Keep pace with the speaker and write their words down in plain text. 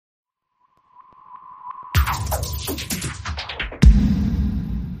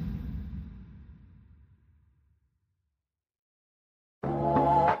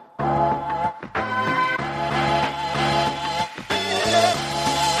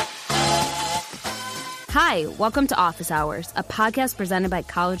Hi, welcome to Office Hours, a podcast presented by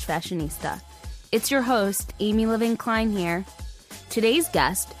College Fashionista. It's your host, Amy Living Klein here. Today's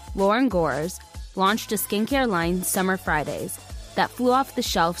guest, Lauren Gores, launched a skincare line, Summer Fridays, that flew off the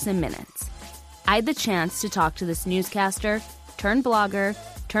shelves in minutes. I had the chance to talk to this newscaster, turned blogger,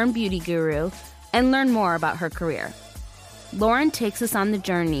 turned beauty guru, and learn more about her career. Lauren takes us on the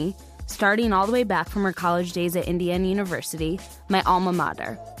journey, starting all the way back from her college days at Indiana University, my alma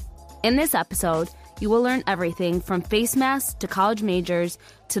mater. In this episode, you will learn everything from face masks to college majors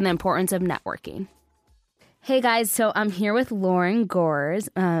to the importance of networking. Hey guys, so I'm here with Lauren Gores,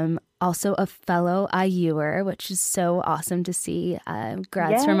 also a fellow IUer, which is so awesome to see.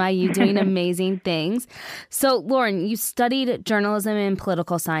 Grads from IU doing amazing things. So Lauren, you studied journalism and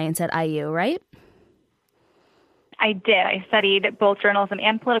political science at IU, right? I did. I studied both journalism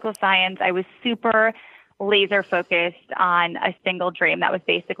and political science. I was super laser focused on a single dream that was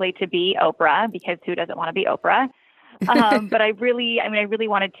basically to be Oprah, because who doesn't want to be Oprah? But I really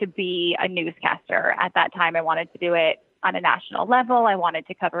wanted to be a newscaster at that time. I wanted to do it on a national level. I wanted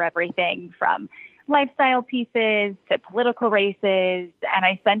to cover everything from lifestyle pieces to political races. And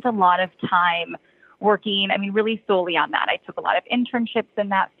I spent a lot of time working, really solely on that. I took a lot of internships in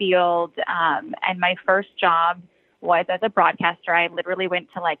that field. And my first job was as a broadcaster. I literally went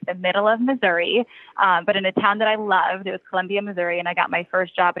to the middle of Missouri, but in a town that I loved. It was Columbia, Missouri, and I got my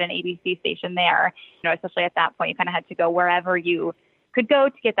first job at an ABC station there. Especially at that point, you kind of had to go wherever you could go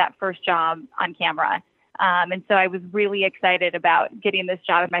to get that first job on camera. And so I was really excited about getting this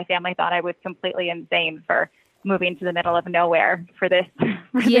job, and my family thought I was completely insane for moving to the middle of nowhere for this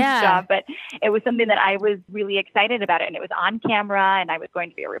this job. But it was something that I was really excited about it, and it was on camera, and I was going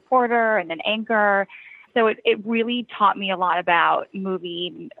to be a reporter and an anchor. So it really taught me a lot about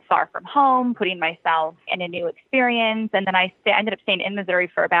moving far from home, putting myself in a new experience. And then I ended up staying in Missouri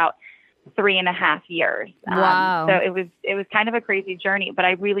for about 3.5 years. Wow. So it was kind of a crazy journey, but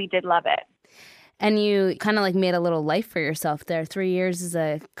I really did love it. And you kind of made a little life for yourself there. 3 years is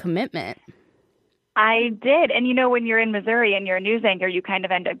a commitment. I did. And when you're in Missouri and you're a news anchor, you kind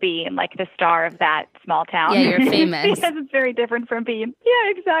of end up being the star of that small town. Yeah, you're famous. Because it's very different from being.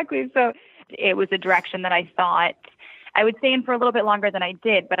 Yeah, exactly. So it was a direction that I thought I would stay in for a little bit longer than I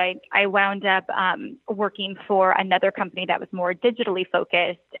did, but I wound up working for another company that was more digitally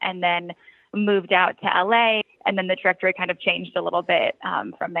focused, and then moved out to LA, and then the trajectory kind of changed a little bit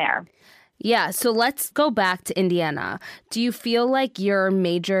from there. Yeah, so let's go back to Indiana. Do you feel like your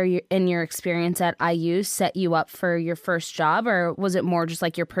major and your experience at IU set you up for your first job, or was it more just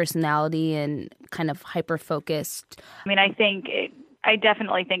your personality and kind of hyper-focused? I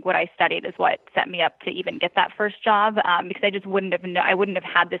definitely think what I studied is what set me up to even get that first job, because I just wouldn't have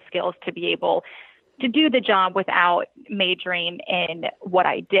had the skills to be able to do the job without majoring in what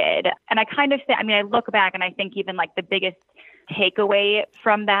I did. And I kind of I look back and I think even the biggest takeaway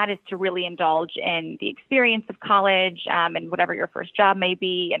from that is to really indulge in the experience of college, and whatever your first job may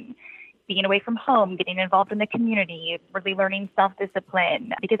be, and being away from home, getting involved in the community, really learning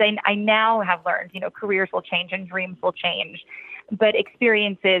self-discipline. Because I now have learned, careers will change and dreams will change. But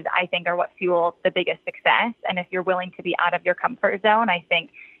experiences, I think, are what fuel the biggest success. And if you're willing to be out of your comfort zone, I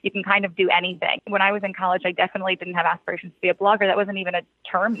think you can kind of do anything. When I was in college, I definitely didn't have aspirations to be a blogger. That wasn't even a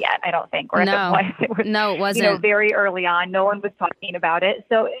term yet, I don't think. Or no, it was, no, it wasn't. Very early on. No one was talking about it.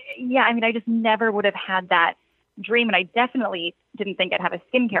 So, yeah, I just never would have had that dream. And I definitely didn't think I'd have a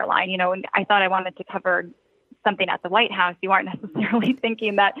skincare line, and I thought I wanted to cover something at the White House. You aren't necessarily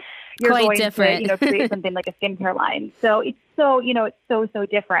thinking that you're quite going different. to, create something like a skincare line. So it's so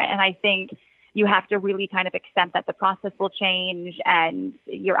different. And I think you have to really kind of accept that the process will change and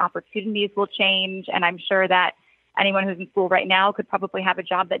your opportunities will change. And I'm sure that anyone who's in school right now could probably have a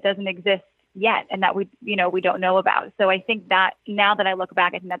job that doesn't exist yet and that we don't know about. So I think that now that I look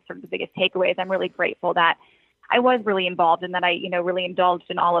back, I think that's sort of the biggest takeaway is I'm really grateful that I was really involved and that I, really indulged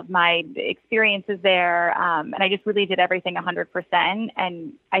in all of my experiences there. And I just really did everything 100%.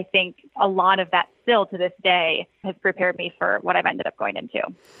 And I think a lot of that still to this day has prepared me for what I've ended up going into.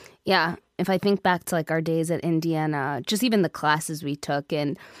 Yeah. If I think back to our days at Indiana, just even the classes we took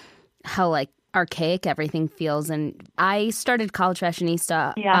and how archaic everything feels. And I started College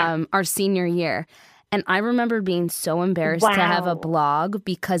Fashionista our senior year. And I remember being so embarrassed to have a blog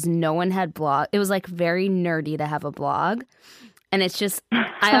because no one had blog. It was very nerdy to have a blog. And it's just,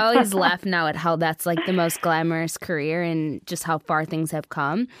 I always laugh now at how that's the most glamorous career and just how far things have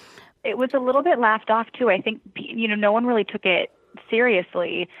come. It was a little bit laughed off too. I think, no one really took it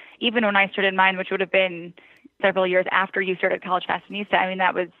seriously. Even when I started mine, which would have been several years after you started College Fashionista,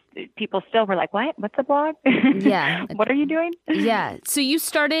 that was, people still were like, what? What's a blog? Yeah. What are you doing? Yeah. So you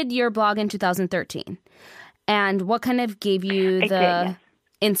started your blog in 2013. And what kind of gave you I the did, yes.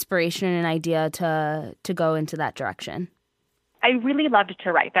 inspiration and idea to go into that direction? I really loved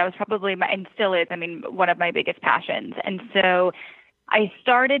to write. That was probably and still is, one of my biggest passions. And so I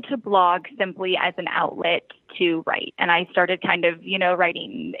started to blog simply as an outlet to write. And I started kind of,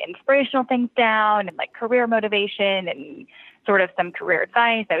 writing inspirational things down and like career motivation and sort of some career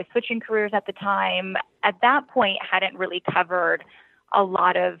advice. I was switching careers at the time. At that point, hadn't really covered a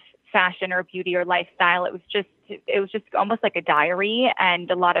lot of fashion or beauty or lifestyle. It was just almost like a diary.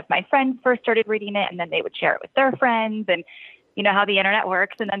 And a lot of my friends first started reading it, and then they would share it with their friends. And you know how the internet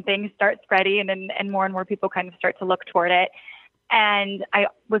works, and then things start spreading and more people kind of start to look toward it. And I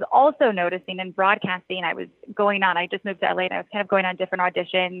was also noticing in broadcasting, I just moved to LA and I was kind of going on different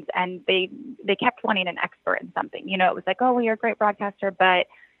auditions, and they kept wanting an expert in something. It was like, oh, well, you're a great broadcaster, but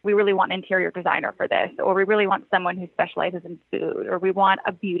we really want an interior designer for this, or we really want someone who specializes in food, or we want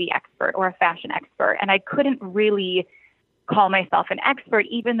a beauty expert or a fashion expert. And I couldn't really call myself an expert,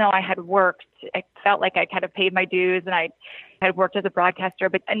 even though I had worked. I felt like I kind of paid my dues and I had worked as a broadcaster.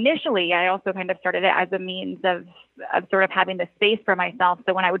 But initially, I also kind of started it as a means of sort of having the space for myself.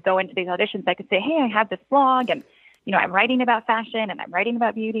 So when I would go into these auditions, I could say, hey, I have this blog, and I'm writing about fashion, and I'm writing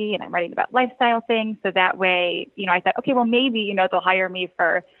about beauty, and I'm writing about lifestyle things. So that way, I thought, okay, well, maybe, they'll hire me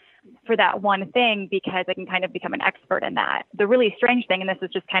for that one thing because I can kind of become an expert in that. The really strange thing, and this is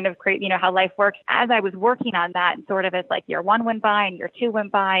just kind of crazy, how life works, as I was working on that, and sort of as like year one went by and year two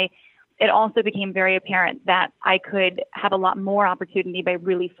went by, it also became very apparent that I could have a lot more opportunity by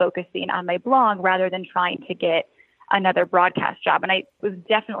really focusing on my blog rather than trying to get another broadcast job. And I was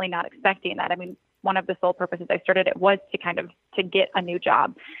definitely not expecting that. One of the sole purposes I started it was to get a new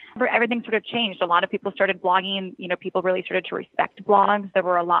job. Everything sort of changed. A lot of people started blogging. People really started to respect blogs. There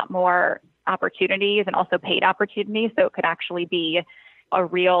were a lot more opportunities and also paid opportunities. So it could actually be a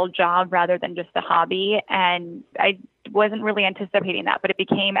real job rather than just a hobby. And I wasn't really anticipating that, but it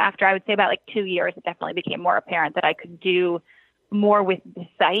became, after I would say about like 2 years, it definitely became more apparent that I could do more with the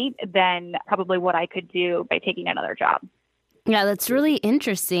site than probably what I could do by taking another job. Yeah, that's really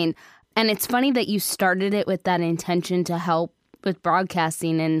interesting. And it's funny that you started it with that intention to help with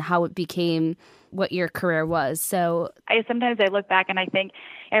broadcasting and how it became what your career was. So sometimes I look back and I think,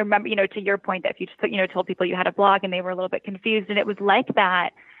 I remember, to your point, that if you just, told people you had a blog and they were a little bit confused, and it was like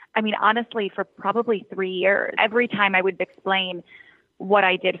that. Honestly, for probably 3 years, every time I would explain what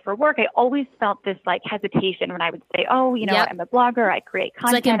I did for work, I always felt this like hesitation when I would say, oh, Yep. I'm a blogger, I create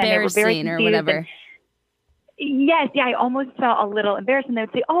content. It's like embarrassing or whatever. Yes, yeah, I almost felt a little embarrassed, and they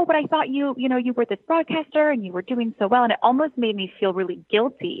would say, oh, but I thought you were this broadcaster and you were doing so well. And it almost made me feel really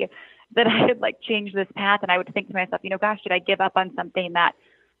guilty that I had like changed this path. And I would think to myself, gosh, did I give up on something that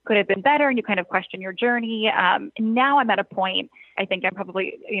could have been better? And you kind of question your journey. And now I'm at a point, I think I'm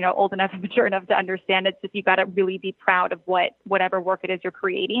probably, old enough and mature enough to understand it's just, you got to really be proud of whatever work it is you're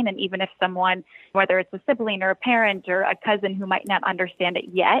creating. And even if someone, whether it's a sibling or a parent or a cousin who might not understand it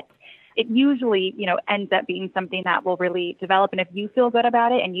yet, it usually, ends up being something that will really develop. And if you feel good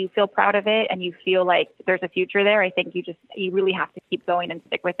about it and you feel proud of it and you feel like there's a future there, I think you really have to keep going and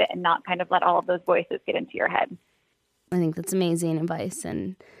stick with it and not kind of let all of those voices get into your head. I think that's amazing advice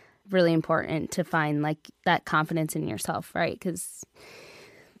and really important to find like that confidence in yourself, right? Because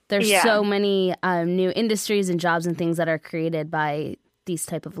there's so many new industries and jobs and things that are created by these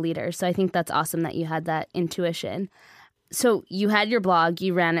type of leaders. So I think that's awesome that you had that intuition. So you had your blog,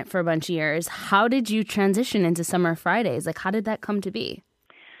 you ran it for a bunch of years. How did you transition into Summer Fridays? Like, how did that come to be?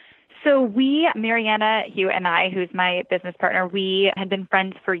 So Mariana Hewitt and I, who's my business partner, we had been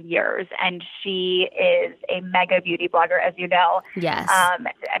friends for years, and she is a mega beauty blogger, as you know. Yes.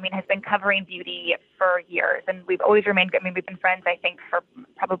 Has been covering beauty for years, and we've always remained good. We've been friends, I think, for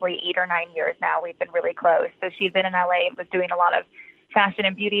probably 8 or 9 years now. We've been really close. So she's been in LA and was doing a lot of fashion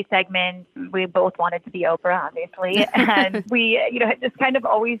and beauty segments. We both wanted to be Oprah, obviously. And we, just kind of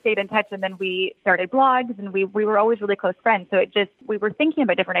always stayed in touch. And then we started blogs, and we were always really close friends. So we were thinking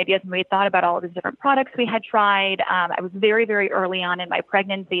about different ideas, and we thought about all of these different products we had tried. I was very, very early on in my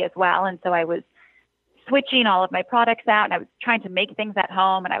pregnancy as well. And so I was switching all of my products out, and I was trying to make things at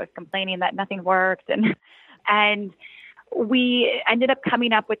home, and I was complaining that nothing worked. And we ended up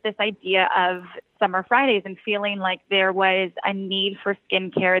coming up with this idea of Summer Fridays and feeling like there was a need for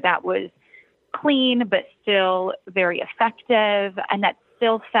skincare that was clean, but still very effective, and that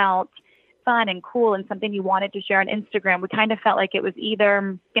still felt fun and cool and something you wanted to share on Instagram. We kind of felt like it was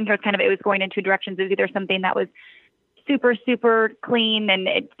either skincare, it was going in two directions. It was either something that was super, super clean and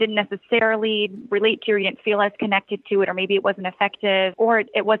it didn't necessarily relate to you, or you didn't feel as connected to it, or maybe it wasn't effective, or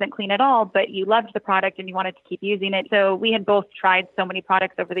it wasn't clean at all, but you loved the product and you wanted to keep using it. So we had both tried so many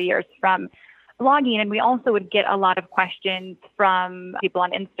products over the years, from blogging. And we also would get a lot of questions from people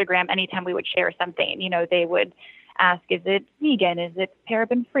on Instagram anytime we would share something. They would ask, is it vegan? Is it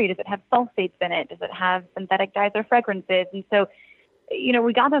paraben free? Does it have sulfates in it? Does it have synthetic dyes or fragrances? And so,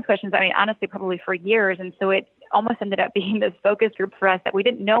 we got those questions, honestly, probably for years. And so it almost ended up being this focus group for us that we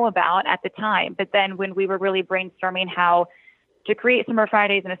didn't know about at the time. But then when we were really brainstorming how to create Summer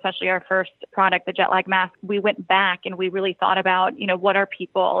Fridays, and especially our first product, the jet lag mask, we went back and we really thought about, what are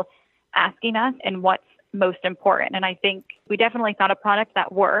people asking us and what's most important. And I think we definitely thought a product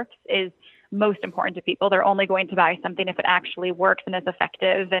that works is most important to people. They're only going to buy something if it actually works and is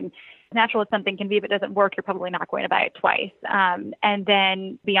effective. And natural as something can be, if it doesn't work, you're probably not going to buy it twice. And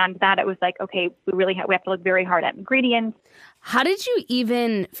then beyond that, it was like, okay, we have to look very hard at ingredients. How did you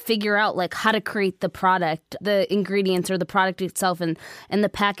even figure out how to create the product, the ingredients or the product itself and the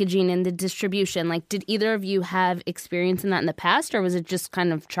packaging and the distribution? Did either of you have experience in that in the past, or was it just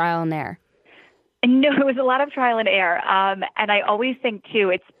kind of trial and error? No, it was a lot of trial and error. And I always think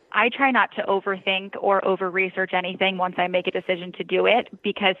too, I try not to overthink or over-research anything once I make a decision to do it,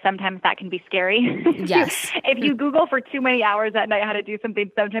 because sometimes that can be scary. Yes. If you Google for too many hours at night how to do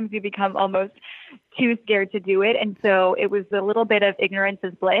something, sometimes you become almost too scared to do it. And so it was a little bit of ignorance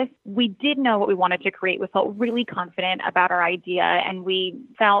is bliss. We did know what we wanted to create. We felt really confident about our idea, and we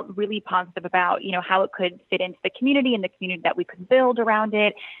felt really positive about, how it could fit into the community and the community that we could build around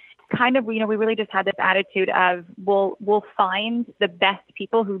it. Kind of, we really just had this attitude of we'll find the best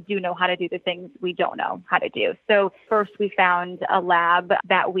people who do know how to do the things we don't know how to do. So first we found a lab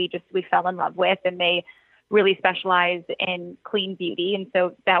that we fell in love with, and they really specialize in clean beauty. And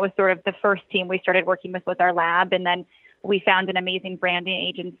so that was sort of the first team we started working with was our lab. And then we found an amazing branding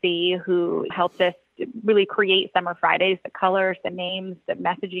agency who helped us really create Summer Fridays, the colors, the names, the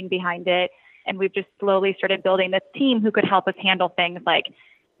messaging behind it. And we've just slowly started building this team who could help us handle things like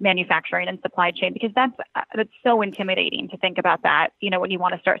manufacturing and supply chain, because that's so intimidating to think about that, when you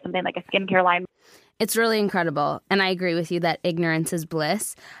want to start something like a skincare line. It's really incredible. And I agree with you that ignorance is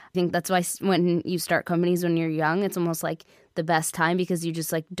bliss. I think that's why when you start companies when you're young, it's almost like the best time, because you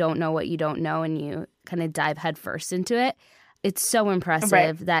just don't know what you don't know and you kind of dive headfirst into it. It's so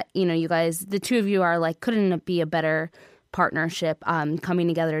impressive that, you guys, the two of you are couldn't it be a better partnership coming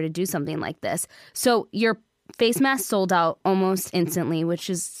together to do something like this. So your face mask sold out almost instantly, which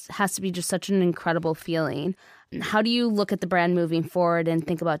has to be just such an incredible feeling. How do you look at the brand moving forward and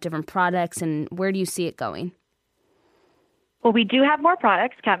think about different products, and where do you see it going? Well, we do have more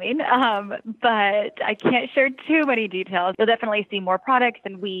products coming, but I can't share too many details. You'll definitely see more products,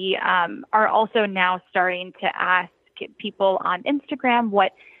 and we are also now starting to ask people on Instagram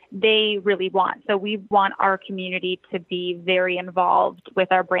what they really want. So we want our community to be very involved with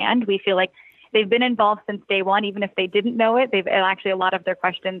our brand. We feel like they've been involved since day one, even if they didn't know it. They've actually, a lot of their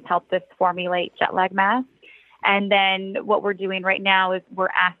questions helped us formulate jet lag masks. And then what we're doing right now is we're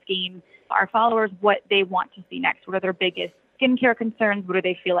asking our followers what they want to see next. What are their biggest skincare concerns? What do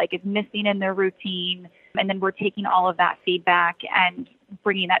they feel like is missing in their routine? And then we're taking all of that feedback and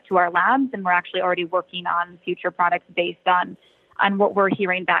bringing that to our labs. And we're actually already working on future products based on what we're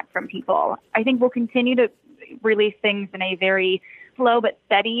hearing back from people. I think we'll continue to release things in a very slow but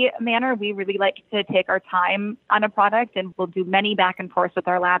steady manner. We really like to take our time on a product, and we'll do many back and forth with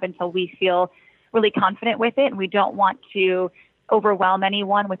our lab until we feel really confident with it. And we don't want to overwhelm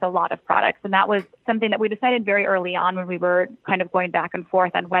anyone with a lot of products. And that was something that we decided very early on when we were kind of going back and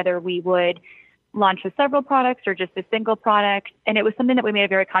forth on whether we would launch with several products or just a single product. And it was something that we made a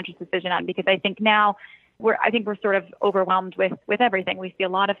very conscious decision on, because I think now we're sort of overwhelmed with everything. We see a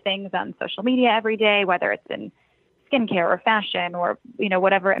lot of things on social media every day, whether it's in skincare or fashion or,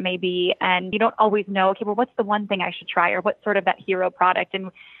 whatever it may be. And you don't always know, okay, well, what's the one thing I should try, or what's sort of that hero product?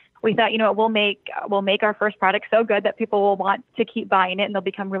 And we thought, we'll make our first product so good that people will want to keep buying it and they'll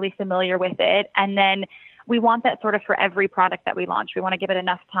become really familiar with it. And then we want that sort of for every product that we launch. We want to give it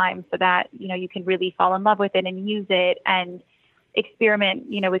enough time so that, you can really fall in love with it and use it and experiment,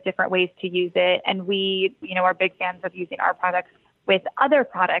 with different ways to use it. And we, are big fans of using our products with other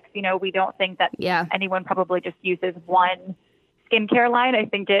products. We don't think that anyone probably just uses one skincare line. I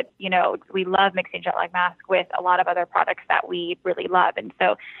think we love mixing jet lag mask with a lot of other products that we really love. And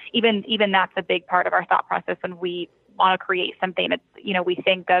so even that's a big part of our thought process when we want to create something that's, we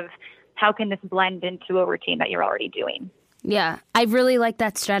think of how can this blend into a routine that you're already doing. Yeah, I really like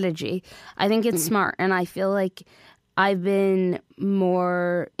that strategy. I think it's smart. And I feel like I've been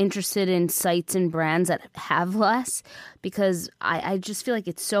more interested in sites and brands that have less, because I just feel like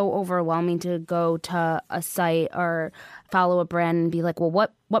it's so overwhelming to go to a site or follow a brand and be like, well,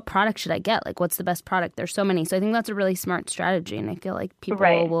 what product should I get? What's the best product? There's so many. So I think that's a really smart strategy, and I feel like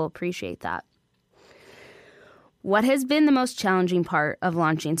people will appreciate that. What has been the most challenging part of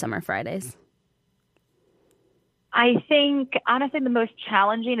launching Summer Fridays? I think, honestly, the most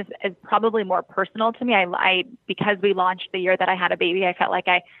challenging is probably more personal to me. I because we launched the year that I had a baby, I felt like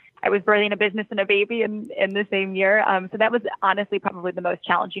I was birthing a business and a baby in the same year. So that was honestly probably the most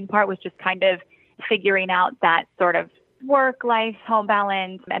challenging part, was just kind of figuring out that sort of work-life, home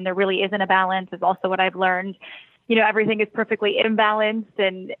balance. And there really isn't a balance is also what I've learned. Everything is perfectly imbalanced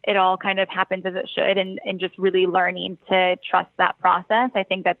and it all kind of happens as it should. And just really learning to trust that process. I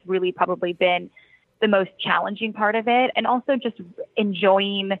think that's really probably been the most challenging part of it. And also just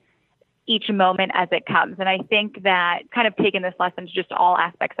enjoying each moment as it comes. And I think that kind of taking this lesson to just all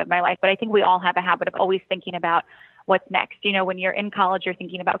aspects of my life, but I think we all have a habit of always thinking about what's next. When you're in college, you're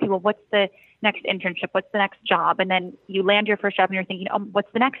thinking about, okay, well, what's the next internship? What's the next job? And then you land your first job and you're thinking, oh,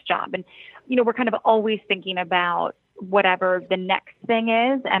 what's the next job? And, we're kind of always thinking about whatever the next thing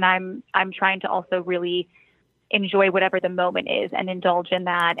is. And I'm trying to also really enjoy whatever the moment is and indulge in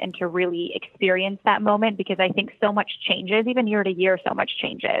that and to really experience that moment, because I think so much changes, even year to year, so much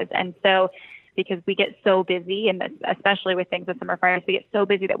changes. And so because we get so busy, and especially with things with Summer Fridays, we get so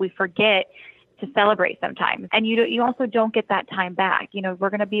busy that we forget to celebrate sometimes. And you also don't get that time back.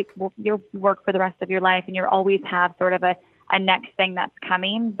 You'll work for the rest of your life and you'll always have sort of a next thing that's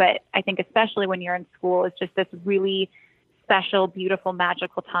coming. But I think especially when you're in school, it's just this really special, beautiful,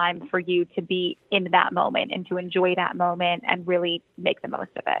 magical time for you to be in that moment and to enjoy that moment and really make the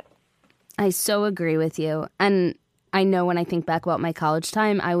most of it. I so agree with you. And I know when I think back about my college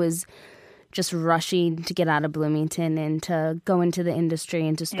time, I was just rushing to get out of Bloomington and to go into the industry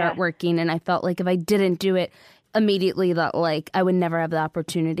and to start working. And I felt like if I didn't do it immediately, that I would never have the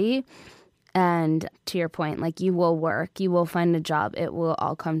opportunity. And to your point, you will work, you will find a job, it will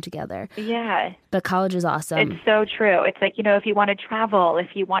all come together. Yeah. But college is awesome. It's so true. It's if you want to travel, if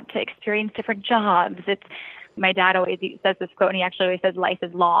you want to experience different jobs, my dad always says this quote, and he actually always says life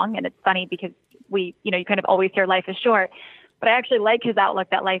is long. And it's funny because you kind of always hear life is short. But I actually like his outlook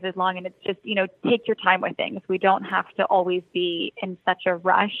that life is long, and it's just, take your time with things. We don't have to always be in such a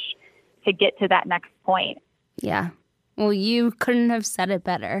rush to get to that next point. Yeah. Well, you couldn't have said it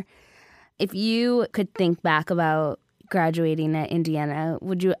better. If you could think back about graduating at Indiana,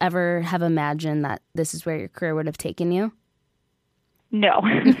 would you ever have imagined that this is where your career would have taken you? No,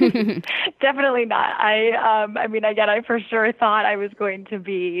 definitely not. I for sure thought I was going to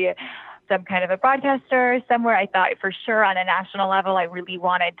be some kind of a broadcaster somewhere. I thought for sure on a national level, I really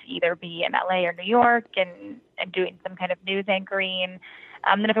wanted to either be in LA or New York and doing some kind of news anchoring.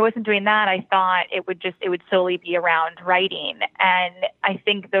 And if I wasn't doing that, I thought it would solely be around writing. And I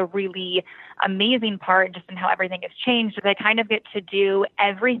think the really amazing part, just in how everything has changed, is I kind of get to do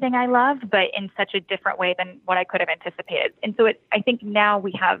everything I love, but in such a different way than what I could have anticipated. And so I think now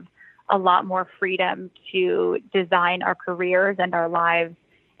we have a lot more freedom to design our careers and our lives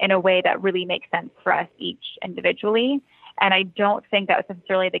in a way that really makes sense for us each individually. And I don't think that was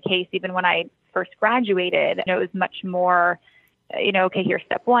necessarily the case even when I first graduated. It was much more, okay, here's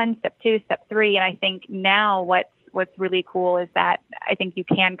step 1, step 2, step 3. And I think now what's really cool is that I think you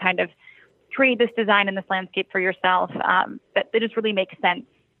can kind of create this design and this landscape for yourself that just really makes sense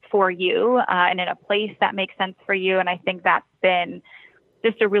for you and in a place that makes sense for you. And I think that's been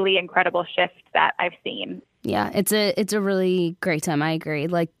just a really incredible shift that I've seen. Yeah, it's a really great time. I agree.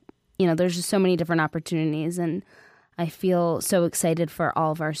 There's just so many different opportunities, and I feel so excited for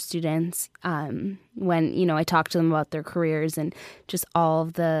all of our students when, I talk to them about their careers and just all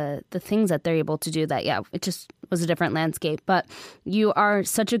of the things that they're able to do that, it just was a different landscape. But you are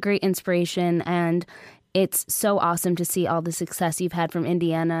such a great inspiration, and it's so awesome to see all the success you've had from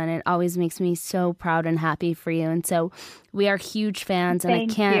Indiana, and it always makes me so proud and happy for you. And so we are huge fans, and I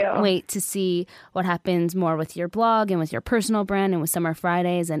can't wait to see what happens more with your blog and with your personal brand and with Summer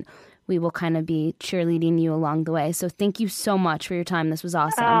Fridays, and we will kind of be cheerleading you along the way. So thank you so much for your time. This was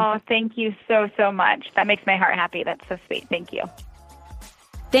awesome. Oh, thank you so, so much. That makes my heart happy. That's so sweet. Thank you.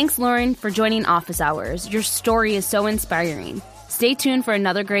 Thanks, Lauren, for joining Office Hours. Your story is so inspiring. Stay tuned for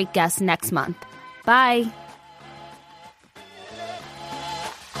another great guest next month. Bye.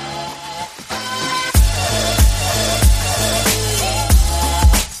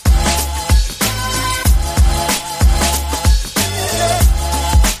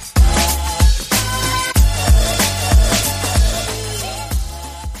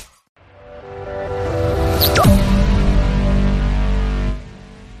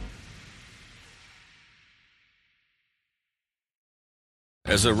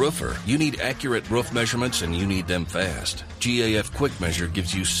 As a roofer, you need accurate roof measurements, and you need them fast. GAF Quick Measure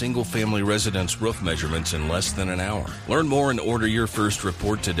gives you single-family residence roof measurements in less than an hour. Learn more and order your first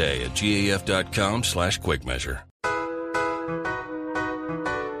report today at gaf.com/quickmeasure.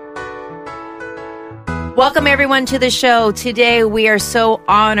 Welcome, everyone, to the show. Today, we are so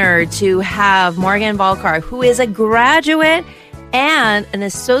honored to have Morgan Valkar, who is a graduate and an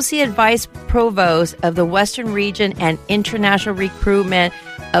Associate Vice Provost of the Western Region and International Recruitment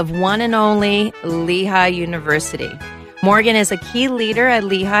of one and only Lehigh University. Morgan is a key leader at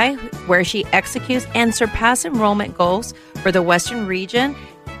Lehigh, where she executes and surpasses enrollment goals for the Western region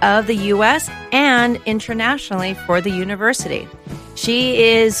of the U.S. and internationally for the university.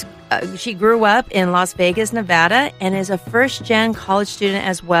 She grew up in Las Vegas, Nevada, and is a first-gen college student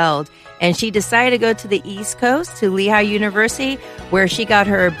as well. And she decided to go to the East Coast, to Lehigh University, where she got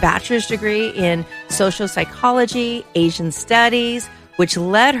her bachelor's degree in social psychology, Asian studies, which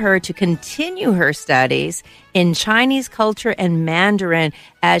led her to continue her studies in Chinese culture and Mandarin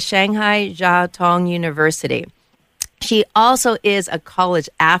at Shanghai Jiao Tong University. She also is a college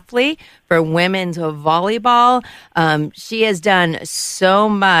athlete for women's volleyball. She has done so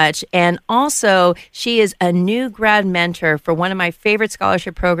much. And also, she is a new grad mentor for one of my favorite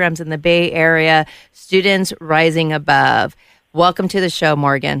scholarship programs in the Bay Area, Students Rising Above. Welcome to the show,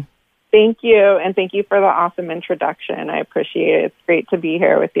 Morgan. Thank you. And thank you for the awesome introduction. I appreciate it. It's great to be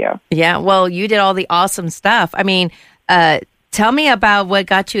here with you. Yeah, well, you did all the awesome stuff. I mean, tell me about what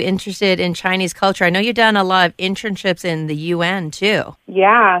got you interested in Chinese culture. I know you've done a lot of internships in the UN, too.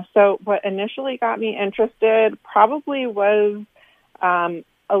 Yeah. So what initially got me interested probably was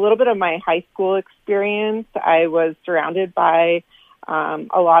a little bit of my high school experience. I was surrounded by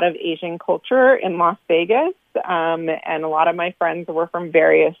a lot of Asian culture in Las Vegas, and a lot of my friends were from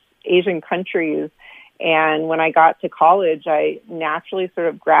various Asian countries. And when I got to college, I naturally sort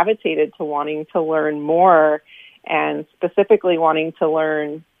of gravitated to wanting to learn more, and specifically wanting to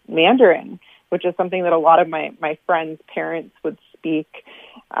learn Mandarin, which is something that a lot of my friends' parents would speak.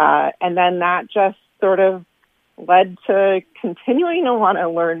 And then that just sort of led to continuing to want to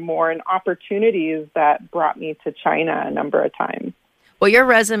learn more, and opportunities that brought me to China a number of times. Well, your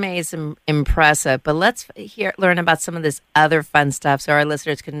resume is impressive, but let's learn about some of this other fun stuff so our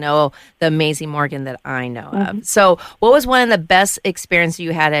listeners can know the amazing Morgan that I know of. So what was one of the best experiences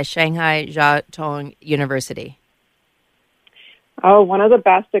you had at Shanghai Jiao Tong University? Oh, one of the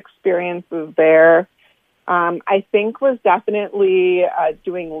best experiences there, I think, was definitely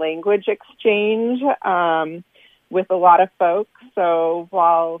doing language exchange with a lot of folks. So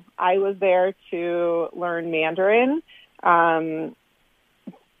while I was there to learn Mandarin, a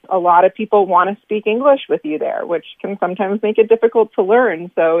lot of people want to speak English with you there, which can sometimes make it difficult to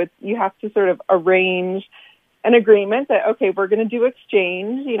learn. So you have to sort of arrange an agreement that, okay, we're going to do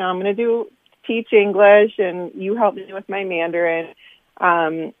exchange. You know, I'm going to teach English and you help me with my Mandarin.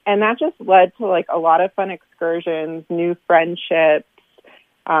 And that just led to like a lot of fun excursions, new friendships.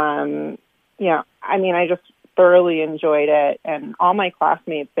 I just thoroughly enjoyed it. And all my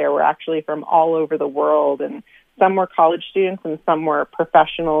classmates there were actually from all over the world, and some were college students and some were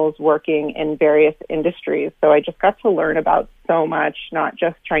professionals working in various industries. So I just got to learn about so much, not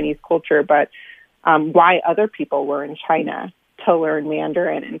just Chinese culture, but why other people were in China to learn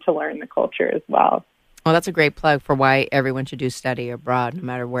Mandarin and to learn the culture as well. Well, that's a great plug for why everyone should do study abroad, no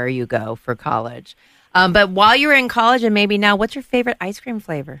matter where you go for college. But while you were in college and maybe now, what's your favorite ice cream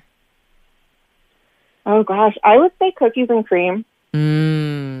flavor? Oh, gosh. I would say cookies and cream.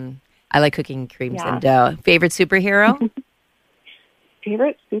 I like cooking creams and dough. Favorite superhero?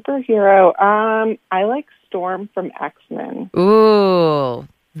 Favorite superhero? I like Storm from X-Men. Ooh,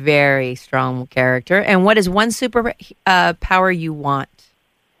 very strong character. And what is one super power you want?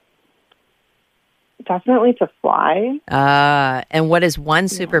 Definitely to fly. And what is one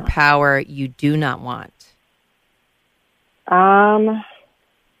superpower you do not want? Oh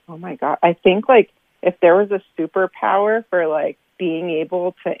my God. I think if there was a superpower for being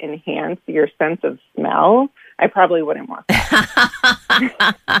able to enhance your sense of smell, I probably wouldn't want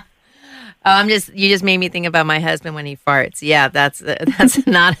that. You just made me think about my husband when he farts. Yeah, that's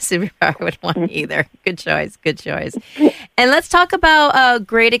not a superpower I would want either. Good choice. And let's talk about a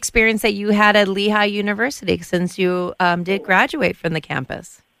great experience that you had at Lehigh University since you did graduate from the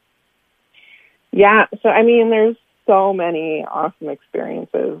campus. Yeah, so there's so many awesome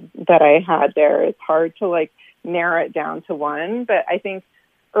experiences that I had there. It's hard to narrow it down to one, but I think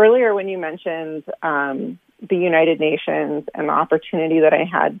earlier when you mentioned the United Nations and the opportunity that I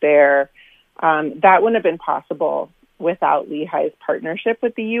had there, that wouldn't have been possible without Lehigh's partnership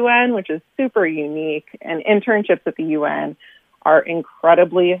with the UN, which is super unique. And internships at the UN are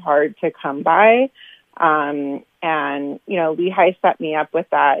incredibly hard to come by. And Lehigh set me up with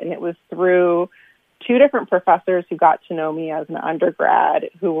that. And it was through two different professors who got to know me as an undergrad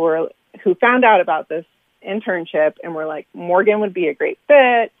who found out about this internship and were like, Morgan would be a great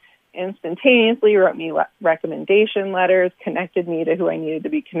fit. instantaneously wrote me recommendation letters, connected me to who I needed to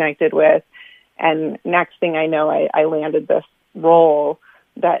be connected with. And next thing I know, I landed this role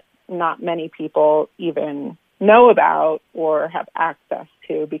that not many people even know about or have access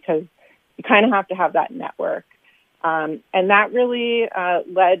to, because you kind of have to have that network. And that really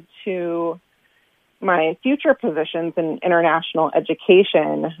led to my future positions in international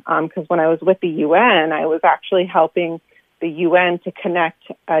education, because when I was with the UN, I was actually helping the UN to connect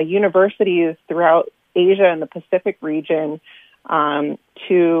universities throughout Asia and the Pacific region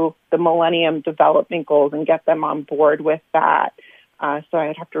to the Millennium Development Goals and get them on board with that. So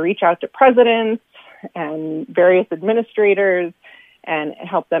I'd have to reach out to presidents and various administrators and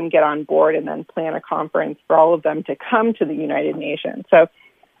help them get on board and then plan a conference for all of them to come to the United Nations. So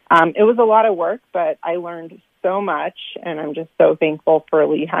it was a lot of work, but I learned so much, and I'm just so thankful for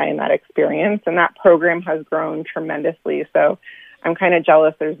Lehigh and that experience. And that program has grown tremendously. So I'm kind of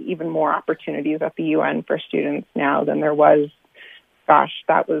jealous there's even more opportunities at the UN for students now than there was,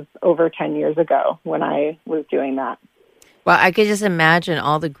 that was over 10 years ago when I was doing that. Well, I could just imagine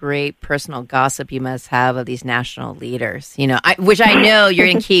all the great personal gossip you must have of these national leaders, which I know you're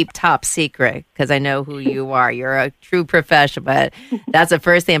going to keep top secret because I know who you are. You're a true professional, but that's the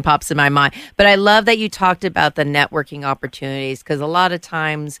first thing that pops in my mind. But I love that you talked about the networking opportunities, because a lot of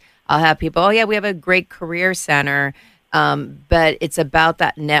times I'll have people, we have a great career center, but it's about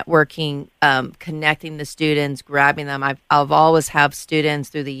that networking, connecting the students, grabbing them. I've always have students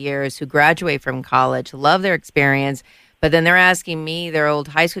through the years who graduate from college, love their experience, but then they're asking me, their old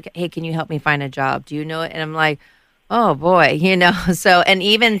high school, hey, can you help me find a job? Do you know it? And I'm like, oh boy, so, and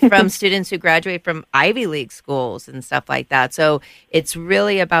even from students who graduate from Ivy League schools and stuff like that. So it's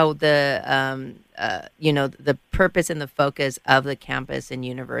really about the, the purpose and the focus of the campus and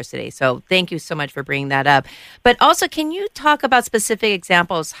university. So thank you so much for bringing that up. But also, can you talk about specific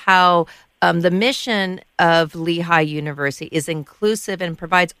examples how the mission of Lehigh University is inclusive and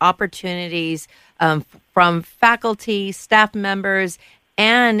provides opportunities from faculty, staff members,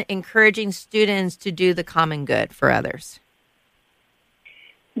 and encouraging students to do the common good for others?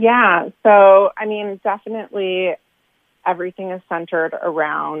 Yeah, so, definitely everything is centered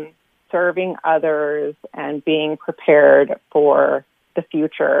around serving others and being prepared for the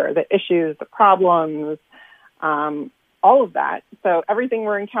future, the issues, the problems, all of that. So everything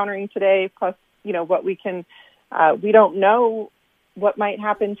we're encountering today, plus, what we don't know what might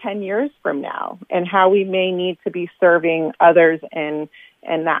happen 10 years from now and how we may need to be serving others in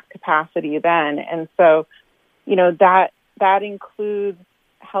that capacity then. And so, that includes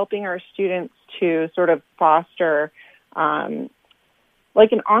helping our students to sort of foster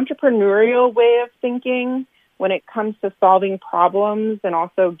like an entrepreneurial way of thinking when it comes to solving problems and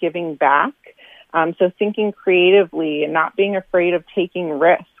also giving back. So thinking creatively and not being afraid of taking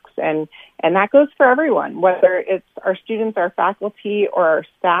risks. And that goes for everyone, whether it's our students, our faculty, or our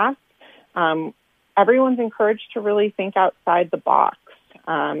staff. Everyone's encouraged to really think outside the box.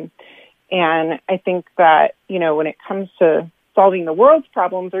 And I think that, when it comes to solving the world's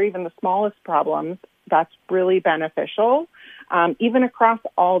problems or even the smallest problems, that's really beneficial, even across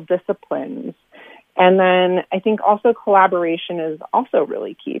all disciplines. And then I think also collaboration is also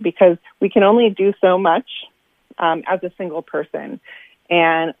really key, because we can only do so much as a single person.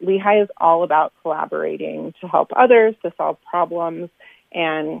 And Lehigh is all about collaborating to help others, to solve problems,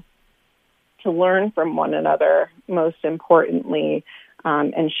 and to learn from one another, most importantly,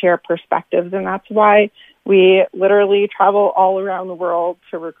 and share perspectives. And that's why we literally travel all around the world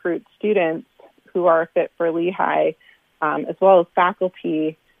to recruit students who are fit for Lehigh, as well as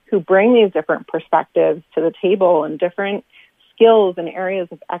faculty who bring these different perspectives to the table and different skills and areas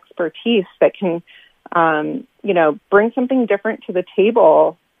of expertise that can bring something different to the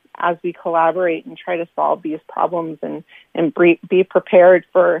table as we collaborate and try to solve these problems and be prepared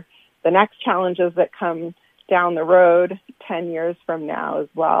for the next challenges that come down the road 10 years from now as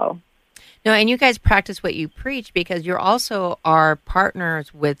well. No, and you guys practice what you preach, because you're also our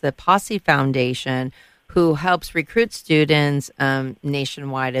partners with the Posse Foundation, who helps recruit students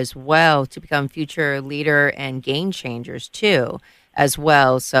nationwide as well to become future leader and game changers too, as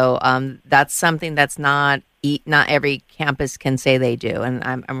well. So that's something that's not every campus can say they do, and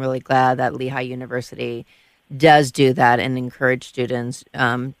I'm really glad that Lehigh University does do that and encourage students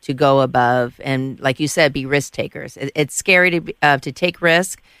to go above and, like you said, be risk takers. It's scary to take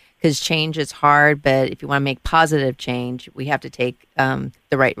risk because change is hard, but if you want to make positive change, we have to take the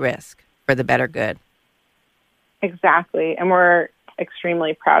right risk for the better good. Exactly. And we're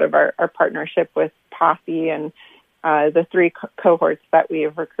extremely proud of our partnership with Posse, and the three cohorts that we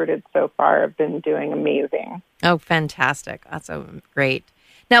have recruited so far have been doing amazing. Oh, fantastic. That's so great.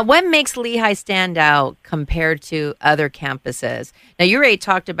 Now, what makes Lehigh stand out compared to other campuses? Now, you already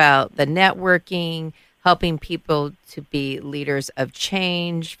talked about the networking, helping people to be leaders of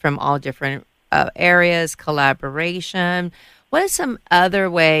change from all different areas, collaboration. What are some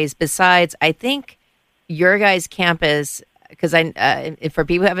other ways besides, I think, your guys' campus, because for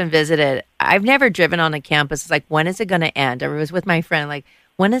people who haven't visited, I've never driven on a campus. It's like, when is it going to end? I was with my friend, like,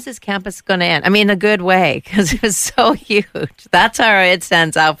 when is this campus going to end? I mean, in a good way, because it was so huge. That's how it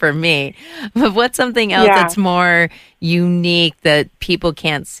stands out for me. But what's something else that's more unique that people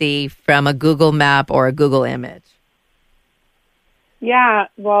can't see from a Google map or a Google image? Yeah,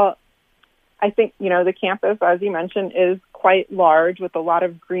 well, I think, the campus, as you mentioned, is quite large with a lot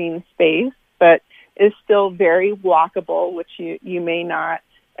of green space, but is still very walkable, which you may not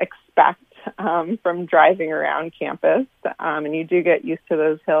expect from driving around campus, and you do get used to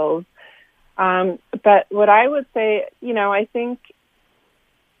those hills. But what I would say, I think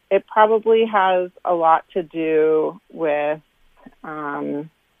it probably has a lot to do with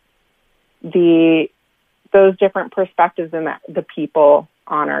those different perspectives and the people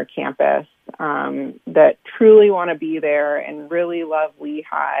on our campus that truly want to be there and really love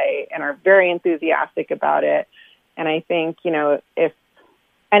Lehigh and are very enthusiastic about it. And I think, if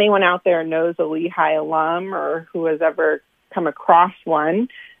anyone out there knows a Lehigh alum or who has ever come across one,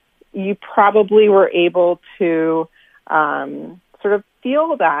 you probably were able to sort of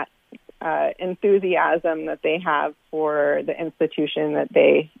feel that enthusiasm that they have for the institution that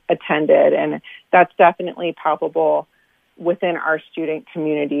they attended. And that's definitely palpable within our student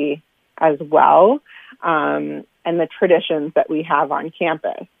community as well, and the traditions that we have on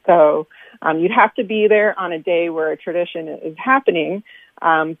campus. So you'd have to be there on a day where a tradition is happening,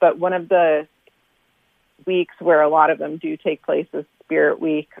 but one of the weeks where a lot of them do take place is Spirit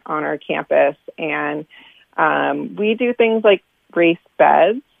Week on our campus. And we do things like race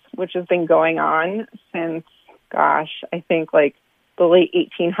beds, which has been going on since, I think like the late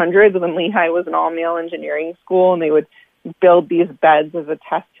 1800s when Lehigh was an all-male engineering school, and they would build these beds as a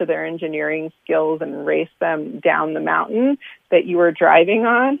test to their engineering skills and race them down the mountain that you were driving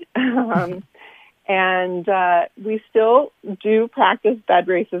on. And we still do practice bed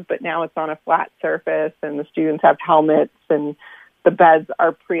races, but now it's on a flat surface and the students have helmets and the beds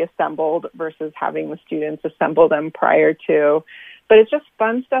are pre-assembled versus having the students assemble them prior to. But it's just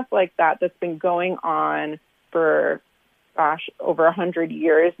fun stuff like that that's been going on for, over 100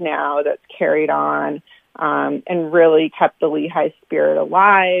 years now, that's carried on and really kept the Lehigh spirit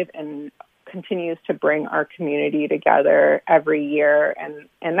alive and continues to bring our community together every year.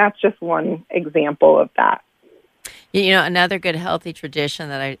 And that's just one example of that. Another good healthy tradition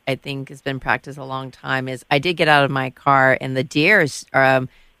that I think has been practiced a long time is I did get out of my car and the deers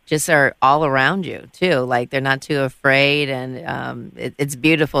just are all around you too. Like they're not too afraid, and it's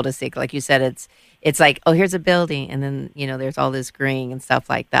beautiful to see. Like you said, it's like, oh, here's a building, and then there's all this green and stuff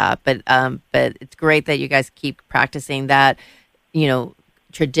like that. But it's great that you guys keep practicing that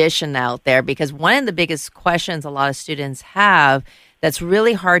tradition out there, because one of the biggest questions a lot of students have that's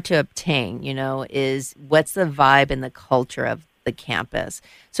really hard to obtain, is what's the vibe and the culture of the campus.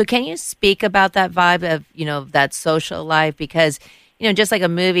 So can you speak about that vibe of, that social life? Because, just like a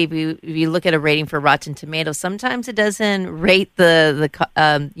movie, if you look at a rating for Rotten Tomatoes, sometimes it doesn't rate the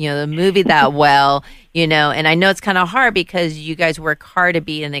movie that well, and I know it's kind of hard because you guys work hard to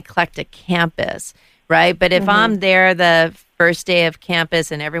be an eclectic campus, right? But if I'm there the first day of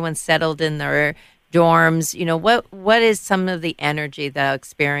campus and everyone's settled in their dorms, what is some of the energy that I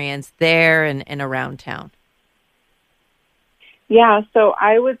experience there and around town? Yeah, so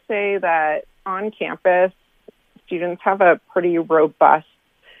I would say that on campus, students have a pretty robust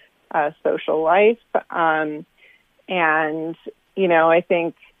social life. And, I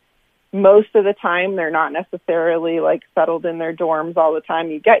think most of the time they're not necessarily like settled in their dorms all the time.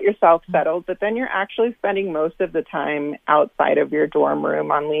 You get yourself settled, but then you're actually spending most of the time outside of your dorm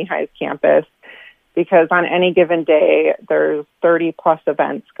room on Lehigh's campus, because on any given day, there's 30 plus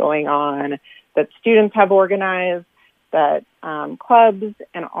events going on that students have organized, that clubs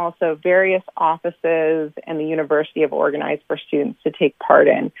and also various offices and the university have organized for students to take part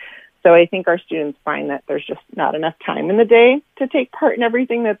in. So I think our students find that there's just not enough time in the day to take part in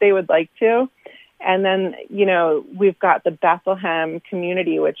everything that they would like to. And then, we've got the Bethlehem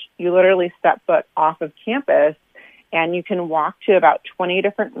community, which you literally step foot off of campus and you can walk to about 20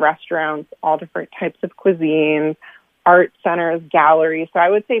 different restaurants, all different types of cuisines, art centers, galleries. So I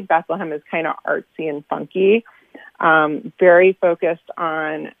would say Bethlehem is kind of artsy and funky, very focused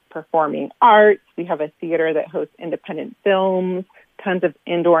on performing arts. We have a theater that hosts independent films, tons of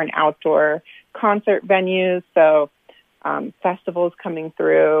indoor and outdoor concert venues. So festivals coming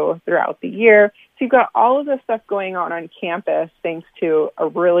throughout the year. So you've got all of this stuff going on campus thanks to a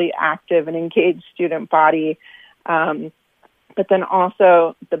really active and engaged student body. But then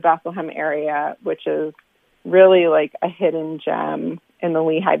also the Bethlehem area, which is really like a hidden gem in the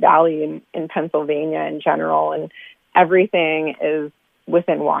Lehigh Valley in Pennsylvania in general. And everything is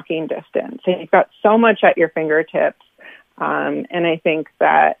within walking distance. So you've got so much at your fingertips. And I think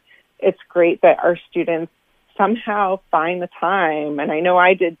that it's great that our students somehow find the time, and I know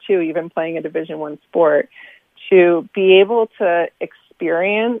I did too, even playing a Division I sport, to be able to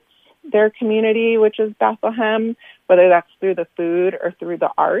experience their community, which is Bethlehem, whether that's through the food or through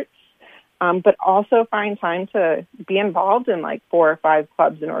the arts, but also find time to be involved in like 4 or 5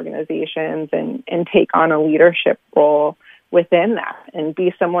 clubs and organizations and take on a leadership role within that and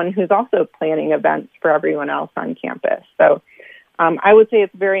be someone who's also planning events for everyone else on campus. So I would say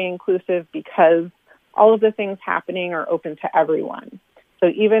it's very inclusive because all of the things happening are open to everyone. So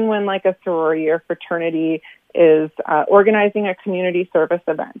even when like a sorority or fraternity is organizing a community service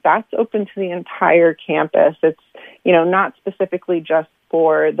event, that's open to the entire campus. It's, not specifically just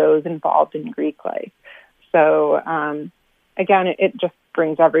for those involved in Greek life. So again, it just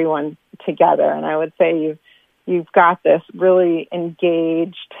brings everyone together. And I would say you've got this really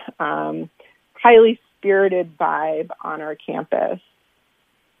engaged, highly spirited vibe on our campus.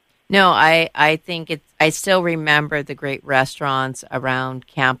 No, I think I still remember the great restaurants around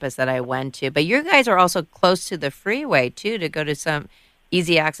campus that I went to. But you guys are also close to the freeway, too, to go to some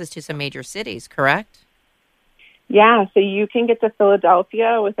easy access to some major cities, correct? Yeah, so you can get to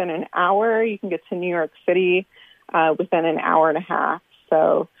Philadelphia within an hour. You can get to New York City within an hour and a half.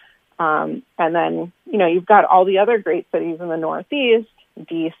 So, and then, you've got all the other great cities in the Northeast.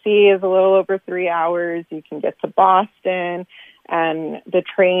 D.C. is a little over 3 hours. You can get to Boston. And the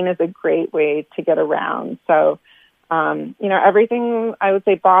train is a great way to get around. So, everything, I would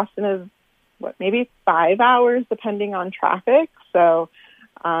say Boston is, maybe 5 hours depending on traffic. So,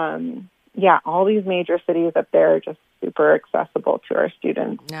 all these major cities up there are just super accessible to our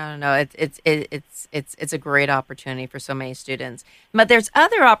students. No, it's a great opportunity for so many students. But there's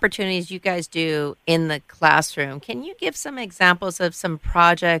other opportunities you guys do in the classroom. Can you give some examples of some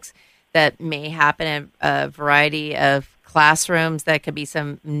projects that may happen in a variety of classrooms that could be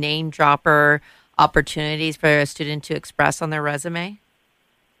some name dropper opportunities for a student to express on their resume?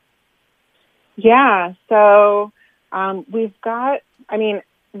 Yeah, so we've got,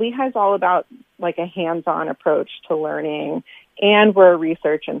 Lehigh's all about like a hands-on approach to learning, and we're a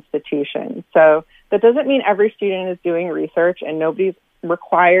research institution. So that doesn't mean every student is doing research and nobody's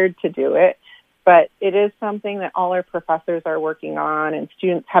required to do it, but it is something that all our professors are working on and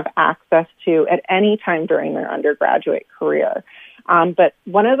students have access to at any time during their undergraduate career. But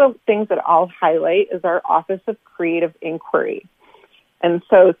one of the things that I'll highlight is our Office of Creative Inquiry. And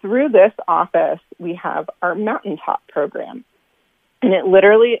so through this office, we have our Mountaintop program. And it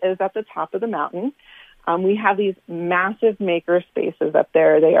literally is at the top of the mountain. We have these massive maker spaces up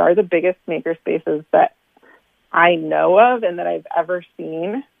there. They are the biggest maker spaces that I know of and that I've ever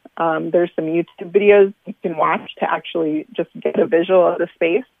seen. There's some YouTube videos you can watch to actually just get a visual of the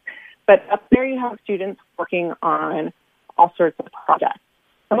space. But up there you have students working on all sorts of projects.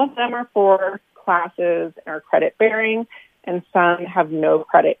 Some of them are for classes and are credit bearing, and some have no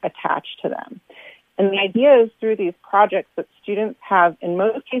credit attached to them. And the idea is through these projects that students have, in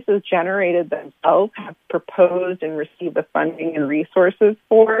most cases, generated themselves, have proposed and received the funding and resources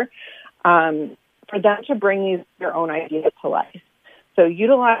for them to bring their own ideas to life. So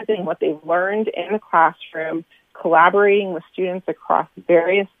utilizing what they've learned in the classroom, collaborating with students across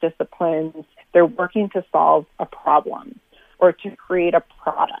various disciplines, they're working to solve a problem or to create a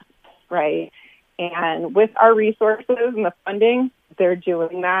product, right? And with our resources and the funding, they're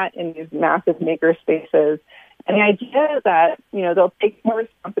doing that in these massive maker spaces. And the idea is that, they'll take more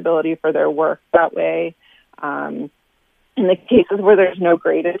responsibility for their work that way. In the cases where there's no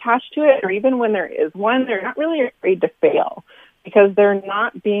grade attached to it, or even when there is one, they're not really afraid to fail because they're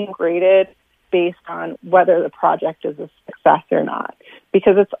not being graded based on whether the project is a success or not,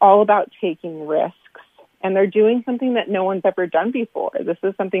 because it's all about taking risks. And they're doing something that no one's ever done before. This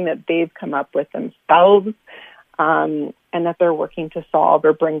is something that they've come up with themselves and that they're working to solve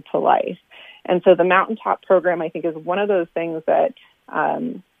or bring to life. And so the Mountaintop program, I think, is one of those things that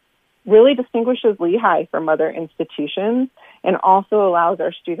really distinguishes Lehigh from other institutions and also allows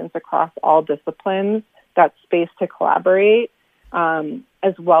our students across all disciplines that space to collaborate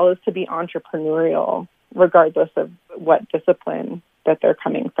as well as to be entrepreneurial, regardless of what discipline that they're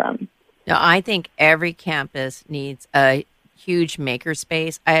coming from. No, I think every campus needs a huge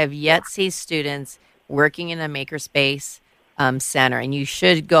makerspace. I have yet to see students working in a makerspace center, and you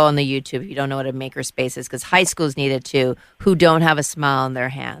should go on the YouTube if you don't know what a makerspace is, because high schools need it too, who don't have a smile on their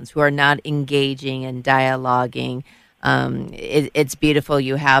hands, who are not engaging and dialoguing. It's beautiful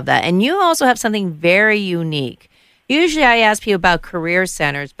you have that. And you also have something very unique. Usually I ask people about career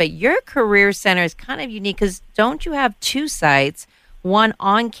centers, but your career center is kind of unique because don't you have two sites, one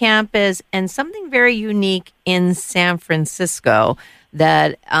on campus and something very unique in San Francisco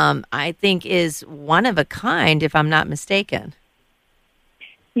that I think is one of a kind, if I'm not mistaken.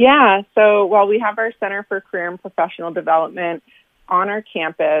 Yeah, so while we have our Center for Career and Professional Development on our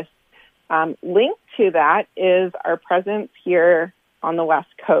campus, linked to that is our presence here on the West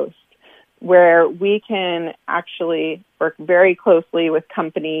Coast, where we can actually work very closely with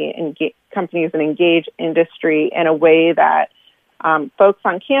companies and engage industry in a way that folks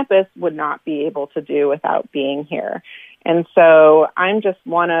on campus would not be able to do without being here. And so I'm just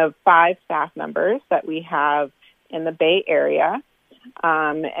one of 5 staff members that we have in the Bay Area,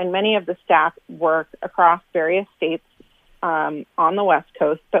 and many of the staff work across various states on the West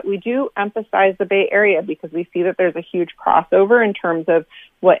Coast, but we do emphasize the Bay Area because we see that there's a huge crossover in terms of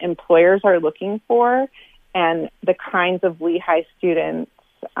what employers are looking for and the kinds of Lehigh students,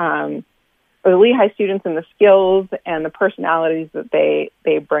 or the Lehigh students and the skills and the personalities that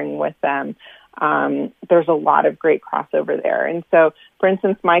they bring with them. There's a lot of great crossover there. And so, for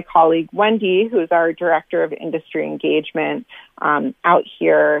instance, my colleague Wendy, who's our Director of Industry Engagement out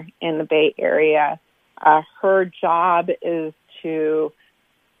here in the Bay Area, her job is to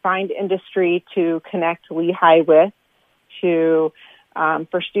find industry to connect Lehigh with,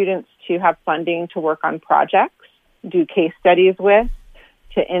 for students to have funding to work on projects, do case studies with,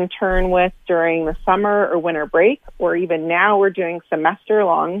 to intern with during the summer or winter break, or even now we're doing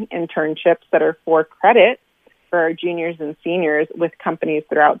semester-long internships that are for credit for our juniors and seniors with companies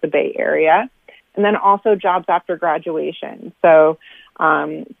throughout the Bay Area, and then also jobs after graduation. So,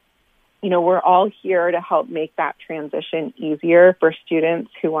 we're all here to help make that transition easier for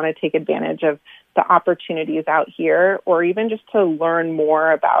students who want to take advantage of the opportunities out here, or even just to learn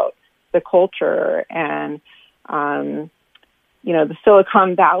more about the culture and, the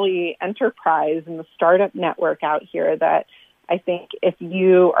Silicon Valley enterprise and the startup network out here that I think if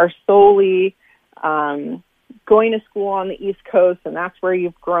you are solely going to school on the East Coast and that's where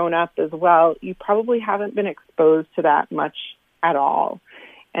you've grown up as well, you probably haven't been exposed to that much at all.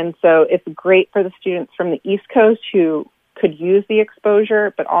 And so it's great for the students from the East Coast who could use the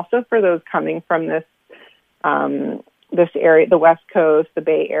exposure, but also for those coming from this area, the West Coast, the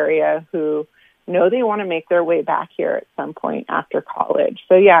Bay Area, who know they want to make their way back here at some point after college.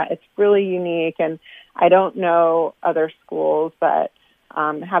 So yeah, it's really unique, and I don't know other schools that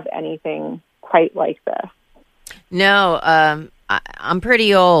have anything quite like this. No, I'm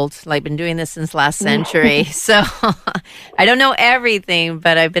pretty old. I've been doing this since last century, so I don't know everything,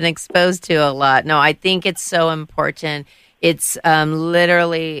 but I've been exposed to a lot. No, I think it's so important. It's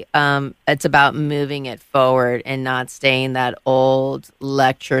literally, it's about moving it forward and not staying that old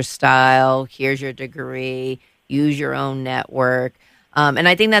lecture style. Here's your degree, use your own network. And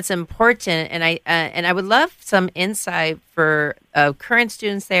I think that's important. And I would love some insight for current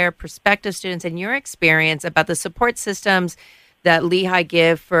students there, prospective students, and your experience about the support systems that Lehigh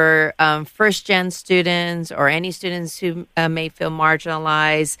give for first-gen students or any students who may feel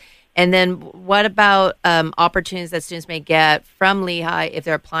marginalized. And then what about opportunities that students may get from Lehigh if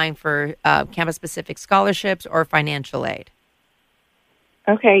they're applying for campus-specific scholarships or financial aid?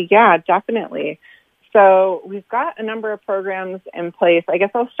 Okay, yeah, definitely. So we've got a number of programs in place. I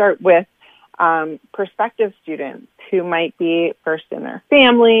guess I'll start with prospective students who might be first in their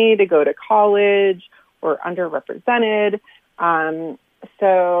family to go to college or underrepresented.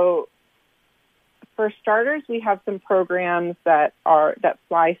 So for starters, we have some programs that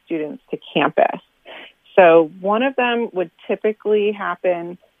fly students to campus. So one of them would typically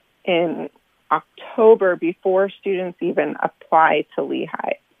happen in October before students even apply to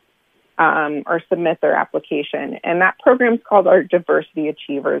Lehigh or submit their application. And that program is called our Diversity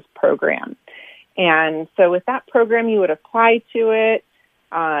Achievers Program. And so with that program, you would apply to it.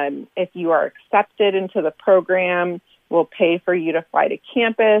 If you are accepted into the program, we'll pay for you to fly to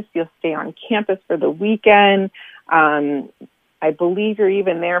campus. You'll stay on campus for the weekend. I believe you're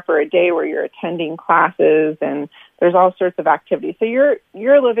even there for a day where you're attending classes, and there's all sorts of activities. So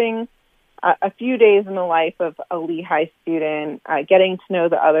you're living a few days in the life of a Lehigh student, getting to know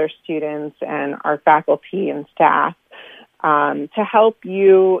the other students and our faculty and staff to help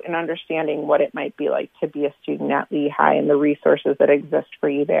you in understanding what it might be like to be a student at Lehigh and the resources that exist for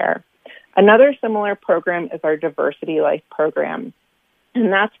you there. Another similar program is our Diversity Life program,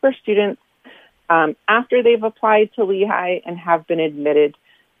 and that's for students after they've applied to Lehigh and have been admitted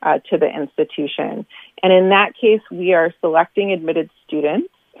to the institution. And in that case, we are selecting admitted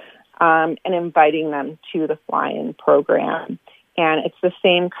students and inviting them to the fly-in program. And it's the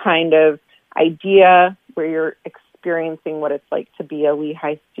same kind of idea where you're experiencing what it's like to be a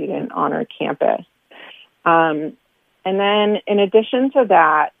Lehigh student on our campus. And then in addition to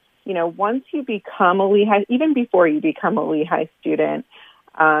that, once you become a Lehigh, even before you become a Lehigh student,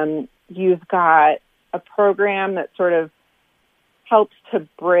 you've got a program that sort of helps to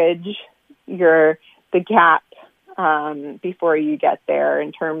bridge the gap before you get there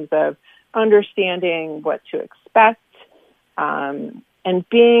in terms of understanding what to expect and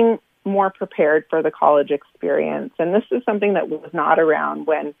being more prepared for the college experience. And this is something that was not around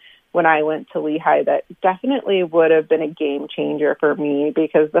when I went to Lehigh that definitely would have been a game changer for me,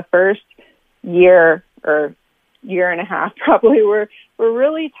 because the first year or year and a half probably were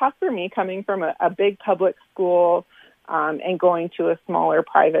really tough for me, coming from a big public school and going to a smaller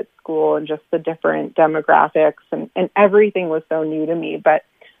private school, and just the different demographics and everything was so new to me. But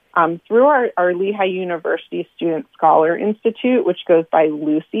through our Lehigh University Student Scholar Institute, which goes by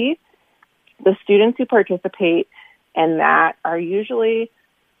Lucy, the students who participate in that are usually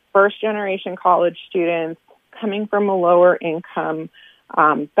first-generation college students coming from a lower income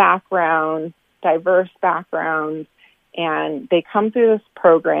background, diverse backgrounds, and they come through this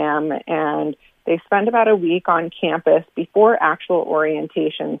program and they spend about a week on campus before actual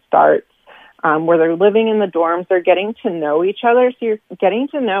orientation starts, where they're living in the dorms. They're getting to know each other, so you're getting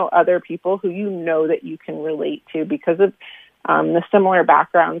to know other people who you know that you can relate to because of the similar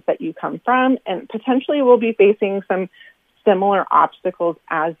backgrounds that you come from, and potentially will be facing some similar obstacles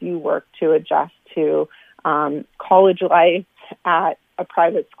as you work to adjust to college life at a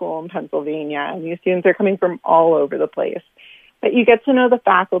private school in Pennsylvania. And these students are coming from all over the place. But you get to know the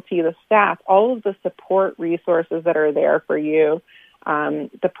faculty, the staff, all of the support resources that are there for you,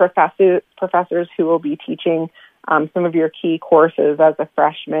 the professors who will be teaching some of your key courses as a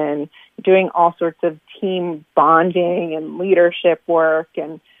freshman, doing all sorts of team bonding and leadership work.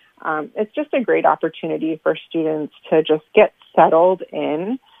 And it's just a great opportunity for students to just get settled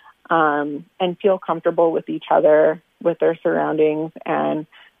in and feel comfortable with each other, with their surroundings, and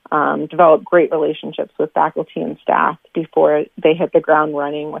develop great relationships with faculty and staff before they hit the ground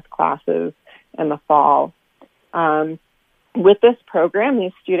running with classes in the fall. With this program,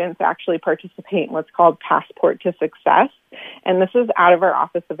 these students actually participate in what's called Passport to Success, and this is out of our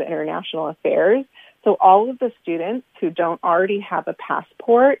Office of International Affairs. So all of the students who don't already have a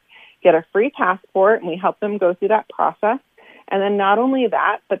passport get a free passport, and we help them go through that process. And then not only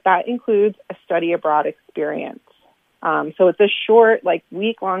that, but that includes a study abroad experience. So it's a short,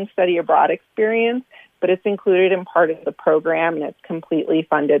 week-long study abroad experience, but it's included in part of the program, and it's completely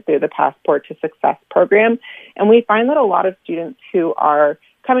funded through the Passport to Success program. And we find that a lot of students who are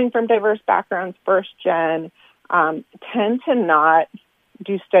coming from diverse backgrounds, first gen, tend to not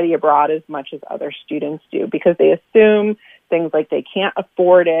do study abroad as much as other students do, because they assume things like they can't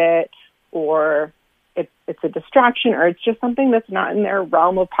afford it, or it's a distraction, or it's just something that's not in their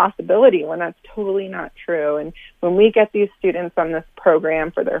realm of possibility, when that's totally not true. And when we get these students on this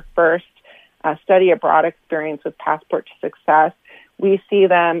program for their first study abroad experience with Passport to Success, we see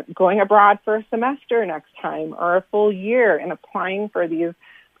them going abroad for a semester next time, or a full year, and applying for these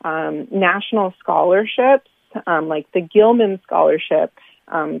national scholarships, like the Gilman Scholarship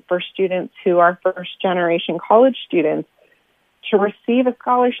for students who are first-generation college students, to receive a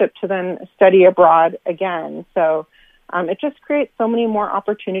scholarship to then study abroad again. So it just creates so many more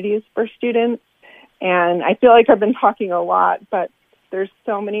opportunities for students. And I feel like I've been talking a lot, but there's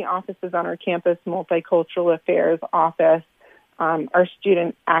so many offices on our campus: Multicultural Affairs Office, our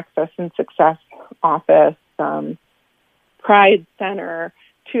Student Access and Success Office, Pride Center,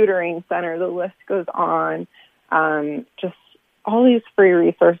 Tutoring Center, the list goes on. Just all these free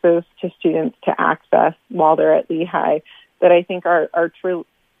resources to students to access while they're at Lehigh that I think are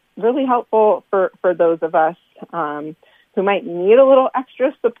really helpful for those of us who might need a little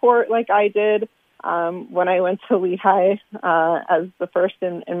extra support, like I did when I went to Lehigh as the first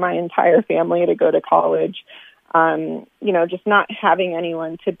in my entire family to go to college. Just not having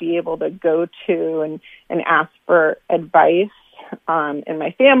anyone to be able to go to and ask for advice in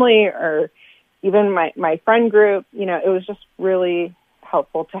my family, or even my friend group. It was just really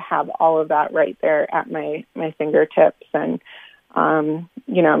helpful to have all of that right there at my fingertips. And,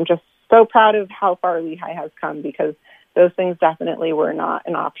 I'm just so proud of how far Lehigh has come, because those things definitely were not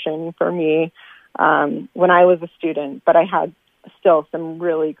an option for me when I was a student, but I had still some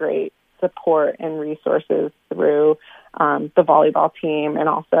really great support and resources through the volleyball team, and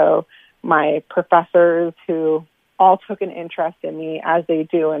also my professors who all took an interest in me, as they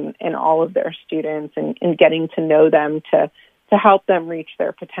do in all of their students, and getting to know them to help them reach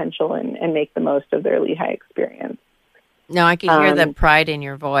their potential and make the most of their Lehigh experience. No, I can hear the pride in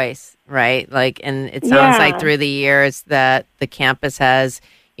your voice, right? Like, and it sounds like through the years that the campus has,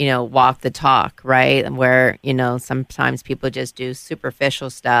 walked the talk, right? And where, sometimes people just do superficial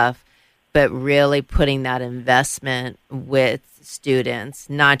stuff, but really putting that investment with students,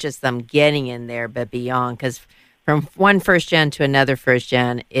 not just them getting in there, but beyond. Because from one first gen to another first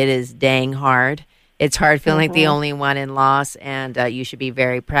gen, it is dang hard. It's hard feeling like the only one in loss, and you should be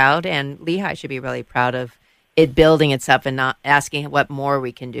very proud, and Lehigh should be really proud of it building itself and not asking what more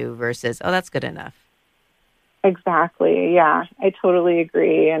we can do versus, oh, that's good enough. Exactly. Yeah, I totally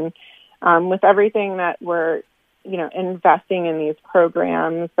agree. And with everything that we're, investing in these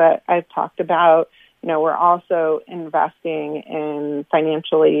programs that I've talked about, we're also investing in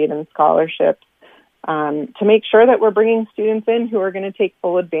financial aid and scholarships to make sure that we're bringing students in who are going to take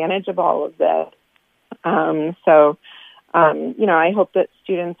full advantage of all of this. I hope that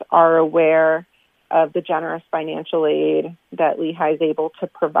students are aware of the generous financial aid that Lehigh is able to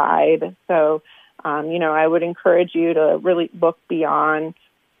provide. So, I would encourage you to really look beyond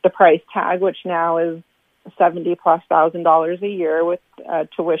the price tag, which now is $70,000+ a year with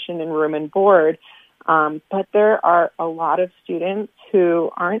tuition and room and board. But there are a lot of students who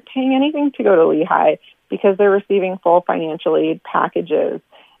aren't paying anything to go to Lehigh because they're receiving full financial aid packages.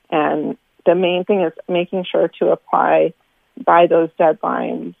 And the main thing is making sure to apply by those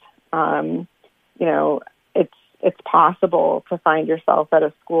deadlines. It's possible to find yourself at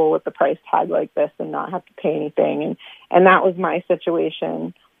a school with the price tag like this and not have to pay anything. And that was my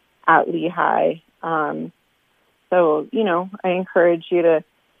situation at Lehigh. I encourage you to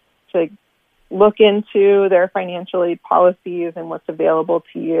look into their financial aid policies and what's available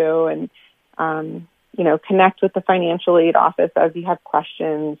to you, and connect with the financial aid office as you have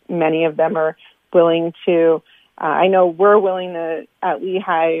questions. Many of them are willing to, I know we're willing to, at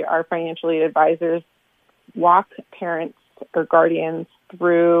Lehigh, our financial aid advisors walk parents or guardians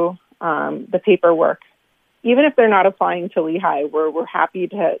through the paperwork. Even if they're not applying to Lehigh, we're happy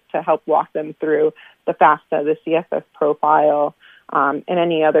to help walk them through the FAFSA, the CSS profile, and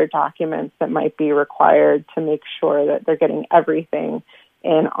any other documents that might be required to make sure that they're getting everything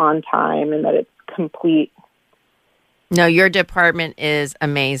in on time and that it's complete. No, your department is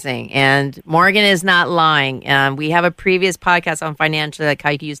amazing, and Morgan is not lying. We have a previous podcast on financial, like how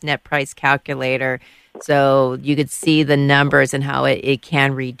you can use net price calculator, so you could see the numbers and how it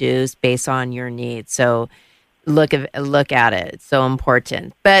can reduce based on your needs. So look at it. It's so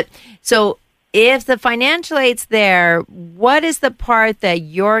important. But so if the financial aid's there, what is the part that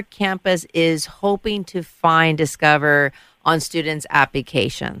your campus is hoping to discover on students'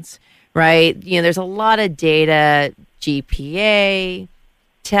 applications, right? There's a lot of data, GPA,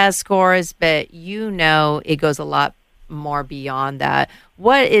 test scores, but it goes a lot more beyond that.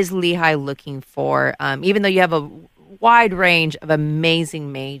 What is Lehigh looking for? Even though you have a wide range of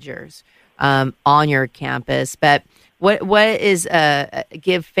amazing majors on your campus, but what is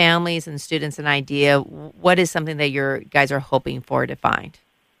give families and students an idea? What is something that your guys are hoping for to find?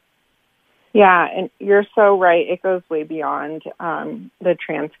 Yeah, and you're so right. It goes way beyond the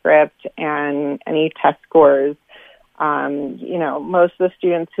transcript and any test scores. Most of the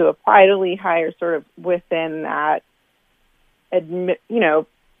students who apply to Lehigh are sort of within that,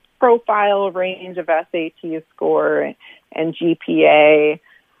 profile range of SAT score and GPA.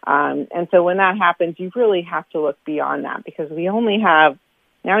 And so when that happens, you really have to look beyond that, because we have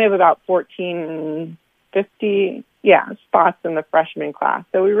about 1,450 spots in the freshman class.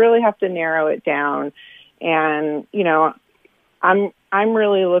 So we really have to narrow it down. And, I'm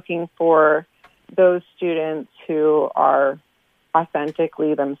really looking for those students who are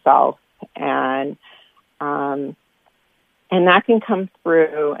authentically themselves, and that can come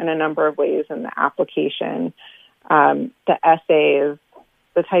through in a number of ways in the application. The essays,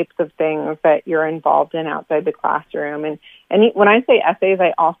 the types of things that you're involved in outside the classroom. And when I say essays,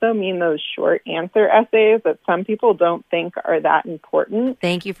 I also mean those short answer essays that some people don't think are that important.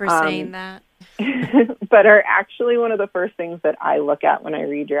 Thank you for saying that. But are actually one of the first things that I look at when I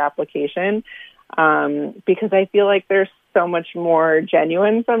read your application, because I feel like there's so much more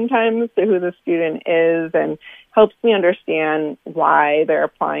genuine sometimes to who the student is, and helps me understand why they're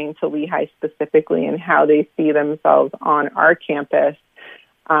applying to Lehigh specifically and how they see themselves on our campus.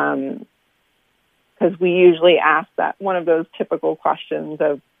 Because we usually ask that one of those typical questions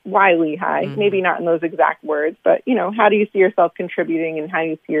of why Lehigh, maybe not in those exact words, but, how do you see yourself contributing and how do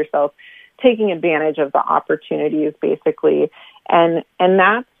you see yourself taking advantage of the opportunities, basically. And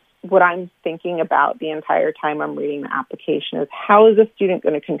that's what I'm thinking about the entire time I'm reading the application is, how is a student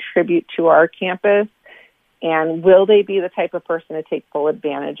going to contribute to our campus? And will they be the type of person to take full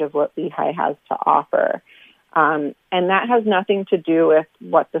advantage of what Lehigh has to offer? And that has nothing to do with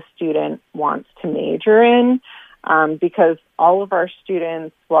what the student wants to major in, because all of our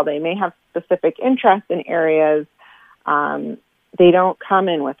students, while they may have specific interests in areas, they don't come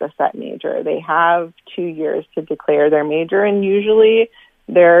in with a set major. They have 2 years to declare their major, and usually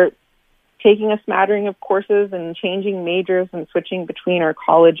they're taking a smattering of courses and changing majors and switching between our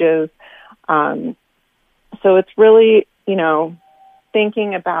colleges. So it's really,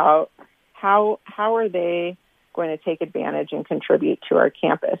 thinking about how are they going to take advantage and contribute to our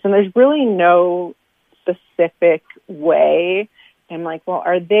campus. And there's really no specific way. I'm like, well,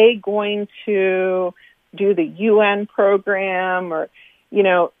 are they going to do the UN program? Or,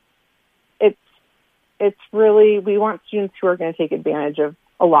 it's really, we want students who are going to take advantage of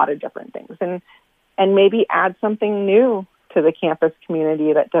a lot of different things and maybe add something new to the campus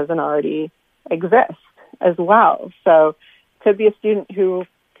community that doesn't already exist as well. So it could be a student who,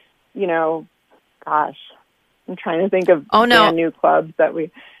 I'm trying to think of brand new clubs that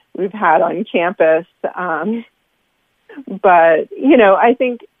we've had on campus. But, I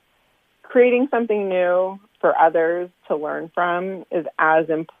think creating something new for others to learn from is as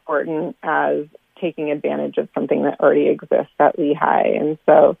important as taking advantage of something that already exists at Lehigh. And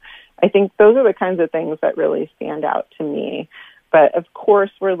so I think those are the kinds of things that really stand out to me. But of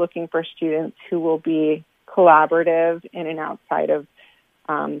course, we're looking for students who will be collaborative in and outside of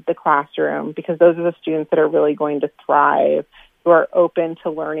the classroom, because those are the students that are really going to thrive, who are open to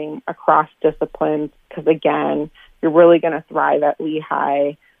learning across disciplines, because again, you're really going to thrive at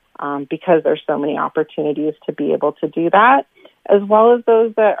Lehigh because there's so many opportunities to be able to do that, as well as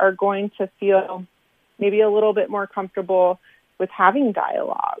those that are going to feel maybe a little bit more comfortable with having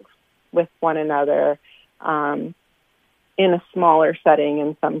dialogue with one another in a smaller setting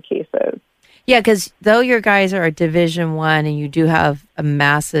in some cases. Yeah, because though your guys are a Division I and you do have a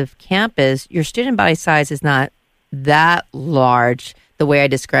massive campus, your student body size is not that large, the way I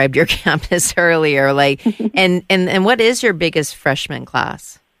described your campus earlier. And what is your biggest freshman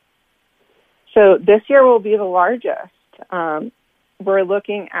class? So this year will be the largest. We're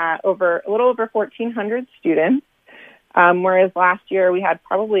looking at a little over 1,400 students, whereas last year we had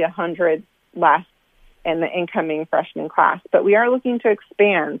probably 100 less in the incoming freshman class. But we are looking to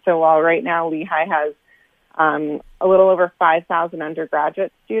expand. So while right now Lehigh has a little over 5,000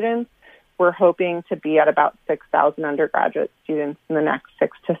 undergraduate students, we're hoping to be at about 6,000 undergraduate students in the next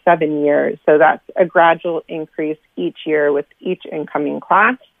 6 to 7 years. So that's a gradual increase each year with each incoming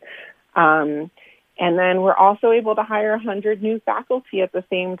class. And then we're also able to hire 100 new faculty at the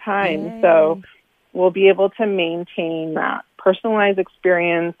same time. Yay. So we'll be able to maintain that personalized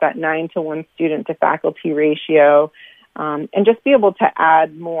experience, that 9-to-1 student to faculty ratio, and just be able to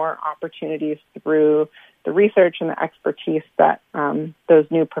add more opportunities through the research and the expertise that those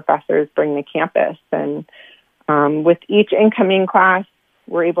new professors bring to campus. And with each incoming class,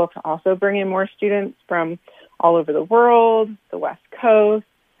 we're able to also bring in more students from all over the world, the West Coast.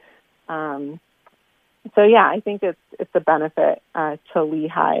 So yeah, I think it's a benefit to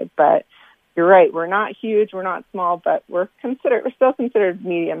Lehigh. But you're right, we're not huge, we're not small, but we're still considered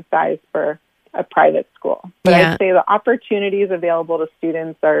medium-sized for a private school. But I'd say the opportunities available to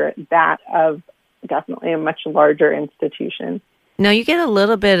students are that of definitely a much larger institution. No, you get a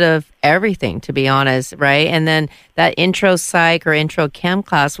little bit of everything, to be honest, right? And then that intro psych or intro chem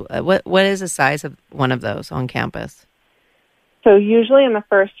class, what is the size of one of those on campus? So usually in the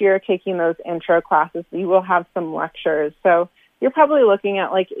first year taking those intro classes, you will have some lectures. So you're probably looking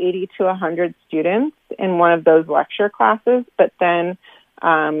at like 80 to 100 students in one of those lecture classes. But then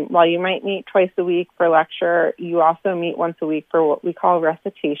while you might meet twice a week for lecture, you also meet once a week for what we call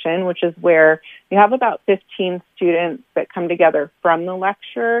recitation, which is where you have about 15 students that come together from the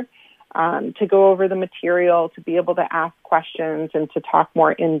lecture to go over the material, to be able to ask questions and to talk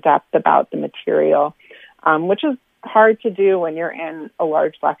more in depth about the material, which is hard to do when you're in a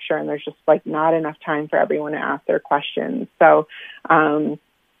large lecture and there's just like not enough time for everyone to ask their questions. So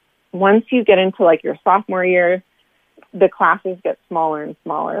once you get into like your sophomore year, the classes get smaller and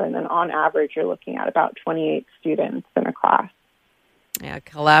smaller, and then on average you're looking at about 28 students in a class. Yeah,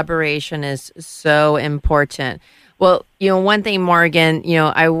 collaboration is so important. Well, one thing, Morgan,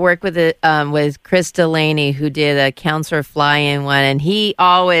 I work with Chris Delaney, who did a counselor fly-in one, and he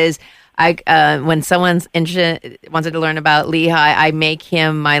always When someone's interested, wanted to learn about Lehigh, I make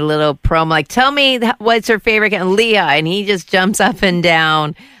him my little promo. Like, tell me what's your favorite Lehigh, and he just jumps up and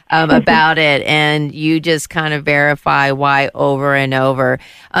down about it, and you just kind of verify why over and over.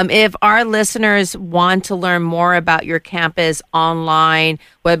 If our listeners want to learn more about your campus online,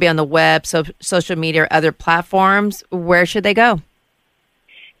 whether it be on the web, social media, or other platforms, where should they go?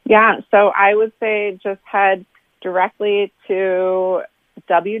 Yeah, so I would say just head directly to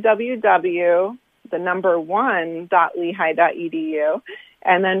www.lehigh.edu.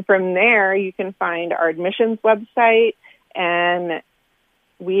 And then from there, you can find our admissions website, and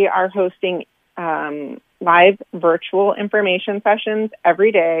we are hosting live virtual information sessions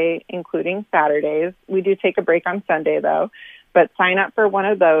every day, including Saturdays. We do take a break on Sunday, though, but sign up for one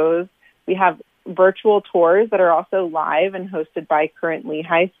of those. We have virtual tours that are also live and hosted by current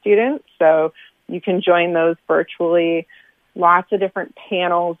Lehigh students, so you can join those virtually. Lots of different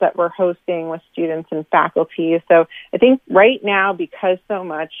panels that we're hosting with students and faculty. So I think right now, because so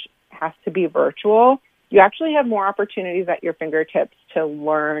much has to be virtual, you actually have more opportunities at your fingertips to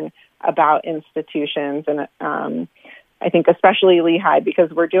learn about institutions. And I think especially Lehigh, because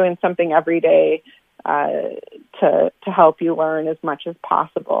we're doing something every day to help you learn as much as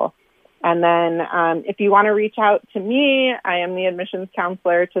possible. And then if you want to reach out to me, I am the admissions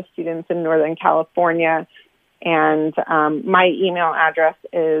counselor to students in Northern California. And my email address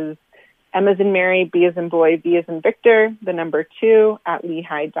is M as in Mary, B as in boy, V as in Victor, 2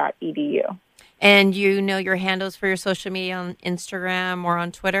 @lehigh.edu. And you know your handles for your social media on Instagram or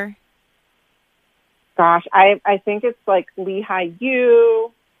on Twitter? Gosh, I think it's like Lehigh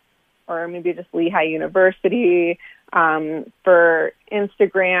U, or maybe just Lehigh University. For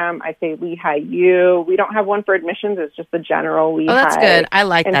Instagram, I say Lehigh U. We don't have one for admissions. It's just the general Lehigh. Oh, that's good. I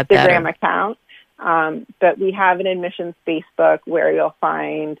like that better. Instagram account. But we have an admissions Facebook where you'll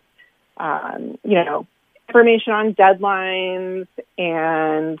find, information on deadlines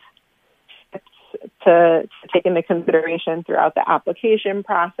and to take into consideration throughout the application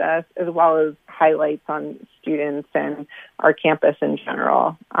process, as well as highlights on students and our campus in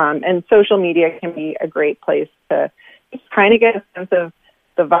general. And social media can be a great place to just kind of get a sense of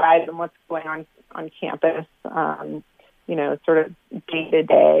the vibe and what's going on campus, sort of day to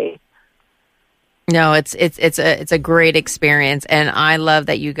day. No, it's a great experience, and I love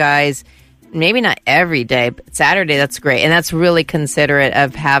that you guys, maybe not every day, but Saturday, that's great. And that's really considerate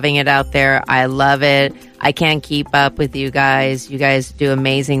of having it out there. I love it. I can't keep up with you guys. You guys do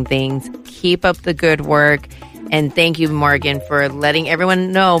amazing things. Keep up the good work. And thank you, Morgan, for letting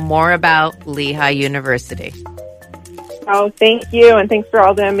everyone know more about Lehigh University. Oh, thank you. And thanks for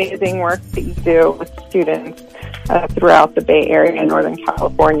all the amazing work that you do with students throughout the Bay Area and Northern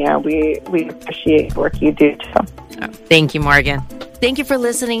California. We appreciate the work you do, too. Oh, thank you, Morgan. Thank you for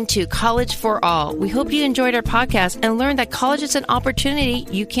listening to College for All. We hope you enjoyed our podcast and learned that college is an opportunity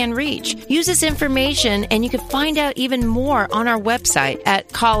you can reach. Use this information and you can find out even more on our website at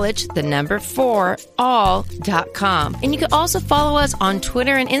college4all.com. And you can also follow us on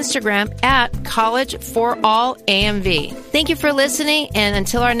Twitter and Instagram at college4allamv. Thank you for listening, and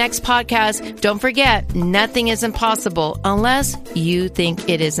until our next podcast, don't forget, nothing is impossible unless you think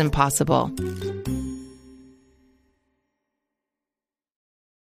it is impossible.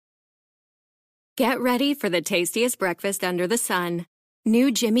 Get ready for the tastiest breakfast under the sun. New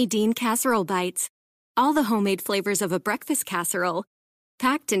Jimmy Dean Casserole Bites. All the homemade flavors of a breakfast casserole,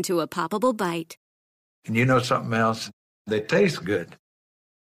 packed into a poppable bite. And you know something else? They taste good.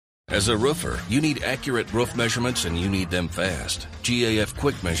 As a roofer, you need accurate roof measurements, and you need them fast. GAF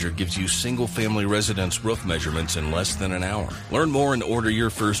Quick Measure gives you single-family residence roof measurements in less than an hour. Learn more and order your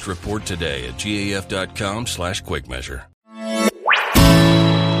first report today at gaf.com/quickmeasure.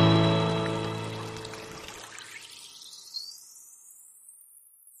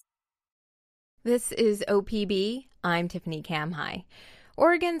 This is OPB. I'm Tiffany Kamhai.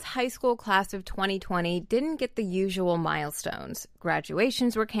 Oregon's high school class of 2020 didn't get the usual milestones.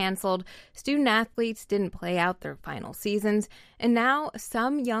 Graduations were canceled, student athletes didn't play out their final seasons, and now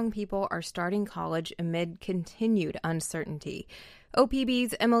some young people are starting college amid continued uncertainty.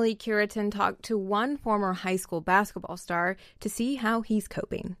 OPB's Emily Curitan talked to one former high school basketball star to see how he's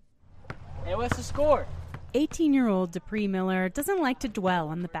coping. Hey, what's the score? 18-year-old Dupree Miller doesn't like to dwell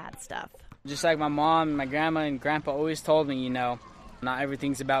on the bad stuff. Just like my mom, my grandma, and grandpa always told me, not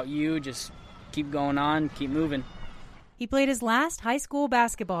everything's about you. Just keep going on, keep moving. He played his last high school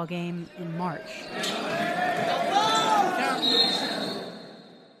basketball game in March.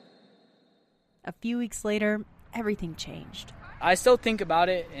 A few weeks later, everything changed. I still think about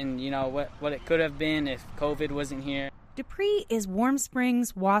it and, what it could have been if COVID wasn't here. Dupree is Warm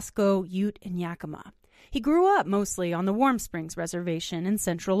Springs, Wasco, Ute, and Yakima. He grew up mostly on the Warm Springs Reservation in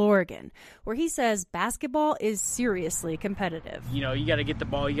Central Oregon, where he says basketball is seriously competitive. You know, you got to get the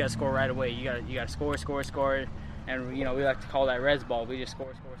ball, you got to score right away. You got to score. And, you know, we like to call that res ball. We just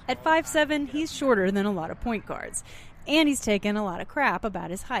score. At 5'7", he's shorter than a lot of point guards. And he's taken a lot of crap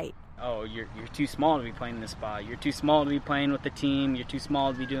about his height. Oh, you're too small to be playing in this spot. You're too small to be playing with the team. You're too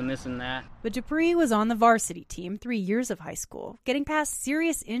small to be doing this and that. But Dupree was on the varsity team 3 years of high school, getting past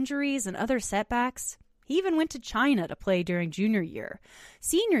serious injuries and other setbacks. He even went to China to play during junior year.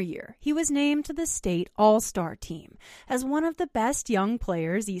 Senior year, he was named to the state all-star team as one of the best young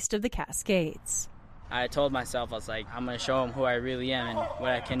players east of the Cascades. I told myself, I was like, I'm going to show them who I really am and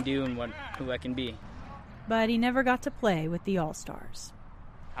what I can do and who I can be. But he never got to play with the All-Stars.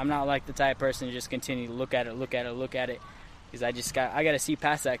 I'm not like the type of person to just continue to look at it, because I got to see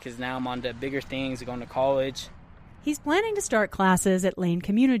past that, because now I'm on to bigger things, going to college. He's planning to start classes at Lane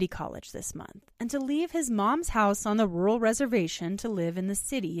Community College this month and to leave his mom's house on the rural reservation to live in the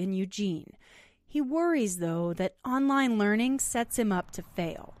city in Eugene. He worries, though, that online learning sets him up to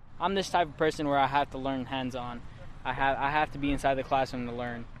fail. I'm this type of person where I have to learn hands-on. I have to be inside the classroom to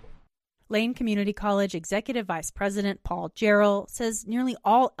learn. Lane Community College Executive Vice President Paul Jarrell says nearly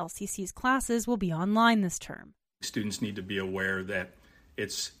all LCC's classes will be online this term. Students need to be aware that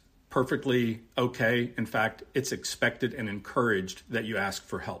it's perfectly okay. In fact, it's expected and encouraged that you ask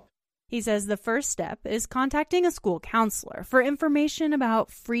for help. He says the first step is contacting a school counselor for information about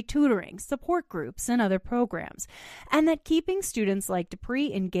free tutoring, support groups, and other programs, and that keeping students like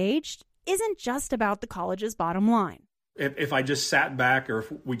Dupree engaged isn't just about the college's bottom line. If I just sat back, or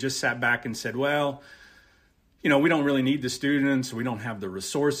if we just sat back and said, well, you know, we don't really need the students, we don't have the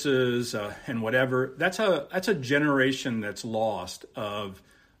resources, and whatever, that's a generation that's lost of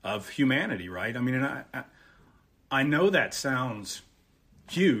humanity, right? I mean, and I know that sounds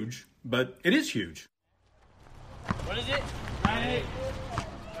huge, but it is huge. What is it?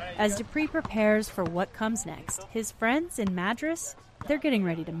 As Dupree prepares for what comes next, his friends in Madras, they're getting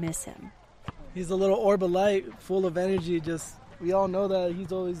ready to miss him. He's a little orb of light, full of energy. We all know that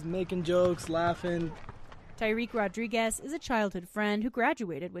he's always making jokes, laughing. Tyreek Rodriguez is a childhood friend who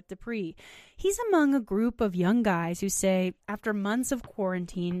graduated with Dupree. He's among a group of young guys who say after months of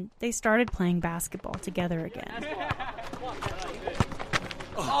quarantine, they started playing basketball together again.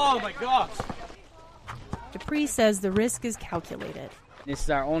 Oh my gosh! Dupree says the risk is calculated. This is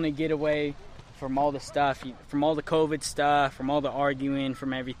our only getaway from all the stuff, from all the COVID stuff, from all the arguing,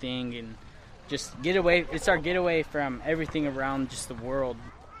 from everything, and just get away. It's our getaway from everything around just the world.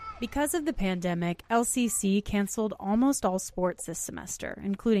 Because of the pandemic, LCC canceled almost all sports this semester,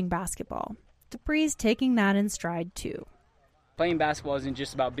 including basketball. Dupree's taking that in stride, too. Playing basketball isn't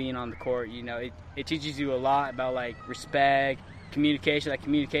just about being on the court. You know, it teaches you a lot about, like, respect, communication, like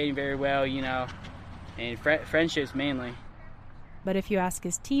communicating very well, you know, and friendships mainly. But if you ask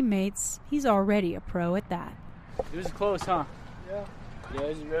his teammates, he's already a pro at that. It was close, huh? Yeah, it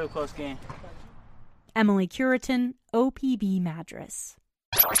was a real close game. Emily Curitan, OPB Madras.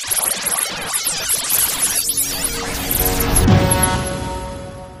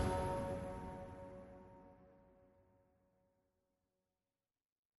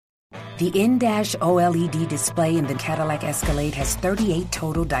 The in-dash OLED display in the Cadillac Escalade has 38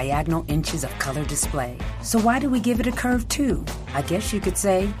 total diagonal inches of color display. So why do we give it a curve too? I guess you could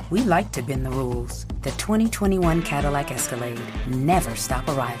say we like to bend the rules. The 2021 Cadillac Escalade. Never stop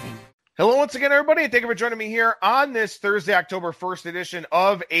arriving. Hello once again, everybody, and thank you for joining me here on this Thursday, October 1st edition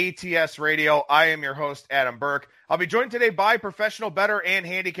of ATS Radio. I am your host, Adam Burke. I'll be joined today by professional bettor and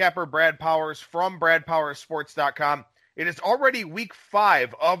handicapper Brad Powers from BradPowersSports.com. It is already week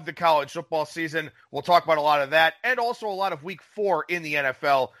 5 of the college football season. We'll talk about a lot of that and also a lot of week 4 in the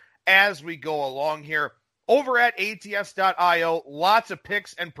NFL as we go along here. Over at ATS.io, lots of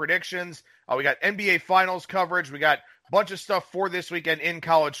picks and predictions. We got NBA Finals coverage. We got bunch of stuff for this weekend in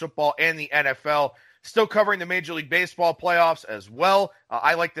college football and the NFL. Still covering the Major League Baseball playoffs as well.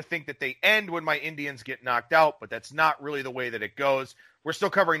 I like to think that they end when my Indians get knocked out, but that's not really the way that it goes. We're still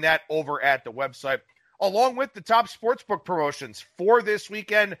covering that over at the website, along with the top sportsbook promotions for this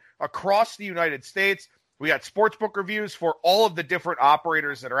weekend across the United States. We got sportsbook reviews for all of the different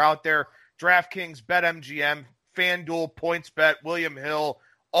operators that are out there. DraftKings, BetMGM, FanDuel, PointsBet, William Hill,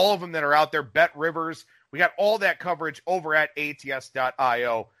 all of them that are out there, Bet Rivers. We got all that coverage over at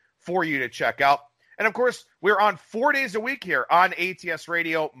ATS.io for you to check out. And, of course, we're on 4 days a week here on ATS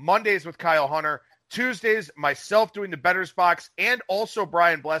Radio. Mondays with Kyle Hunter. Tuesdays, myself doing the Bettors Box, and also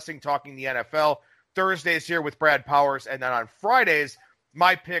Brian Blessing talking the NFL. Thursdays here with Brad Powers. And then on Fridays,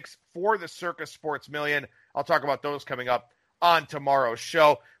 my picks for the Circus Sports Million. I'll talk about those coming up on tomorrow's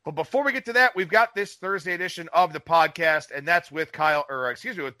show. But before we get to that, we've got this Thursday edition of the podcast, and that's with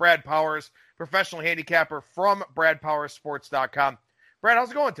with Brad Powers, professional handicapper from BradPowersSports.com. Brad,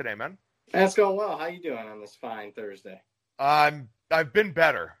 how's it going today, man? It's going well. How you doing on this fine Thursday? I've been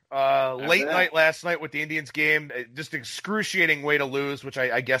better. Late night last night with the Indians game, just excruciating way to lose, which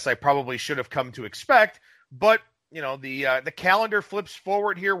I guess I probably should have come to expect. But, the calendar flips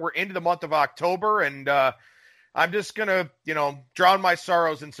forward here. We're into the month of October, and I'm just going to, drown my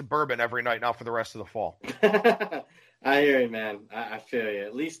sorrows in suburban every night now for the rest of the fall. I hear you, man. I feel you.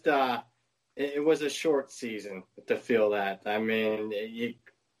 At least it was a short season to feel that. I mean,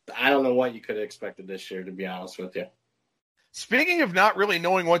 I don't know what you could have expected this year, to be honest with you. Speaking of not really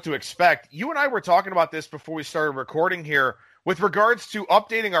knowing what to expect, you and I were talking about this before we started recording here with regards to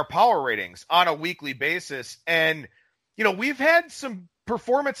updating our power ratings on a weekly basis. And, we've had some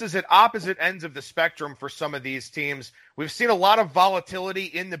performances at opposite ends of the spectrum for some of these teams. We've seen a lot of volatility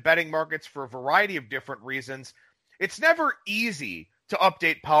in the betting markets for a variety of different reasons. It's never easy to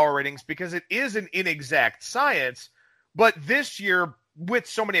update power ratings because it is an inexact science, but this year, with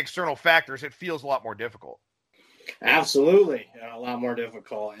so many external factors, it feels a lot more difficult. Absolutely, a lot more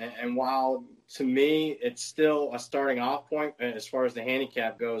difficult. And while to me it's still a starting off point as far as the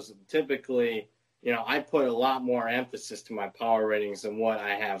handicap goes, typically, I put a lot more emphasis to my power ratings than what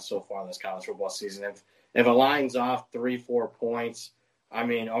I have so far this college football season. If a line's off 3-4 points, I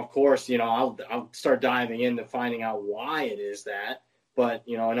mean, of course, I'll start diving into finding out why it is that. But,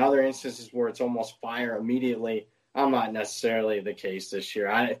 in other instances where it's almost fire immediately, I'm not necessarily the case this year.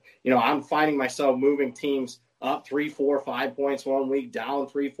 I'm finding myself moving teams up 3, 4, 5 points one week, down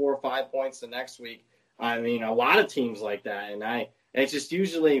 3, 4, 5 points the next week. I mean, a lot of teams like that. And it's just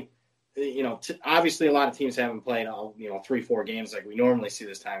usually, obviously a lot of teams haven't played, 3, 4 games like we normally see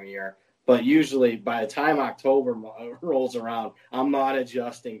this time of year. But usually by the time October rolls around, I'm not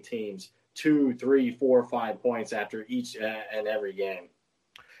adjusting teams 2, 3, 4, 5 points after each and every game.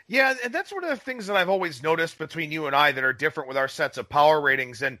 Yeah, and that's one of the things that I've always noticed between you and I that are different with our sets of power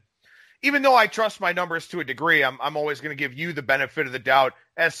ratings. And even though I trust my numbers to a degree, I'm always going to give you the benefit of the doubt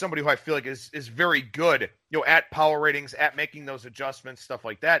as somebody who I feel like is very good, at power ratings, at making those adjustments, stuff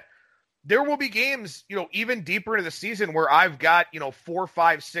like that. There will be games, even deeper into the season where I've got, 4,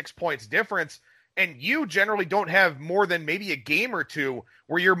 5, 6 points difference, and you generally don't have more than maybe a game or two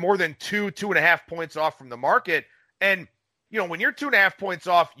where you're more than 2.5 points off from the market. And, when you're 2.5 points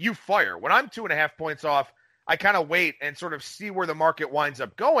off, you fire. When I'm 2.5 points off, I kind of wait and sort of see where the market winds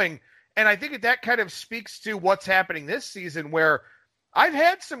up going. And I think that kind of speaks to what's happening this season, where I've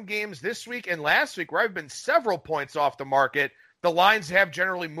had some games this week and last week where I've been several points off the market. The lines have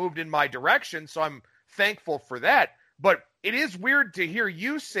generally moved in my direction, so I'm thankful for that. But it is weird to hear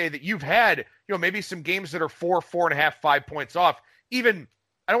you say that you've had, maybe some games that are 4, 4.5, 5 points off. Even,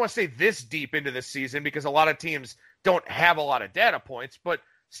 I don't want to say this deep into the season because a lot of teams don't have a lot of data points, but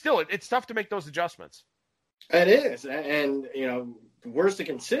still, it's tough to make those adjustments. It is. And, where's the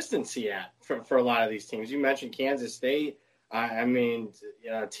consistency at for a lot of these teams? You mentioned Kansas State. I mean,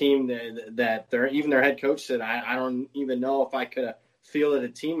 a team that even their head coach said, I don't even know if I could have fielded a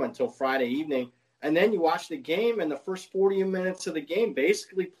team until Friday evening. And then you watch the game, and the first 40 minutes of the game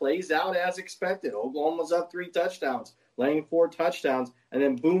basically plays out as expected. Oklahoma's up 3 touchdowns, laying 4 touchdowns, and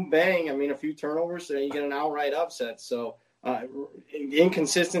then boom, bang, a few turnovers, and you get an outright upset. So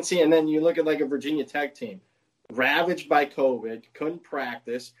inconsistency, and then you look at like a Virginia Tech team. Ravaged by COVID, couldn't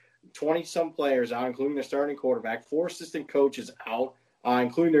practice, 20-some players out, including their starting quarterback, 4 assistant coaches out,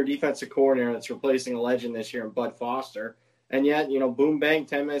 including their defensive coordinator that's replacing a legend this year in Bud Foster. And yet, boom, bang,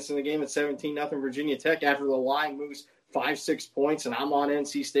 10 minutes in the game at 17-0 Virginia Tech after the line moves 5, 6 points, and I'm on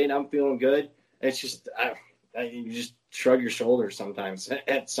NC State, I'm feeling good. It's just, you just shrug your shoulders sometimes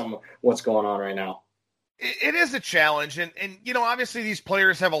at what's going on right now. It is a challenge, and obviously these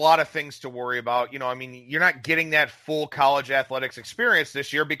players have a lot of things to worry about. You're not getting that full college athletics experience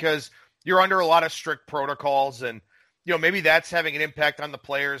this year because you're under a lot of strict protocols, and maybe that's having an impact on the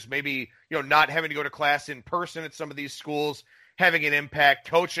players. Maybe not having to go to class in person at some of these schools having an impact.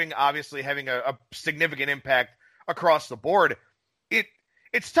 Coaching obviously having a significant impact across the board.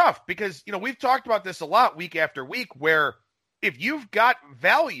 It's tough because we've talked about this a lot week after week where if you've got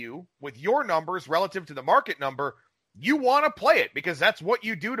value with your numbers relative to the market number, you want to play it because that's what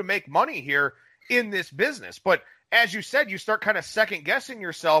you do to make money here in this business. But as you said, you start kind of second guessing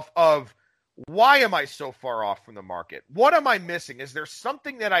yourself of why am I so far off from the market? What am I missing? Is there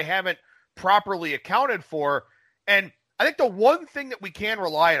something that I haven't properly accounted for? And I think the one thing that we can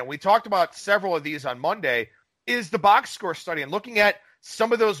rely on, we talked about several of these on Monday, is the box score study and looking at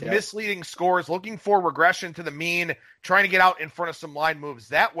some of those misleading scores, looking for regression to the mean, trying to get out in front of some line moves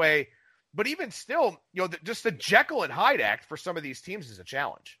that way. But even still, just the Jekyll and Hyde act for some of these teams is a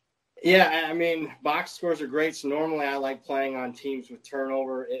challenge. Yeah, I mean, box scores are great. So normally I like playing on teams with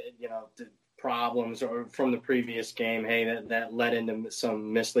turnover, the problems or from the previous game. Hey, that led into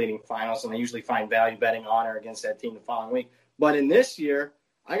some misleading finals, and I usually find value betting on or against that team the following week. But in this year,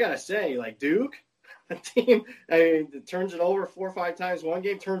 I got to say, like Duke, a team, it turns it over 4 or 5 times one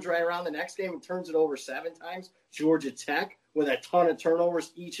game, turns right around the next game and turns it over 7 times. Georgia Tech with a ton of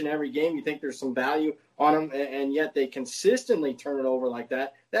turnovers each and every game. You think there's some value on them, and yet they consistently turn it over like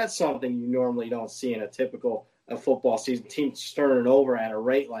that. That's something you normally don't see in a typical football season. Teams turning it over at a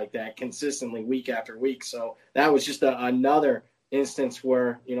rate like that consistently week after week. So that was just another instance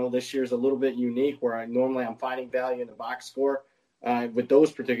where, this year's a little bit unique, where I'm finding value in the box score. With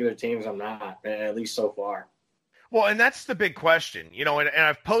those particular teams, I'm not, at least so far. Well, and that's the big question, and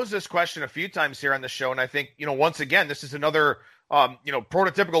I've posed this question a few times here on the show, and I think, once again, this is another,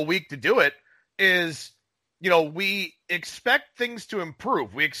 prototypical week to do it, is, we expect things to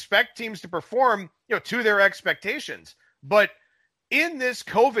improve. We expect teams to perform, to their expectations. But in this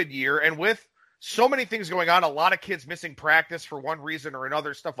COVID year, and with so many things going on, a lot of kids missing practice for one reason or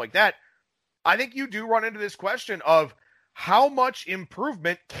another, stuff like that, I think you do run into this question of how much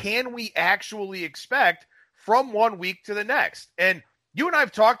improvement can we actually expect from one week to the next. And you and I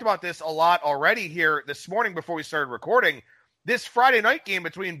have talked about this a lot already here this morning before we started recording. This Friday night game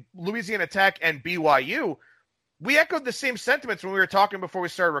between Louisiana Tech and BYU, we echoed the same sentiments when we were talking before we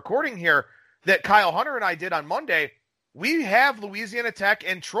started recording here that Kyle Hunter and I did on Monday. We have Louisiana Tech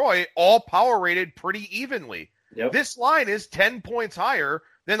and Troy all power rated pretty evenly. Yep. This line is 10 points higher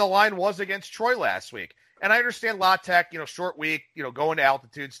than the line was against Troy last week. And I understand La Tech, short week, going to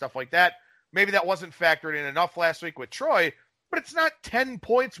altitude, stuff like that. Maybe that wasn't factored in enough last week with Troy, but it's not 10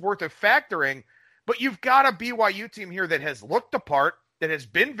 points worth of factoring. But you've got a BYU team here that has looked the part, that has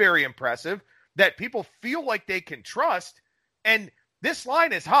been very impressive, that people feel like they can trust. And this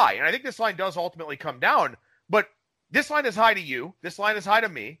line is high. And I think this line does ultimately come down. But this line is high to you. This line is high to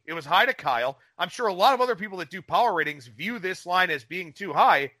me. It was high to Kyle. I'm sure a lot of other people that do power ratings view this line as being too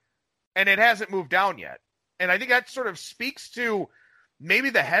high, and it hasn't moved down yet. And I think that sort of speaks to maybe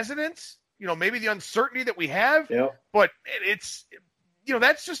the hesitance, maybe the uncertainty that we have. Yep. But it's,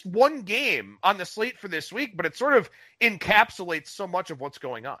 that's just one game on the slate for this week, but it sort of encapsulates so much of what's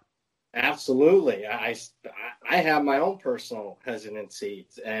going on. Absolutely. I have my own personal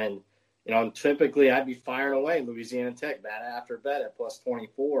hesitancies, and, typically I'd be firing away Louisiana Tech bet after bet at plus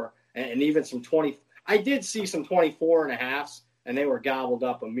 24 and even some 20. I did see some 24.5s, and they were gobbled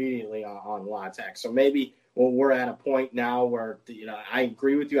up immediately on La Tech. So maybe we're at a point now where, I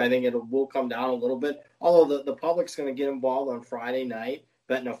agree with you. I think it will come down a little bit. Although the public's going to get involved on Friday night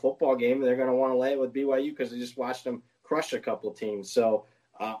betting a football game, and they're going to want to lay it with BYU because they just watched them crush a couple of teams. So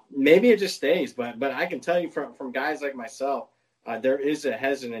maybe it just stays. But I can tell you from guys like myself, there is a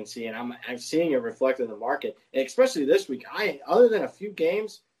hesitancy, and I'm seeing it reflected in the market. And especially this week, other than a few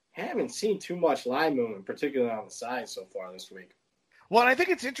games, haven't seen too much line movement, particularly on the side so far this week. Well, and I think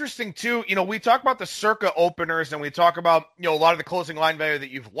it's interesting, too, we talk about the circa openers, and we talk about, a lot of the closing line value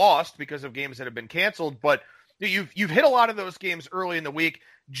that you've lost because of games that have been canceled, but you've hit a lot of those games early in the week.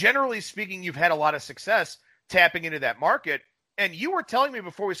 Generally speaking, you've had a lot of success tapping into that market, and you were telling me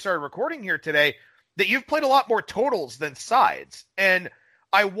before we started recording here today that you've played a lot more totals than sides, and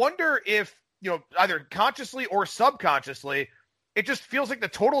I wonder if, either consciously or subconsciously, it just feels like the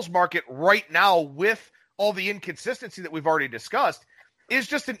totals market right now, with all the inconsistency that we've already discussed, is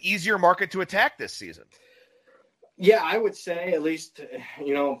just an easier market to attack this season. Yeah, I would say at least,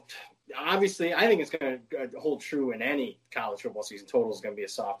 obviously I think it's going to hold true in any college football season. Total is going to be a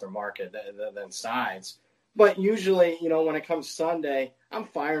softer market than sides. But usually, when it comes Sunday, I'm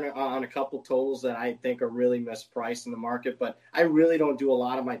firing on a couple totals that I think are really mispriced in the market. But I really don't do a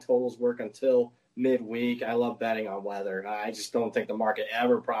lot of my totals work until midweek. I love betting on weather. I just don't think the market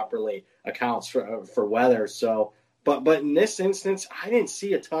ever properly accounts for weather. So, but in this instance, I didn't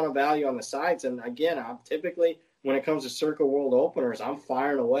see a ton of value on the sides. And again, I'm typically, when it comes to Circa World Openers, I'm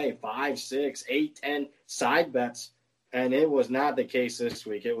firing away 5, 6, 8, 10 side bets. And it was not the case this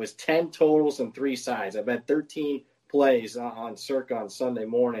week. It was 10 totals and 3 sides. I bet 13 plays on Circa on Sunday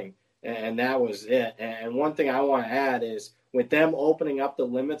morning, and that was it. And one thing I want to add is, with them opening up the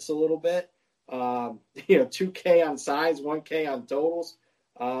limits a little bit, 2K on sides, 1K on totals,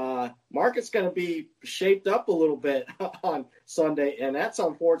 market's going to be shaped up a little bit on Sunday, and that's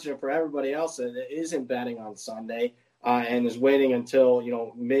unfortunate for everybody else that isn't betting on Sunday and is waiting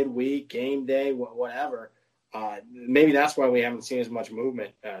until midweek, game day, whatever. maybe that's why we haven't seen as much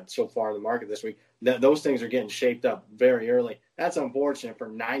movement so far in the market this week. Those things are getting shaped up very early. That's unfortunate for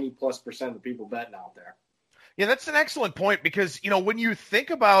 90+% of the people betting out there. Yeah, that's an excellent point because, when you think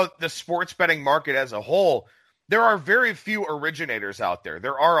about the sports betting market as a whole, there are very few originators out there.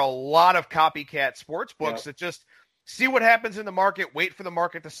 There are a lot of copycat sports books that just see what happens in the market, wait for the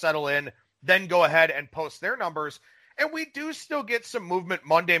market to settle in, then go ahead and post their numbers. And we do still get some movement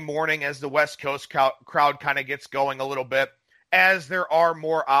Monday morning as the West Coast crowd kind of gets going a little bit, as there are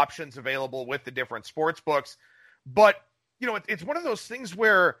more options available with the different sports books. But, it's one of those things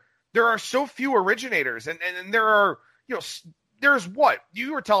where there are so few originators, and there are, there's what?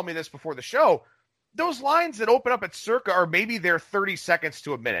 You were telling me this before the show. Those lines that open up at Circa are maybe there 30 seconds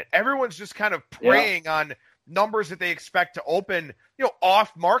to a minute. Everyone's just kind of preying on numbers that they expect to open,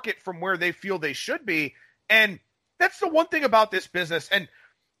 off market from where they feel they should be. And that's the one thing about this business. And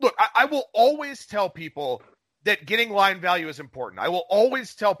look, I will always tell people that getting line value is important. I will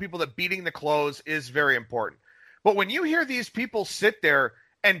always tell people that beating the close is very important. But when you hear these people sit there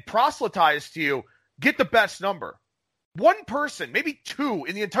and proselytize to you, get the best number, one person, maybe two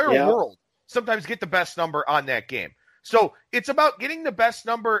in the entire world, sometimes get the best number on that game. So it's about getting the best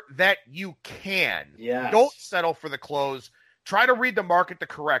number that you can. Yes. Don't settle for the close. Try to read the market the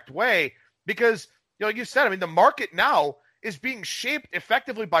correct way because, like you said, the market now is being shaped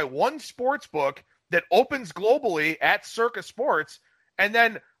effectively by one sports book that opens globally at Circa Sports, and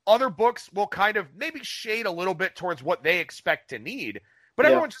then other books will kind of maybe shade a little bit towards what they expect to need. But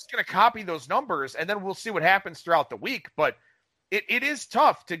everyone's just going to copy those numbers, and then we'll see what happens throughout the week. But it is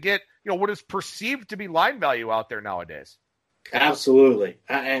tough to get, what is perceived to be line value out there nowadays. Absolutely.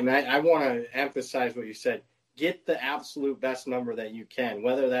 And I want to emphasize what you said. Get the absolute best number that you can,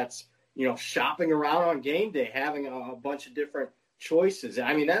 whether that's, shopping around on game day, having a bunch of different choices.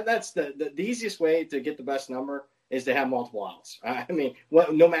 That's the easiest way to get the best number is to have multiple outs.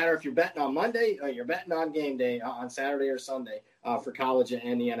 No matter if you're betting on Monday or you're betting on game day on Saturday or Sunday for college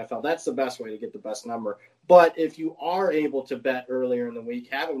and the NFL, that's the best way to get the best number. But if you are able to bet earlier in the week,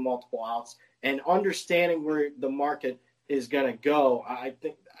 having multiple outs and understanding where the market is going to go,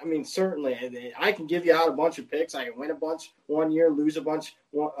 certainly I can give you out a bunch of picks. I can win a bunch one year, lose a bunch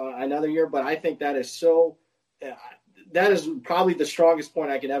another year. But I think that is that is probably the strongest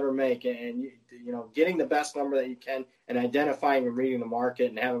point I could ever make. And, getting the best number that you can and identifying and reading the market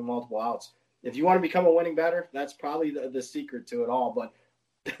and having multiple outs. If you want to become a winning bettor, that's probably the secret to it all. But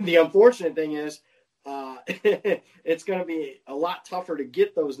the unfortunate thing is, it's going to be a lot tougher to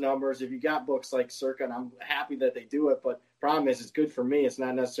get those numbers if you got books like Circa, and I'm happy that they do it, but problem is it's good for me. It's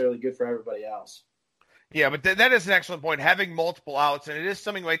not necessarily good for everybody else. Yeah, but that is an excellent point, having multiple outs, and it is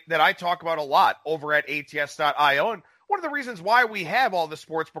something that I talk about a lot over at ATS.io, and one of the reasons why we have all the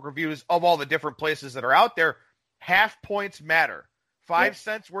sportsbook reviews of all the different places that are out there, half points matter. 5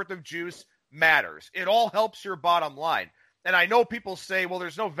 cents worth of juice matters. It all helps your bottom line. And I know people say, well,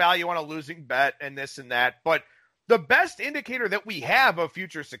 there's no value on a losing bet and this and that. But the best indicator that we have of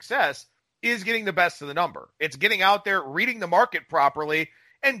future success is getting the best of the number. It's getting out there, reading the market properly,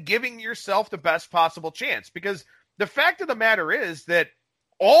 and giving yourself the best possible chance. Because the fact of the matter is that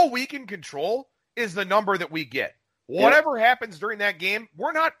all we can control is the number that we get. Whatever happens during that game,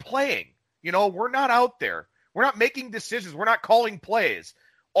 we're not playing. We're not out there. We're not making decisions. We're not calling plays.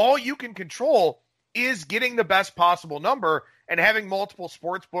 All you can control is getting the best possible number, and having multiple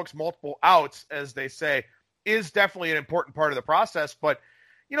sports books, multiple outs, as they say, is definitely an important part of the process. But,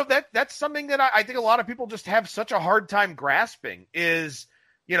 that's something that I think a lot of people just have such a hard time grasping is,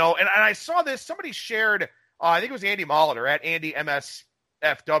 and I saw this, somebody shared, I think it was Andy Molitor at Andy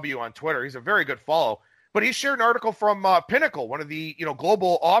MSFW on Twitter. He's a very good follow, but he shared an article from Pinnacle, one of the,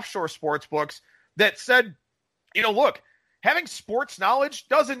 global offshore sports books that said, look, having sports knowledge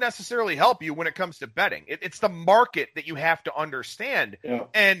doesn't necessarily help you when it comes to betting. It's the market that you have to understand. Yeah.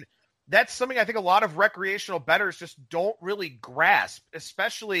 And that's something I think a lot of recreational bettors just don't really grasp,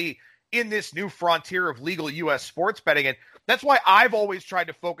 especially in this new frontier of legal U.S. sports betting. And that's why I've always tried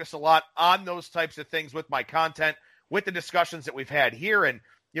to focus a lot on those types of things with my content, with the discussions that we've had here. And,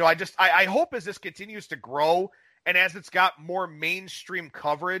 I hope as this continues to grow and as it's got more mainstream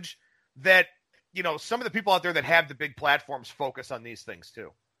coverage that, some of the people out there that have the big platforms focus on these things too.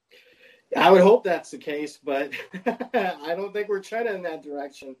 I would hope that's the case, but I don't think we're trending in that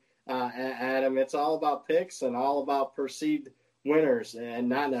direction, Adam. It's all about picks and all about perceived winners and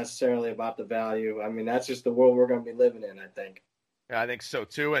not necessarily about the value. That's just the world we're going to be living in, I think. Yeah, I think so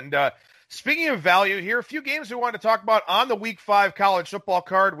too. And speaking of value here, a few games we want to talk about on the Week 5 college football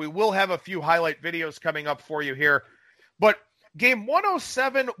card. We will have a few highlight videos coming up for you here, but Game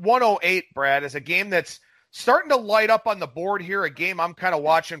 107-108, Brad, is a game that's starting to light up on the board here, a game I'm kind of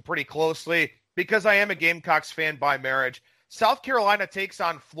watching pretty closely because I am a Gamecocks fan by marriage. South Carolina takes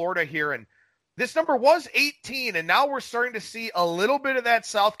on Florida here, and this number was 18, and now we're starting to see a little bit of that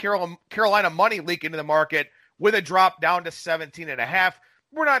South Carolina money leak into the market with a drop down to 17.5.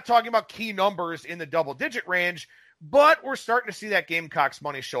 We're not talking about key numbers in the double-digit range, but we're starting to see that Gamecocks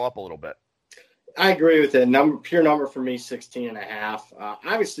money show up a little bit. I agree with it. Pure number for me, 16.5.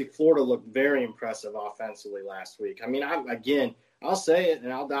 Obviously, Florida looked very impressive offensively last week. I mean, I'll say it,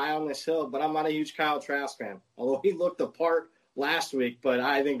 and I'll die on this hill, but I'm not a huge Kyle Trask fan. Although he looked the part last week, but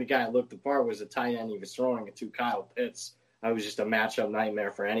I think the guy that looked the part was the tight end he was throwing it to, Kyle Pitts. It was just a matchup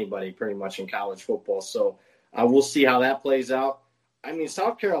nightmare for anybody pretty much in college football. So we'll see how that plays out. I mean,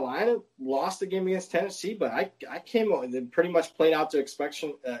 South Carolina lost the game against Tennessee, but I pretty much played out to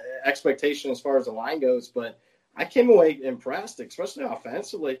expectation as far as the line goes. But I came away impressed, especially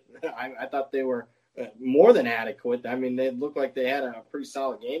offensively. I thought they were more than adequate. I mean, they looked like they had a pretty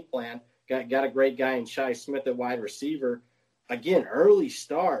solid game plan. Got a great guy in Shi Smith at wide receiver. Again, early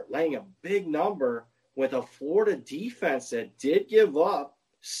start, laying a big number with a Florida defense that did give up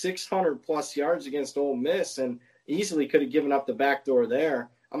 600-plus yards against Ole Miss and easily could have given up the back door there.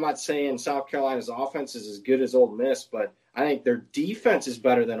 I'm not saying South Carolina's offense is as good as Ole Miss, but I think their defense is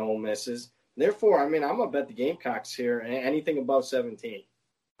better than Ole Miss's. Therefore, I mean, I'm going to bet the Gamecocks here, anything above 17.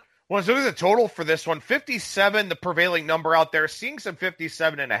 Well, so look at the total for this one. 57, the prevailing number out there, seeing some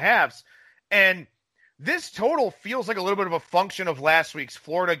 57.5s. And this total feels like a little bit of a function of last week's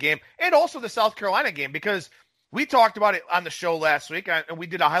Florida game and also the South Carolina game, because we talked about it on the show last week, and we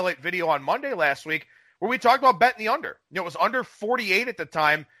did a highlight video on Monday last week where we talked about betting the under. It was under 48 at the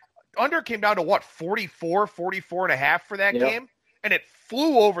time. Under came down to, 44.5 for that game, and it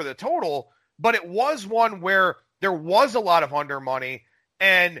flew over the total, but it was one where there was a lot of under money,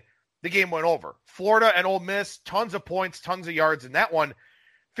 and the game went over. Florida and Ole Miss, tons of points, tons of yards in that one.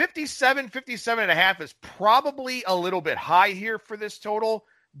 57.5 is probably a little bit high here for this total,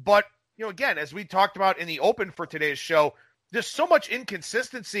 but again, as we talked about in the open for today's show, there's so much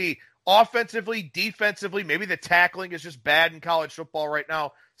inconsistency offensively, defensively. Maybe the tackling is just bad in college football right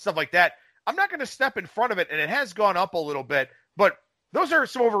now, stuff like that. I'm not going to step in front of it, and it has gone up a little bit, but those are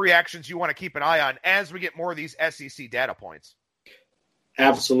some overreactions you want to keep an eye on as we get more of these SEC data points.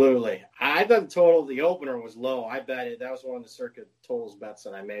 Absolutely. I thought the opener was low. I bet it. That was one of the circuit totals bets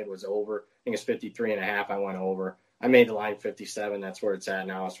that I made was over. I think it's 53.5. I went over. I made the line 57. That's where it's at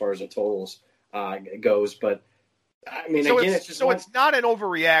now as far as the totals goes. But I mean, so again, it's not an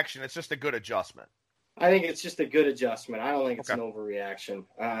overreaction. It's just a good adjustment. I think it's just a good adjustment. I don't think it's an overreaction.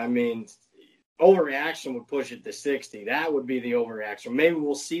 I mean, overreaction would push it to 60. That would be the overreaction. Maybe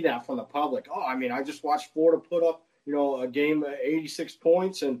we'll see that from the public. Oh, I mean, I just watched Florida put up, a game at 86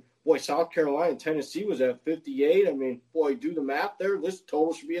 points, and boy, South Carolina and Tennessee was at 58. I mean, boy, do the math there. This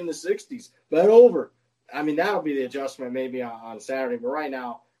total should be in the 60s. Bet over. I mean, that'll be the adjustment maybe on Saturday, but right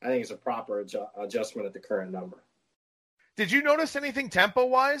now I think it's a proper adjustment at the current number. Did you notice anything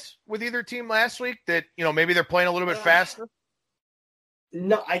tempo-wise with either team last week that, maybe they're playing a little bit faster?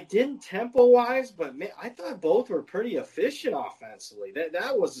 No, I didn't tempo-wise, but I thought both were pretty efficient offensively.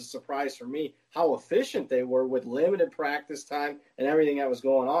 That was a surprise for me, how efficient they were with limited practice time and everything that was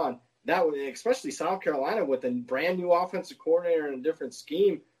going on. That was, especially South Carolina with a brand-new offensive coordinator and a different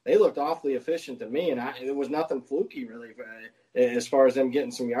scheme, they looked awfully efficient to me, and it was nothing fluky, really, as far as them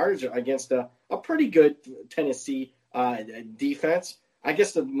getting some yardage against a pretty good Tennessee defense. I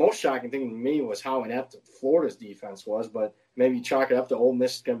guess the most shocking thing to me was how inept Florida's defense was, but maybe chalk it up to Ole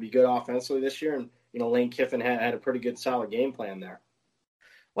Miss is going to be good offensively this year, and Lane Kiffin had a pretty good, solid game plan there.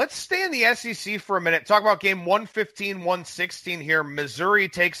 Let's stay in the SEC for a minute. Talk about game 115-116 here. Missouri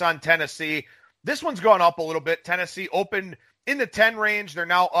takes on Tennessee. This one's gone up a little bit. Tennessee opened in the 10 range. They're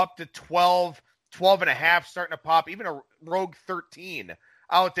now up to 12, 12.5, starting to pop, even a rogue 13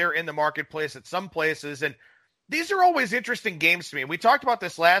 out there in the marketplace at some places. And these are always interesting games to me. We talked about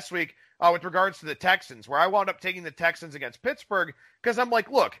this last week with regards to the Texans, where I wound up taking the Texans against Pittsburgh because I'm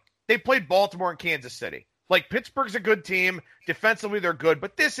like, look, they played Baltimore and Kansas City. Like, Pittsburgh's a good team. Defensively, they're good,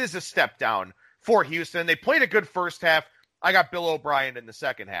 but this is a step down for Houston. They played a good first half. I got Bill O'Brien in the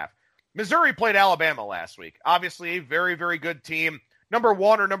second half. Missouri played Alabama last week. Obviously, a very, very good team. Number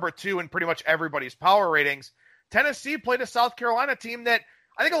 1 or number 2 in pretty much everybody's power ratings. Tennessee played a South Carolina team that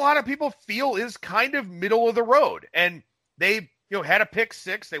I think a lot of people feel is kind of middle of the road. And they had a pick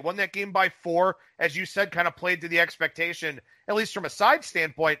 6. They won that game by 4. As you said, kind of played to the expectation, at least from a side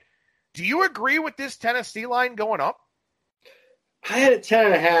standpoint. Do you agree with this Tennessee line going up? I had it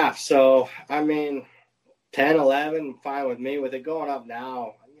 10.5. So, I mean, 10, 11, fine with me. With it going up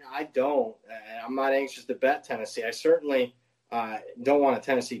now, I don't. I'm not anxious to bet Tennessee. I certainly don't want a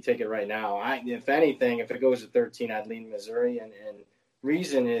Tennessee ticket right now. If anything, if it goes to 13, I'd lean Missouri. And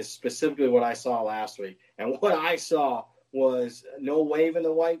reason is specifically what I saw last week. And what I saw was no waving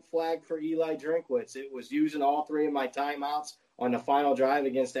the white flag for Eli Drinkwitz. It was using all three of my timeouts on the final drive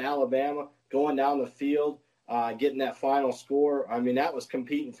against Alabama, going down the field, getting that final score. I mean, that was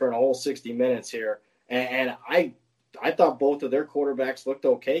competing for a whole 60 minutes here. And I thought both of their quarterbacks looked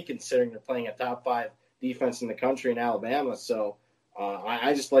okay considering they're playing a top 5 defense in the country in Alabama. So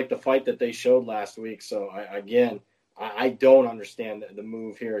I just like the fight that they showed last week. So, I don't understand the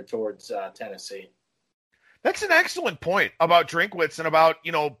move here towards Tennessee. That's an excellent point about Drinkwitz and about,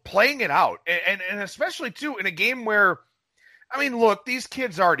 playing it out. And especially, too, in a game where, I mean, look, these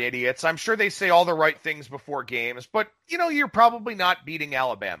kids aren't idiots. I'm sure they say all the right things before games, but, you're probably not beating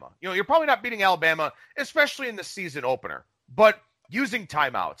Alabama. You're probably not beating Alabama, especially in the season opener. But using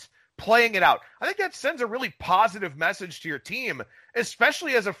timeouts, playing it out, I think that sends a really positive message to your team,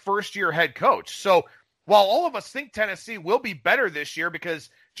 especially as a first-year head coach. So while all of us think Tennessee will be better this year because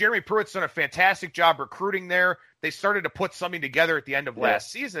Jeremy Pruitt's done a fantastic job recruiting there, they started to put something together at the end of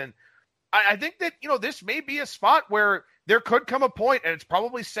last season, I think that, this may be a spot where there could come a point, and it's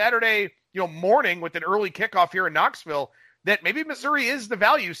probably Saturday, morning with an early kickoff here in Knoxville, that maybe Missouri is the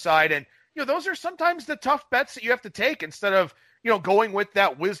value side. And, those are sometimes the tough bets that you have to take instead of, going with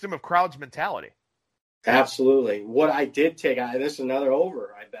that wisdom of crowds mentality. Absolutely. What I did take, this is another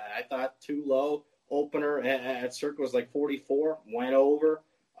over, I bet. I thought too low opener at Circa was like 44, went over.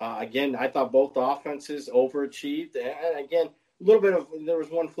 Again, I thought both offenses overachieved. And again, there was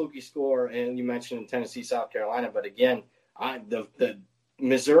one fluky score, and you mentioned Tennessee, South Carolina. But again, the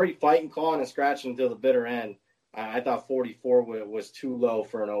Missouri fighting, clawing, and scratching until the bitter end. I thought 44 was too low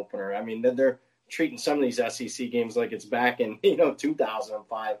for an opener. I mean, they're treating some of these SEC games like it's back in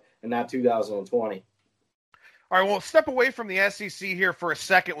 2005 and not 2020. All right, we'll step away from the SEC here for a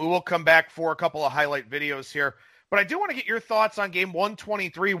second. We will come back for a couple of highlight videos here. But I do want to get your thoughts on game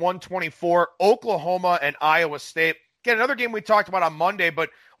 123, 124, Oklahoma and Iowa State. Again, another game we talked about on Monday, but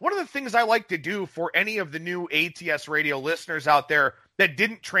one of the things I like to do for any of the new ATS radio listeners out there that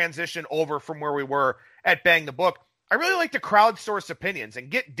didn't transition over from where we were at Bang the Book, I really like to crowdsource opinions and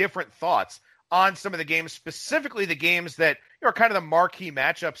get different thoughts on some of the games, specifically the games that are kind of the marquee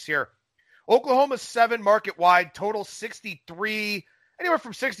matchups here. Oklahoma 7 market wide, total 63, anywhere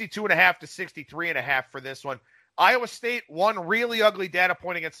from 62.5 to 63.5 for this one. Iowa State, one really ugly data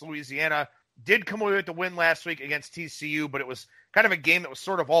point against Louisiana. Did come away with the win last week against TCU, but it was kind of a game that was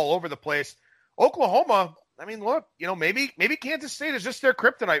sort of all over the place. Oklahoma, I mean, look, maybe Kansas State is just their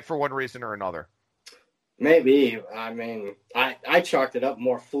kryptonite for one reason or another. Maybe. I mean, I chalked it up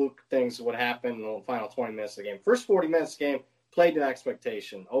more fluke things would happen in the final 20 minutes of the game. First 40 minutes of the game, played to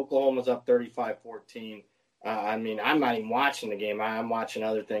expectation. Oklahoma's up 35-14. I mean, I'm not even watching the game. I'm watching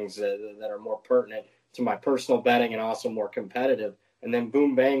other things that are more pertinent to my personal betting and also more competitive. And then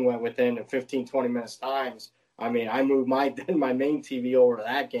boom, bang, went within 15, 20 minutes times. I mean, I moved my main TV over to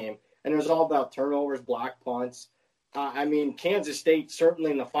that game, and it was all about turnovers, block punts. I mean, Kansas State certainly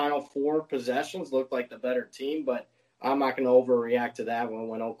in the final 4 possessions looked like the better team, but I'm not going to overreact to that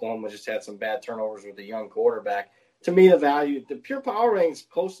when Oklahoma just had some bad turnovers with a young quarterback. To me, the pure power rating is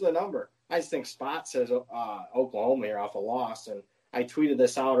close to the number. I just think Spot says Oklahoma here off a loss, and I tweeted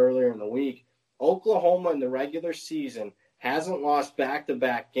this out earlier in the week. Oklahoma in the regular season hasn't lost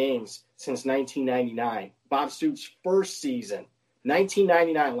back-to-back games since 1999. Bob Stoops' first season,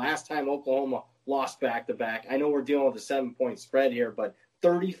 1999, last time Oklahoma lost back-to-back. I know we're dealing with a 7-point spread here, but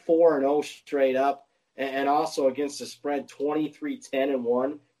 34-0 straight up, and also against the spread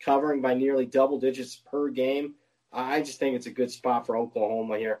 23-10-1, covering by nearly double digits per game. I just think it's a good spot for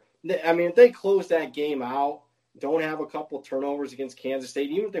Oklahoma here. I mean, if they close that game out, don't have a couple turnovers against Kansas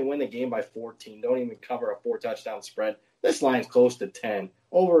State, even if they win the game by 14, don't even cover a 4-touchdown spread, this line's close to 10.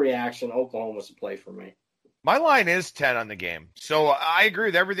 Overreaction, Oklahoma's a play for me. My line is 10 on the game. So I agree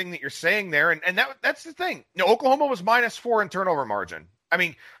with everything that you're saying there. And that's the thing. Oklahoma was -4 in turnover margin. I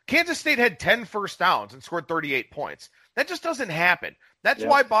mean, Kansas State had 10 first downs and scored 38 points. That just doesn't happen. That's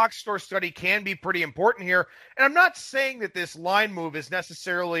why box score study can be pretty important here. And I'm not saying that this line move is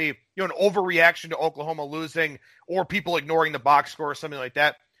necessarily, an overreaction to Oklahoma losing or people ignoring the box score or something like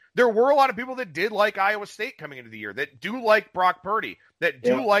that. There were a lot of people that did like Iowa State coming into the year, that do like Brock Purdy, that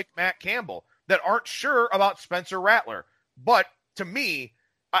do like Matt Campbell, that aren't sure about Spencer Rattler. But to me,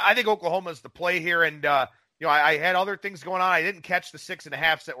 I think Oklahoma is the play here. And, I had other things going on. I didn't catch the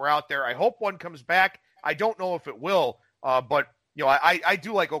 6.5s that were out there. I hope one comes back. I don't know if it will, but I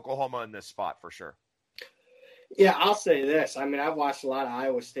do like Oklahoma in this spot for sure. Yeah, I'll say this. I mean, I've watched a lot of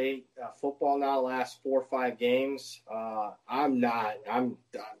Iowa State football now, the last 4 or 5 games. I'm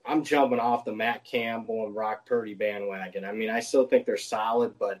jumping off the Matt Campbell and Brock Purdy bandwagon. I mean, I still think they're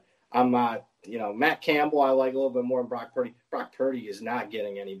solid, but I'm not, Matt Campbell I like a little bit more than Brock Purdy. Brock Purdy is not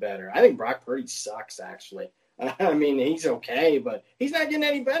getting any better. I think Brock Purdy sucks, actually. I mean, he's okay, but he's not getting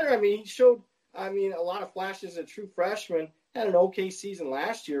any better. I mean, he showed, a lot of flashes as a true freshman. Had an okay season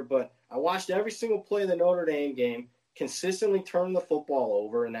last year, but I watched every single play of the Notre Dame game, consistently turn the football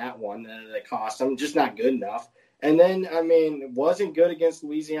over in that one that cost them, just not good enough. And then, wasn't good against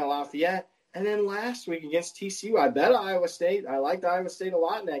Louisiana Lafayette. And then last week against TCU, I bet Iowa State. I liked Iowa State a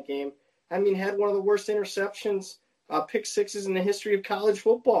lot in that game. Had one of the worst interceptions, pick sixes in the history of college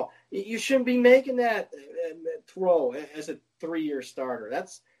football. You shouldn't be making that throw as a 3-year starter.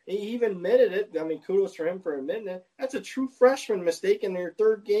 He even admitted it. Kudos for him for admitting it. That's a true freshman mistake in your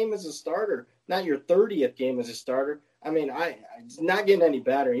 3rd game as a starter, not your 30th game as a starter. It's not getting any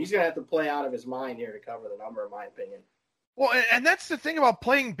better. He's going to have to play out of his mind here to cover the number, in my opinion. Well, and that's the thing about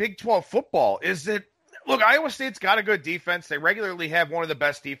playing Big 12 football is that, look, Iowa State's got a good defense. They regularly have one of the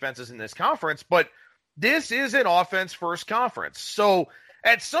best defenses in this conference, but this is an offense-first conference. So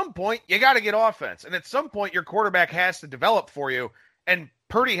at some point, you got to get offense. And at some point, your quarterback has to develop for you. And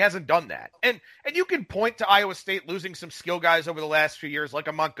Purdy hasn't done that. And you can point to Iowa State losing some skill guys over the last few years, like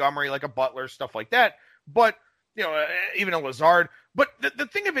a Montgomery, like a Butler, stuff like that. But, even a Lazard. But the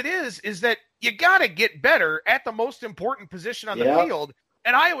thing of it is that you got to get better at the most important position on the field.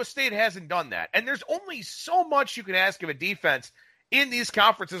 And Iowa State hasn't done that. And there's only so much you can ask of a defense in these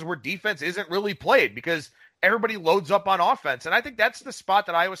conferences where defense isn't really played because everybody loads up on offense. And I think that's the spot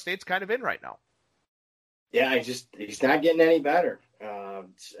that Iowa State's kind of in right now. Yeah, he's not getting any better.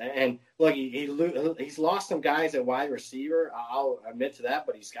 And look, he's lost some guys at wide receiver. I'll admit to that,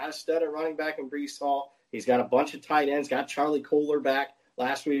 but he's got a stud at running back in Breece Hall. He's got a bunch of tight ends. Got Charlie Kohler back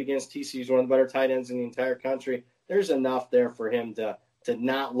last week against TCU. He's one of the better tight ends in the entire country. There's enough there for him to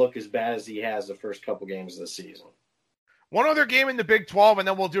not look as bad as he has the first couple games of the season. One other game in the Big 12, and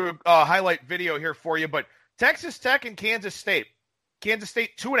then we'll do a highlight video here for you. But Texas Tech and Kansas State. Kansas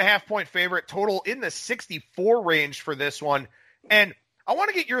State, 2.5-point favorite, total in the 64 range for this one. And I want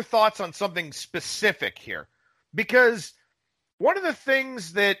to get your thoughts on something specific here, because one of the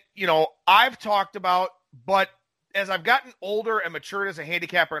things that, I've talked about, but as I've gotten older and matured as a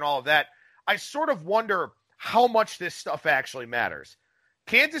handicapper and all of that, I sort of wonder how much this stuff actually matters.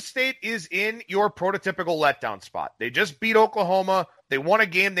 Kansas State is in your prototypical letdown spot. They just beat Oklahoma. They won a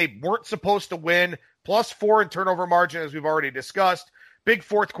game they weren't supposed to win, +4 in turnover margin, as we've already discussed. Big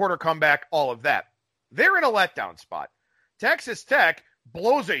fourth quarter comeback, all of that. They're in a letdown spot. Texas Tech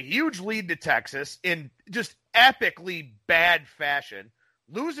blows a huge lead to Texas in just epically bad fashion,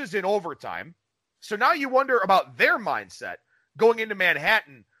 loses in overtime. So now you wonder about their mindset going into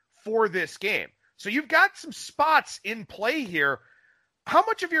Manhattan for this game. So you've got some spots in play here. How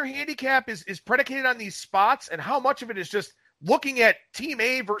much of your handicap is predicated on these spots, and how much of it is just looking at Team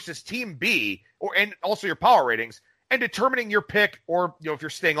A versus Team B, and also your power ratings, and determining your pick, or if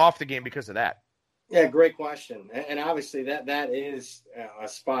you're staying off the game because of that? Yeah, great question. And obviously that is a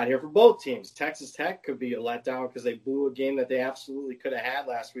spot here for both teams. Texas Tech could be a letdown because they blew a game that they absolutely could have had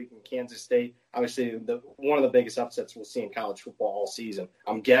last week in Kansas State. Obviously, one of the biggest upsets we'll see in college football all season,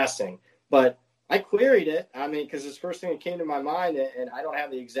 I'm guessing. But I queried it, because it's the first thing that came to my mind, and I don't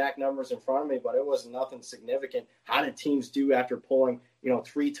have the exact numbers in front of me, but it was nothing significant. How did teams do after pulling,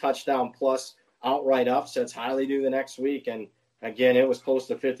 3 touchdown plus outright upsets? How do they do the next week? And again, it was close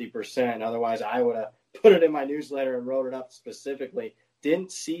to 50%. Otherwise, I would have put it in my newsletter and wrote it up specifically.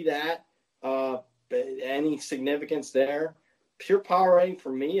 Didn't see that any significance there. Pure power rating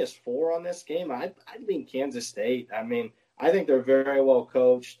for me is 4 on this game. I'd lean Kansas State. I think they're very well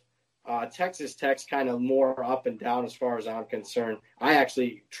coached. Texas Tech's kind of more up and down as far as I'm concerned. I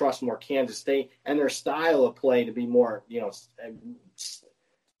actually trust more Kansas State and their style of play to be more,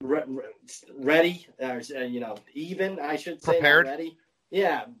 ready, even, I should say. Prepared. Ready.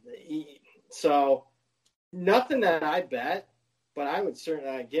 Yeah. So nothing that I bet, but I would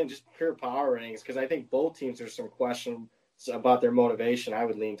certainly, again, just pure power ratings, because I think both teams, there's some questions about their motivation. I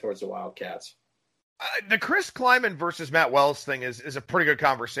would lean towards the Wildcats. The Chris Kleiman versus Matt Wells thing is a pretty good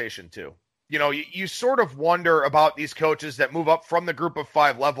conversation, too. You sort of wonder about these coaches that move up from the group of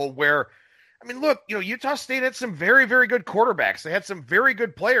 5 level where, look, Utah State had some very, very good quarterbacks. They had some very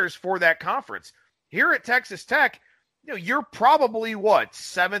good players for that conference. Here at Texas Tech, you're probably,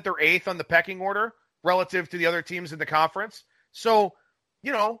 7th or 8th on the pecking order relative to the other teams in the conference. So,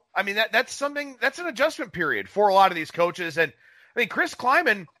 that's something, that's an adjustment period for a lot of these coaches. And Chris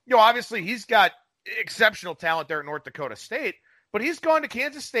Kleiman, obviously he's got exceptional talent there at North Dakota State, but he's gone to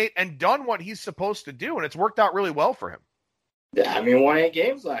Kansas State and done what he's supposed to do, and it's worked out really well for him. Yeah, I mean, won 8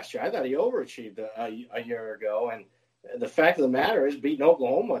 games last year. I thought he overachieved a year ago, and the fact of the matter is beating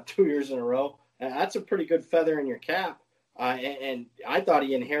Oklahoma 2 years in a row, that's a pretty good feather in your cap. And I thought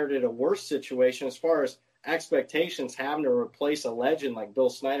he inherited a worse situation as far as expectations, having to replace a legend like Bill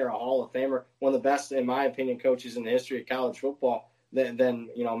Snyder, a Hall of Famer, one of the best, in my opinion, coaches in the history of college football, than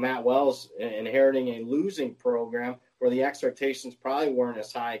Matt Wells inheriting a losing program where the expectations probably weren't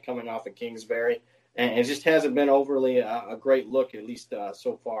as high coming off of Kingsbury. And it just hasn't been overly a great look, at least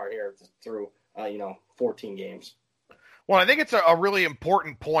so far here through 14 games. Well, I think it's a really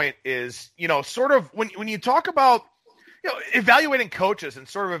important point is, sort of when you talk about, evaluating coaches and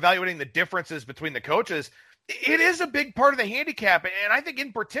sort of evaluating the differences between the coaches, it is a big part of the handicap. And I think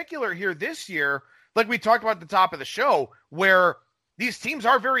in particular here this year, like we talked about at the top of the show, where these teams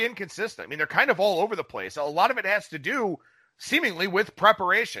are very inconsistent. I mean, they're kind of all over the place. A lot of it has to do seemingly with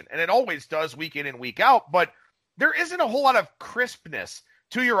preparation, and it always does week in and week out, but there isn't a whole lot of crispness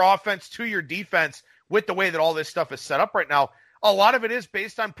to your offense, to your defense with the way that all this stuff is set up right now. A lot of it is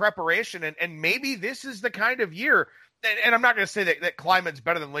based on preparation, and maybe this is the kind of year. And I'm not going to say that Kleiman's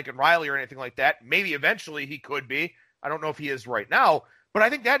better than Lincoln Riley or anything like that. Maybe eventually he could be. I don't know if he is right now. But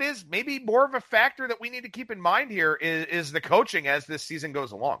I think that is maybe more of a factor that we need to keep in mind here is the coaching as this season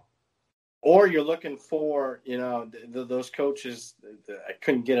goes along. Or you're looking for, those coaches, I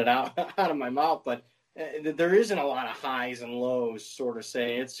couldn't get it out of my mouth, but there isn't a lot of highs and lows, sort of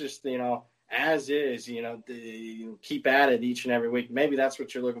say. It's just, as is, keep at it each and every week. Maybe that's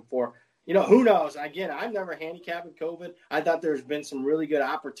what you're looking for. Who knows? Again, I've never handicapped COVID. I thought there's been some really good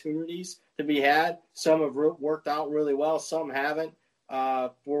opportunities to be had. Some have worked out really well. Some haven't. We're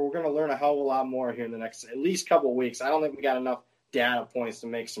going to learn a hell of a lot more here in the next at least couple of weeks. I don't think we got enough data points to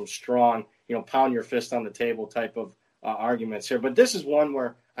make some strong, pound your fist on the table type of arguments here. But this is one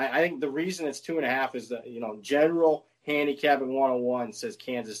where I think the reason it's 2.5 is that, general handicapping 101 says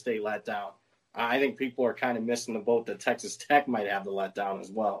Kansas State let down. I think people are kind of missing the boat that Texas Tech might have the letdown as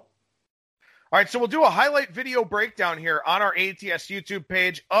well. All right, so we'll do a highlight video breakdown here on our ATS YouTube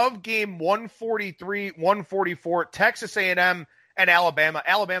page of game 143-144, Texas A&M and Alabama.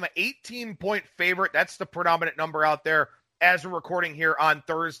 Alabama, 18-point favorite. That's the predominant number out there as we're recording here on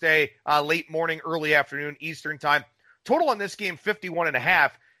Thursday, late morning, early afternoon, Eastern time. Total on this game,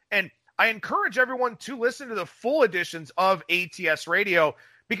 51.5. And I encourage everyone to listen to the full editions of ATS Radio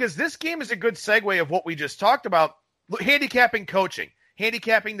because this game is a good segue of what we just talked about, handicapping coaching.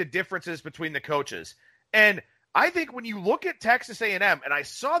 Handicapping the differences between the coaches. And I think when you look at Texas A&M, and I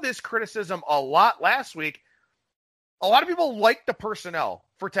saw this criticism a lot last week, a lot of people like the personnel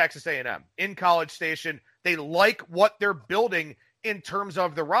for Texas A&M in College Station. They like what they're building in terms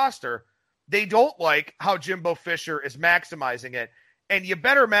of the roster. They don't like how Jimbo Fisher is maximizing it. And you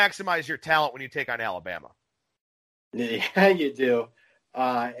better maximize your talent when you take on Alabama. Yeah, you do.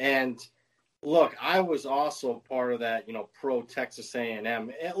 And look, I was also part of that, pro Texas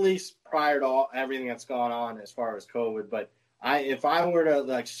A&M, at least prior to everything that's gone on as far as COVID. But if I were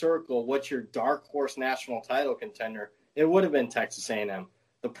to circle what's your dark horse national title contender, it would have been Texas A&M.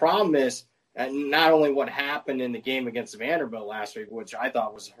 The problem is not only what happened in the game against Vanderbilt last week, which I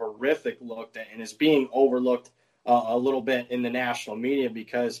thought was a horrific look and is being overlooked a little bit in the national media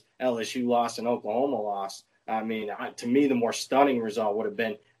because LSU lost and Oklahoma lost. I mean, to me, the more stunning result would have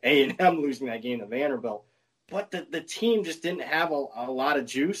been A&M losing that game to Vanderbilt. But the team just didn't have a lot of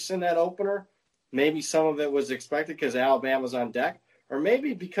juice in that opener. Maybe some of it was expected because Alabama's on deck, or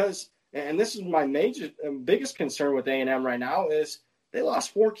maybe because, and this is my biggest concern with A&M right now, is they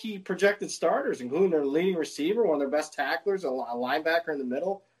lost 4 key projected starters, including their leading receiver, one of their best tacklers, a linebacker in the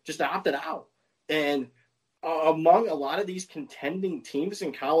middle, just opted out. And among a lot of these contending teams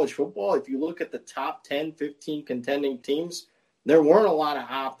in college football, if you look at the top 10, 15 contending teams, there weren't a lot of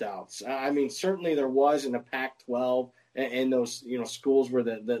opt-outs. I mean, certainly there was in the Pac-12 and those schools where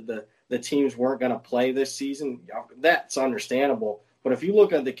the teams weren't going to play this season. That's understandable. But if you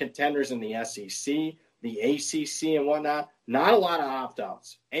look at the contenders in the SEC, the ACC and whatnot, not a lot of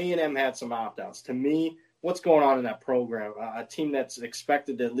opt-outs. A&M had some opt-outs. To me, what's going on in that program? A team that's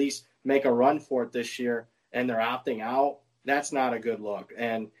expected to at least make a run for it this year, and they're opting out, that's not a good look.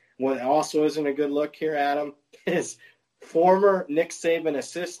 And what also isn't a good look here, Adam, is former Nick Saban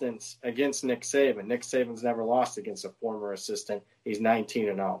assistants against Nick Saban. Nick Saban's never lost against a former assistant. He's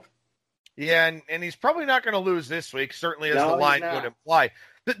 19-0. Yeah, and he's probably not going to lose this week, certainly as the line would imply.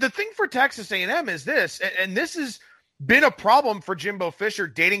 The thing for Texas A&M is this, and this has been a problem for Jimbo Fisher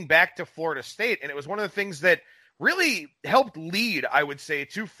dating back to Florida State, and it was one of the things that really helped lead, I would say,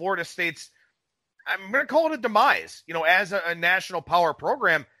 to Florida State's I'm going to call it a demise. As a national power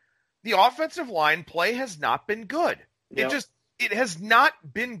program, the offensive line play has not been good. Yep. It has not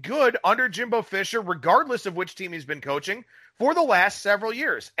been good under Jimbo Fisher, regardless of which team he's been coaching for the last several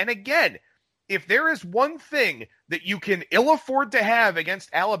years. And again, if there is one thing that you can ill afford to have against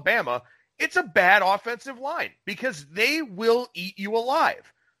Alabama, it's a bad offensive line, because they will eat you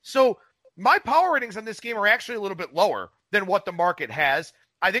alive. So my power ratings on this game are actually a little bit lower than what the market has.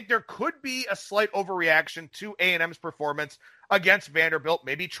 I think there could be a slight overreaction to A&M's performance against Vanderbilt,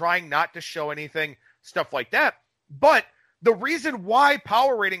 maybe trying not to show anything, stuff like that. But the reason why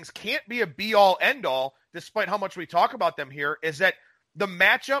power ratings can't be a be-all, end-all, despite how much we talk about them here, is that the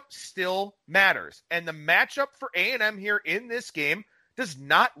matchup still matters. And the matchup for A&M here in this game does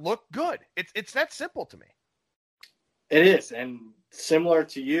not look good. It's that simple to me. It is. And similar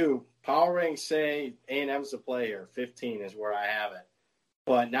to you, power ratings say A&M's the player. 15 is where I have it.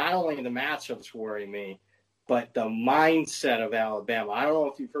 But not only the matchups worry me, but the mindset of Alabama. I don't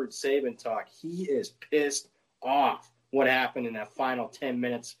know if you've heard Saban talk. He is pissed off what happened in that final 10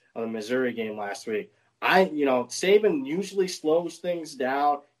 minutes of the Missouri game last week. Saban usually slows things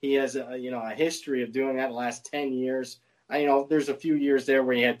down. He has a history of doing that the last 10 years. There's a few years there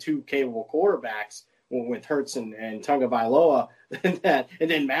where he had two capable quarterbacks with Hurts and Tagovailoa, that it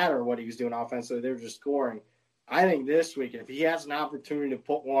didn't matter what he was doing offensively. They were just scoring. I think this week, if he has an opportunity to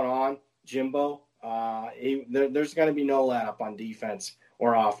put one on Jimbo, there's going to be no let up on defense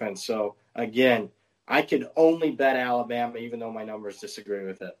or offense. So, again, I could only bet Alabama, even though my numbers disagree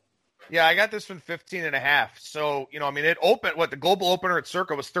with it. Yeah, I got this one 15.5. So, it opened, the global opener at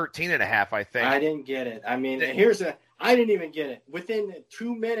Circa was 13.5, I think. I didn't get it. I didn't even get it. Within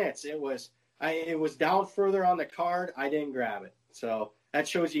 2 minutes, it was down further on the card. I didn't grab it. So that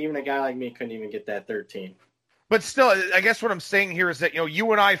shows you even a guy like me couldn't even get that 13. But still, I guess what I'm saying here is that,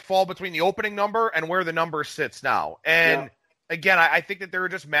 you and I fall between the opening number and where the number sits now. And again, I think that there are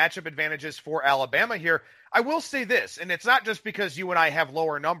just matchup advantages for Alabama here. I will say this, and it's not just because you and I have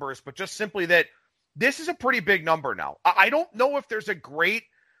lower numbers, but just simply that this is a pretty big number now. I don't know if there's a great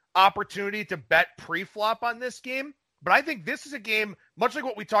opportunity to bet pre-flop on this game, but I think this is a game, much like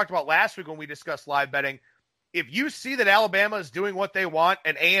what we talked about last week when we discussed live betting. If you see that Alabama is doing what they want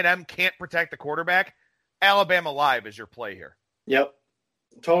and A&M can't protect the quarterback, Alabama Live is your play here. Yep,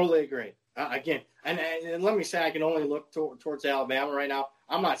 totally agree. Again, and let me say I can only look towards Alabama right now.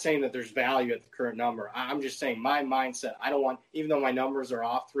 I'm not saying that there's value at the current number. I'm just saying my mindset, I don't want, even though my numbers are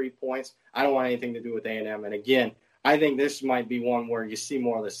off 3 points, I don't want anything to do with A&M. And again, I think this might be one where you see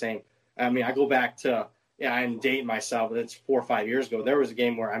more of the same. I mean, I go back to, I'm dating myself, but it's 4 or 5 years ago. There was a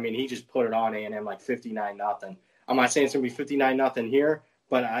game where, he just put it on A&M like 59-0. I'm not saying it's going to be 59-0 here,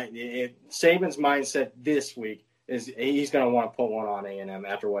 but Saban's mindset this week is he's going to want to put one on A&M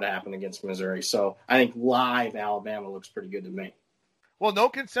after what happened against Missouri. So I think live Alabama looks pretty good to me. Well, no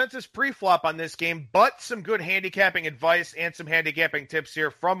consensus pre-flop on this game, but some good handicapping advice and some handicapping tips here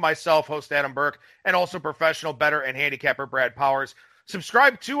from myself, host Adam Burke, and also professional bettor and handicapper Brad Powers.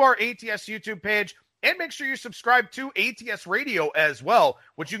 Subscribe to our ATS YouTube page, and make sure you subscribe to ATS Radio as well,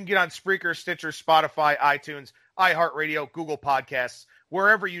 which you can get on Spreaker, Stitcher, Spotify, iTunes, iHeartRadio, Google Podcasts,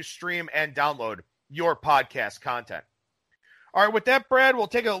 wherever you stream and download your podcast content. All right, with that, Brad, we'll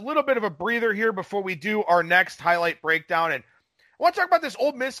take a little bit of a breather here before we do our next highlight breakdown. And I want to talk about this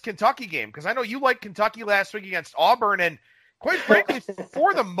Ole Miss-Kentucky game, because I know you liked Kentucky last week against Auburn, and quite frankly,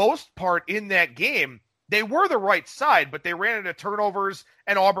 for the most part in that game, they were the right side, but they ran into turnovers,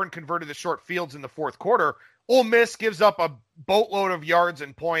 and Auburn converted the short fields in the fourth quarter. Ole Miss gives up a boatload of yards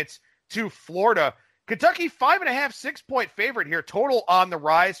and points to Florida. Kentucky, 5.5, 6-point favorite here. Total on the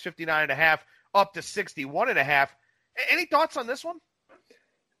rise, 59.5, up to 61.5. Any thoughts on this one?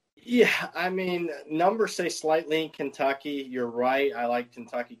 Yeah, numbers say slightly in Kentucky. You're right. I liked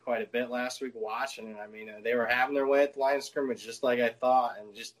Kentucky quite a bit last week watching it. They were having their way at the line of scrimmage just like I thought.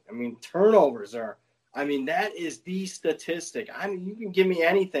 And turnovers are, that is the statistic. You can give me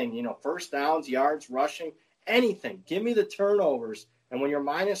anything, first downs, yards, rushing, anything. Give me the turnovers. And when you're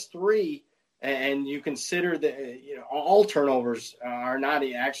 -3 and you consider that, all turnovers are not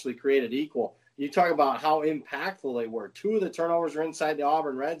actually created equal, you talk about how impactful they were. 2 of the turnovers were inside the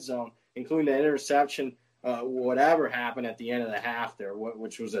Auburn red zone, including the interception, whatever happened at the end of the half there,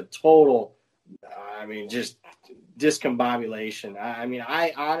 which was a total, just discombobulation.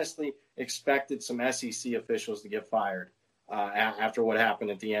 I honestly expected some SEC officials to get fired after what happened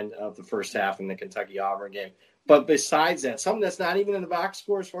at the end of the first half in the Kentucky-Auburn game. But besides that, something that's not even in the box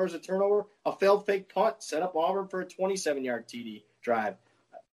score as far as a turnover, a failed fake punt set up Auburn for a 27-yard TD drive.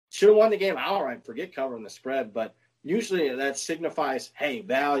 Should have won the game outright. Forget covering the spread, but usually that signifies, hey,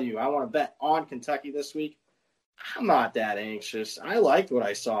 value. I want to bet on Kentucky this week. I'm not that anxious. I liked what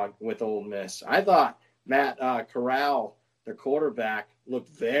I saw with Ole Miss. I thought Matt Corral, their quarterback, looked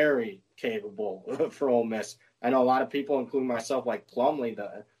very capable for Ole Miss. I know a lot of people, including myself, like Plumlee,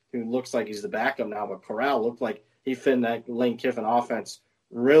 who looks like he's the backup now, but Corral looked like he fit in that Lane Kiffin offense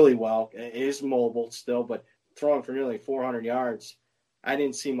really well. He is mobile still, but throwing for nearly 400 yards, I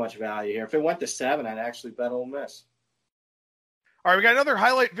didn't see much value here. If it went to 7, I'd actually bet Ole Miss. All right, we got another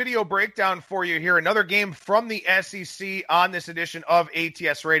highlight video breakdown for you here. Another game from the SEC on this edition of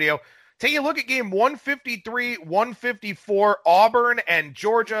ATS Radio. Take a look at game 153-154, Auburn and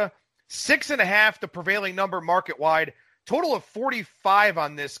Georgia. 6.5, the prevailing number market-wide. Total of 45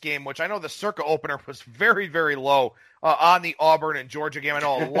 on this game, which I know the Circa opener was very, very low on the Auburn and Georgia game. I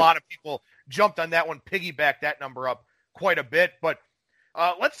know a lot of people jumped on that one, piggybacked that number up quite a bit. But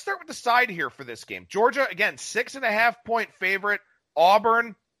let's start with the side here for this game. Georgia, again, 6.5-point favorite.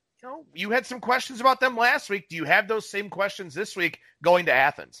 Auburn, you had some questions about them last week. Do you have those same questions this week going to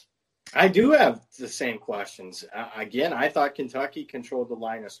Athens? I do have the same questions. Again, I thought Kentucky controlled the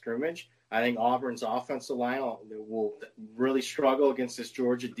line of scrimmage. I think Auburn's offensive line will really struggle against this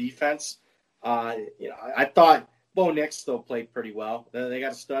Georgia defense. I thought Bo Nix still played pretty well. They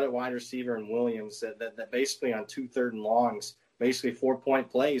got a stud at wide receiver in Williams that basically on 2 3rd and longs, basically 4-point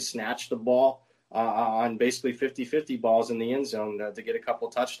plays, snatched the ball on basically 50-50 balls in the end zone to get a couple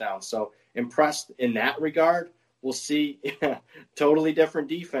touchdowns. So impressed in that regard. We'll see totally different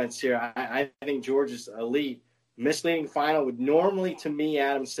defense here. I think Georgia's elite. Misleading final would normally, to me,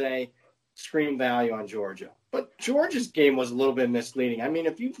 Adam, say scream value on Georgia. But Georgia's game was a little bit misleading. I mean,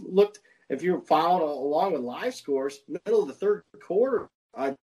 if you're following along with live scores, middle of the 3rd quarter,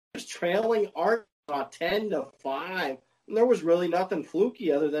 just trailing Arkansas 10-5. And there was really nothing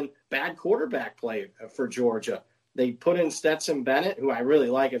fluky other than bad quarterback play for Georgia. They put in Stetson Bennett, who I really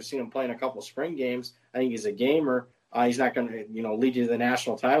like. I've seen him play in a couple spring games. I think he's a gamer. He's not going to, lead you to the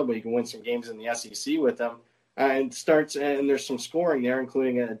national title, but you can win some games in the SEC with him. And there's some scoring there,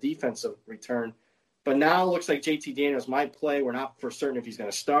 including a defensive return. But now it looks like JT Daniels might play. We're not for certain if he's going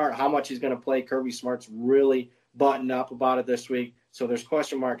to start, how much he's going to play. Kirby Smart's really buttoned up about it this week, so there's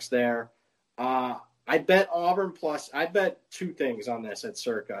question marks there. I bet Auburn plus. I bet 2 things on this at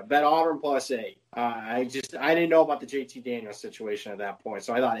Circa. I bet Auburn plus 8. I didn't know about the JT Daniels situation at that point,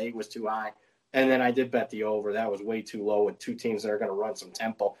 so I thought 8 was too high. And then I did bet the over. That was way too low with 2 teams that are going to run some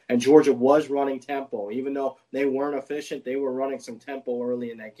tempo. And Georgia was running tempo. Even though they weren't efficient, they were running some tempo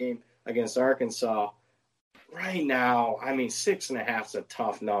early in that game against Arkansas. Right now, 6.5 is a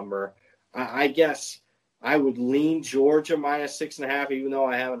tough number. I guess I would lean Georgia minus 6.5, even though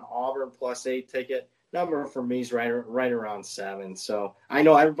I have an Auburn plus 8 ticket. Number for me is right around 7. So I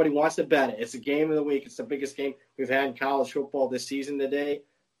know everybody wants to bet it. It's a game of the week. It's the biggest game we've had in college football this season today.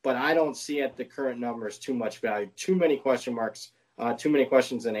 But I don't see at the current numbers too much value. Too many question marks, too many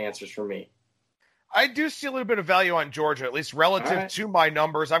questions and answers for me. I do see a little bit of value on Georgia, at least relative to my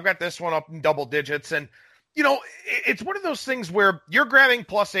numbers. I've got this one up in double digits. And, it's one of those things where you're grabbing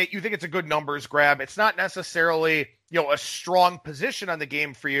plus 8. You think it's a good numbers grab. It's not necessarily, a strong position on the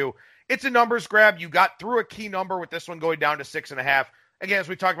game for you. It's a numbers grab. You got through a key number with this one going down to 6.5. Again, as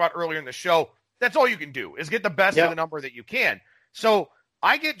we talked about earlier in the show, that's all you can do is get the best of the number that you can. So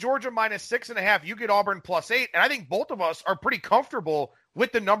I get Georgia minus 6.5. You get Auburn plus 8. And I think both of us are pretty comfortable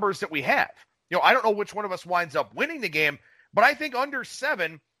with the numbers that we have. I don't know which one of us winds up winning the game, but I think under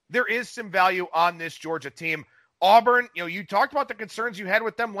 7, there is some value on this Georgia team. Auburn, you talked about the concerns you had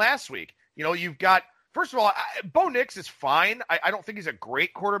with them last week. You've got, first of all, Bo Nix is fine. I don't think he's a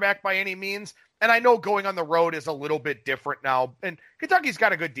great quarterback by any means. And I know going on the road is a little bit different now. And Kentucky's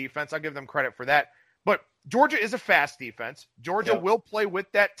got a good defense. I'll give them credit for that. But Georgia is a fast defense. Georgia will play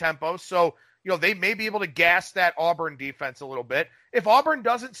with that tempo. So, they may be able to gas that Auburn defense a little bit. If Auburn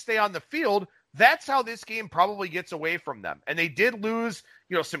doesn't stay on the field, that's how this game probably gets away from them. And they did lose,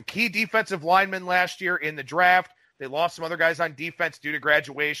 some key defensive linemen last year in the draft. They lost some other guys on defense due to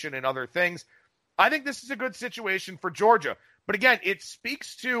graduation and other things. I think this is a good situation for Georgia. But again, it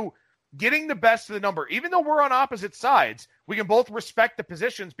speaks to getting the best of the number. Even though we're on opposite sides, we can both respect the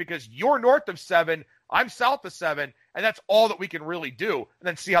positions because you're north of 7, I'm south of 7, and that's all that we can really do, and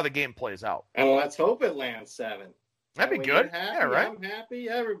then see how the game plays out. And let's hope it lands 7. That'd be good. Happy, right? I'm happy.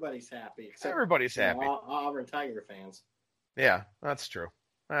 Everybody's happy. Everybody's happy. Auburn Tiger fans. Yeah, that's true.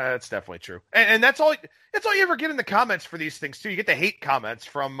 That's definitely true. And that's all you ever get in the comments for these things, too. You get the hate comments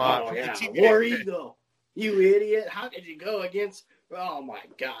from the team. War Eagle. You idiot. How could you go against – oh, my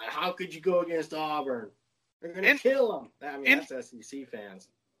God. How could you go against Auburn? They're going to kill them. That's SEC fans.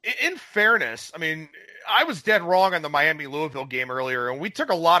 In fairness, I mean, I was dead wrong on the Miami-Louisville game earlier, and we took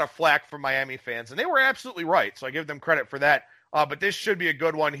a lot of flack from Miami fans, and they were absolutely right, so I give them credit for that. But this should be a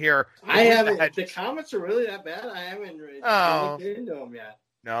good one here. The comments are really that bad? I haven't looked into them yet.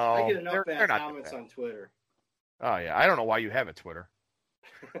 No. I get enough bad comments on Twitter. Oh, yeah. I don't know why you have a Twitter.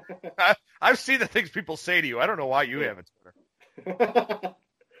 I've seen the things people say to you. I don't know why you have a Twitter.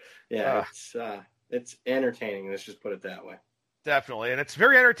 Yeah, it's entertaining. Let's just put it that way. Definitely. And it's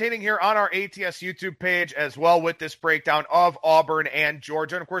very entertaining here on our ATS YouTube page as well with this breakdown of Auburn and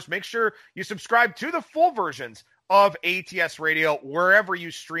Georgia. And, of course, make sure you subscribe to the full versions of ATS Radio wherever you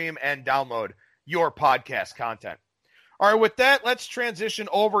stream and download your podcast content. All right, with that, let's transition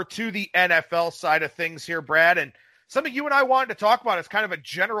over to the NFL side of things here, Brad. And something you and I wanted to talk about is kind of a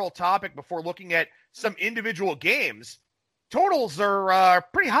general topic before looking at some individual games. Totals are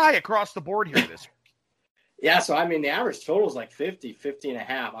pretty high across the board here this week. Yeah, so I mean, the average total is like 50 and a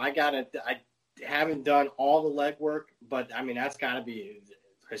half. I haven't done all the legwork, but I mean, that's got to be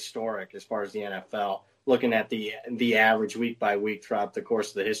historic as far as the NFL, looking at the average week by week throughout the course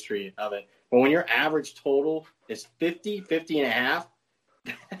of the history of it. But when your average total is 50 and a half,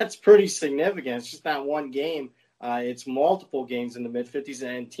 that's pretty significant. It's just not one game. It's multiple games in the mid-50s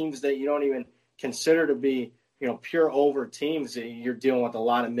and teams that you don't even consider to be, pure over teams. You're dealing with a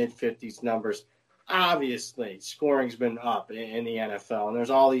lot of mid-50s numbers. Obviously, scoring's been up in the NFL, and there's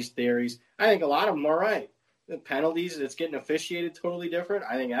all these theories. I think a lot of them are right. The penalties, it's getting officiated totally different.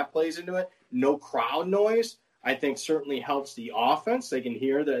 I think that plays into it. No crowd noise, I think, certainly helps the offense. They can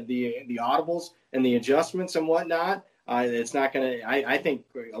hear the audibles and the adjustments and whatnot. It's not going to – I think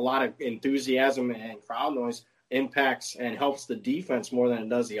a lot of enthusiasm and crowd noise impacts and helps the defense more than it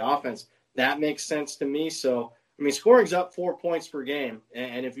does the offense. That makes sense to me. So, I mean, scoring's up 4 points per game.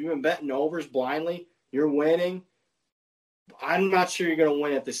 And if you've been betting overs blindly, you're winning. I'm not sure you're going to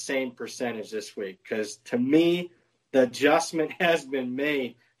win at the same percentage this week because, to me, the adjustment has been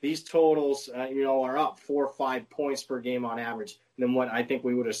made. These totals, are up 4 or 5 points per game on average than what I think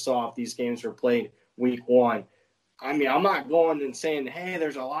we would have saw if these games were played week one. I mean, I'm not going and saying, hey,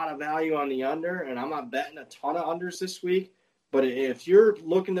 there's a lot of value on the under, and I'm not betting a ton of unders this week. But if you're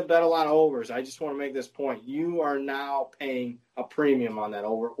looking to bet a lot of overs, I just want to make this point. You are now paying a premium on that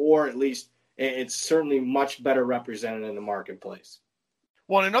over, or at least it's certainly much better represented in the marketplace.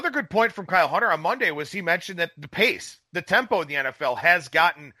 Well, another good point from Kyle Hunter on Monday was he mentioned that the pace, the tempo in the NFL has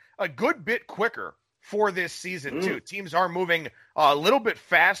gotten a good bit quicker for this season, too. Teams are moving a little bit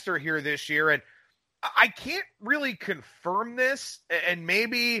faster here this year, and I can't really confirm this, and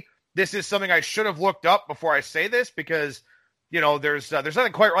maybe this is something I should have looked up before I say this because, there's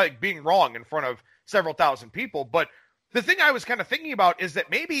nothing quite like being wrong in front of several thousand people. But the thing I was kind of thinking about is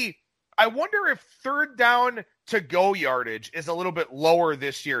that maybe I wonder if third down to go yardage is a little bit lower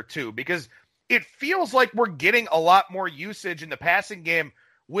this year too, because it feels like we're getting a lot more usage in the passing game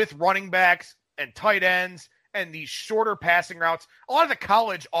with running backs and tight ends and these shorter passing routes. A lot of the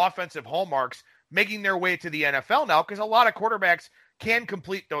college offensive hallmarks making their way to the NFL now because a lot of quarterbacks can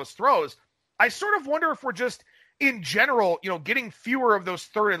complete those throws. I sort of wonder if we're just, in general, getting fewer of those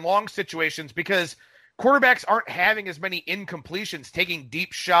third and long situations because quarterbacks aren't having as many incompletions, taking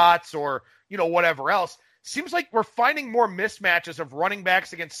deep shots or, whatever else. Seems like we're finding more mismatches of running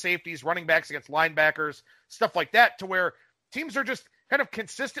backs against safeties, running backs against linebackers, stuff like that, to where teams are just kind of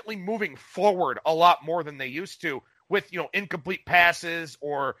consistently moving forward a lot more than they used to with, incomplete passes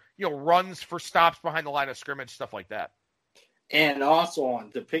or, runs for stops behind the line of scrimmage, stuff like that. And also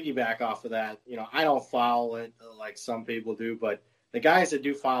to piggyback off of that, I don't follow it like some people do, but the guys that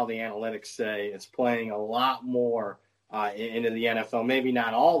do follow the analytics say it's playing a lot more into the NFL. Maybe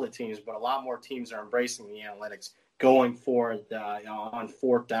not all the teams, but a lot more teams are embracing the analytics going forward on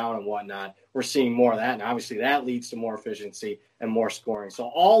fourth down and whatnot. We're seeing more of that, and obviously that leads to more efficiency and more scoring. So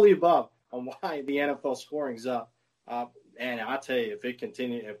all the above on why the NFL scoring's up. And I'll tell you, if it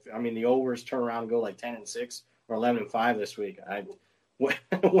continues, the overs turn around and go like 10-6 or 11-5 this week, what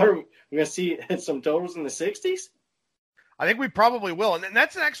are we going to see some totals in the 60s? I think we probably will. And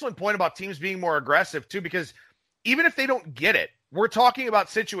that's an excellent point about teams being more aggressive, too, because even if they don't get it, we're talking about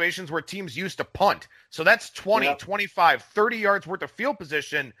situations where teams used to punt. So that's 20, 25, 30 yards worth of field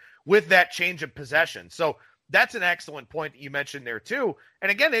position with that change of possession. So that's an excellent point that you mentioned there, too.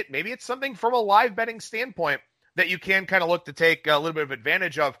 And again, maybe it's something from a live betting standpoint that you can kind of look to take a little bit of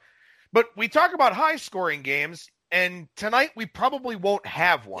advantage of. But we talk about high-scoring games, and tonight we probably won't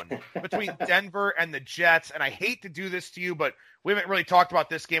have one between Denver and the Jets. And I hate to do this to you, but we haven't really talked about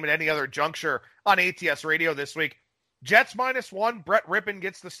this game at any other juncture on ATS Radio this week. Jets -1. Brett Rippon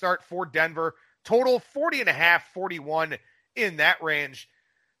gets the start for Denver. Total 40.5, 41 in that range.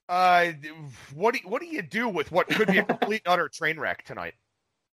 What do you do with what could be a complete and utter train wreck tonight?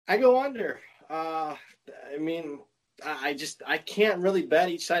 I go under. I can't really bet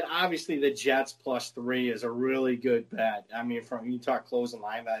each side. Obviously, the Jets +3 is a really good bet. I mean, from you talk closing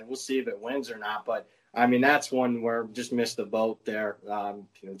line bet, we'll see if it wins or not. But I mean, that's one where just missed the boat there.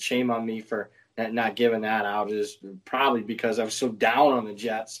 Shame on me for not giving that out. Is probably because I was so down on the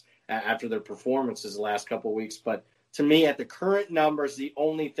Jets after their performances the last couple of weeks. But to me, at the current numbers, the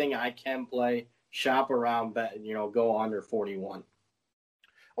only thing I can play, shop around, bet, go under 41.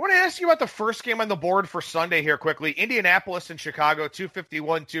 I want to ask you about the first game on the board for Sunday here quickly. Indianapolis and Chicago,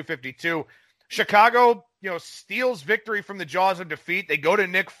 251-252. Chicago, steals victory from the jaws of defeat. They go to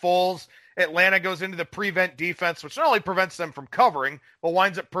Nick Foles. Atlanta goes into the prevent defense, which not only prevents them from covering, but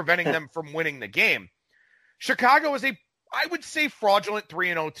winds up preventing them from winning the game. Chicago is I would say, fraudulent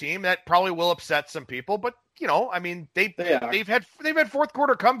 3-0 team that probably will upset some people, but they've had fourth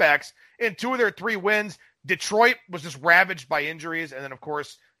quarter comebacks in 2 of their 3 wins. Detroit was just ravaged by injuries, and then of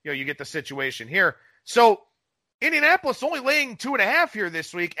course, you get the situation here. So Indianapolis only laying 2.5 here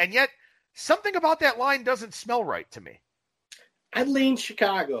this week, and yet something about that line doesn't smell right to me. I'd lean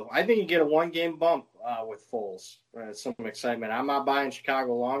Chicago. I think you get a 1-game bump with Foles. Some excitement. I'm not buying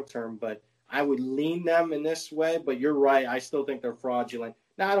Chicago long term, but I would lean them in this way. But you're right. I still think they're fraudulent.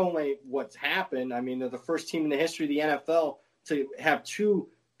 Not only what's happened, they're the first team in the history of the NFL to have 2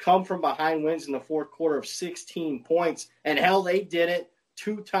 come from behind wins in the fourth quarter of 16 points. And hell, they did it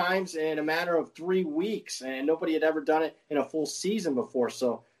 2 times in a matter of 3 weeks. And nobody had ever done it in a full season before.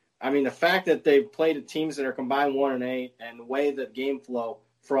 So, the fact that they've played teams that are combined 1-8 and the way the game flow,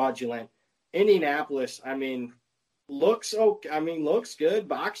 fraudulent. Indianapolis, looks okay. Looks good.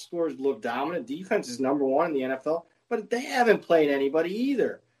 Box scores look dominant. Defense is number 1 in the NFL, but they haven't played anybody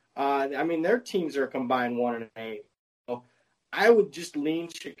either. Their teams are combined 1-8. So I would just lean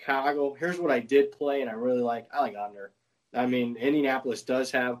Chicago. Here's what I did play, and I really like. I like under. Indianapolis does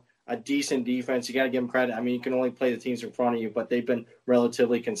have a decent defense. You got to give them credit. You can only play the teams in front of you, but they've been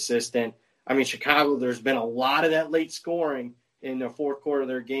relatively consistent. Chicago, there's been a lot of that late scoring in the fourth quarter of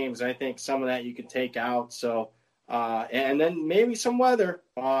their games. I think some of that you could take out. So, and then maybe some weather.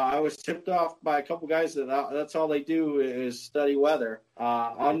 I was tipped off by a couple guys that's all they do is study weather.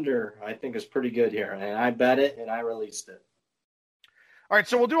 Under, I think, is pretty good here. And I bet it, and I released it. All right,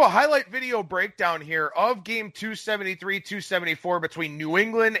 so we'll do a highlight video breakdown here of game 273-274 between New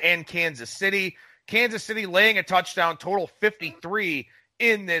England and Kansas City. Kansas City laying a touchdown, total 53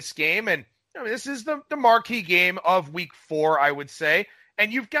 in this game. And this is the marquee game of week 4, I would say.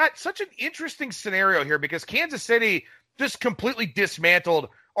 And you've got such an interesting scenario here because Kansas City just completely dismantled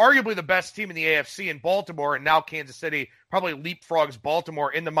arguably the best team in the AFC in Baltimore, and now Kansas City probably leapfrogs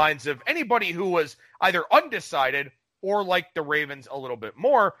Baltimore in the minds of anybody who was either undecided or like the Ravens a little bit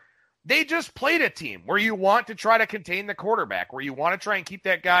more. They just played a team where you want to try to contain the quarterback, where you want to try and keep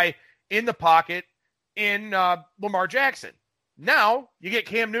that guy in the pocket in Lamar Jackson. Now you get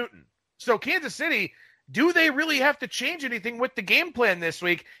Cam Newton. So Kansas City, do they really have to change anything with the game plan this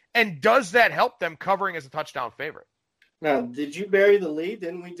week? And does that help them covering as a touchdown favorite? Now, did you bury the lead?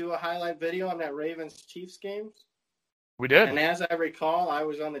 Didn't we do a highlight video on that Ravens-Chiefs game? We did. And as I recall, I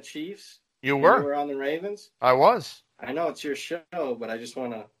was on the Chiefs. You were. You were on the Ravens? I was. I know it's your show, but I just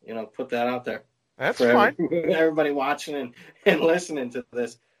want to, put that out there. That's fine. Everybody watching and listening to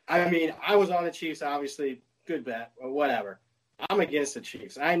this. I was on the Chiefs, obviously. Good bet, or whatever. I'm against the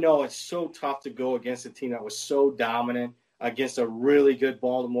Chiefs. I know it's so tough to go against a team that was so dominant against a really good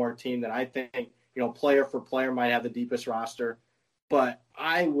Baltimore team that I think, player for player might have the deepest roster. But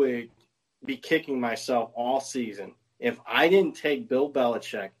I would be kicking myself all season if I didn't take Bill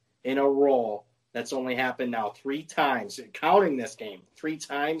Belichick in a role that's only happened now 3 times, counting this game, 3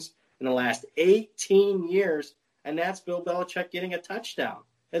 times in the last 18 years, and that's Bill Belichick getting a touchdown.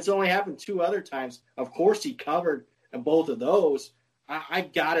 It's only happened 2 other times. Of course, he covered in both of those. I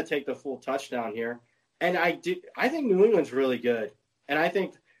got to take the full touchdown here. And I think New England's really good. And I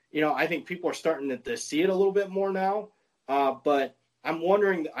think people are starting to see it a little bit more now. But I'm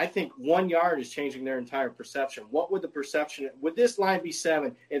wondering, I think 1 yard is changing their entire perception. What would the perception, would this line be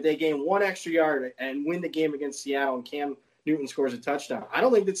 7 if they gain 1 extra yard and win the game against Seattle and Cam Newton scores a touchdown? I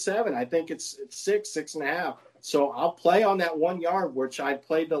don't think it's 7. I think it's 6.5. So I'll play on that 1 yard, which I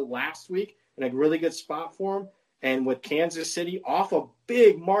played the last week in a really good spot for him. And with Kansas City off a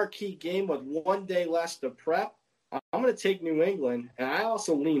big marquee game with 1 day less to prep, I'm going to take New England, and I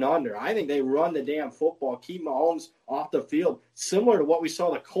also lean under. I think they run the damn football, keep Mahomes off the field, similar to what we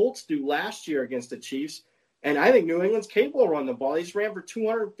saw the Colts do last year against the Chiefs. And I think New England's capable of running the ball. They just ran for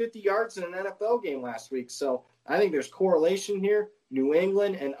 250 yards in an NFL game last week. So I think there's correlation here. New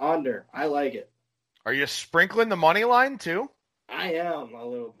England and under. I like it. Are you sprinkling the money line too? I am a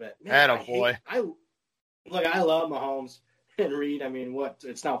little bit. Man, Attaboy. I love Mahomes and Reed. I mean,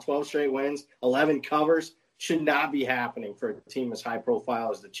 it's now 12 straight wins, 11 covers. Should not be happening for a team as high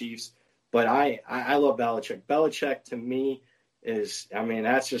profile as the Chiefs. But I love Belichick. Belichick to me is,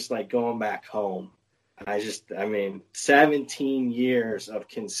 that's just like going back home. 17 years of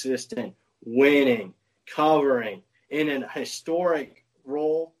consistent winning, covering in an historic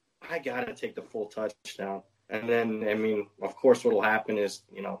role. I got to take the full touchdown. And then, of course, what will happen is,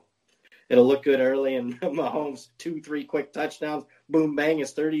 it'll look good early and Mahomes 2-3 quick touchdowns. Boom, bang,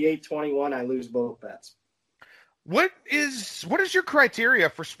 it's 38-21. I lose both bets. What is your criteria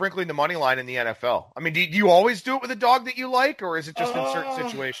for sprinkling the money line in the NFL? I mean, do you always do it with a dog that you like, or is it just in certain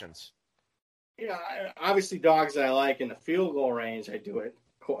situations? Obviously dogs that I like in the field goal range, I do it,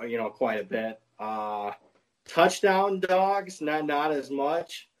 quite a bit. Touchdown dogs, not as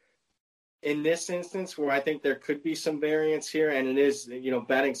much. In this instance, where I think there could be some variance here, and it is,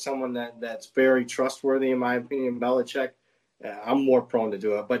 betting someone that's very trustworthy, in my opinion, Belichick, I'm more prone to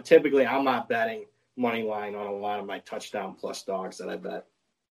do it. But typically, I'm not betting money line on a lot of my touchdown plus dogs that I bet.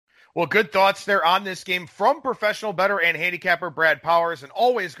 Well, good thoughts there on this game from professional bettor and handicapper Brad Powers, and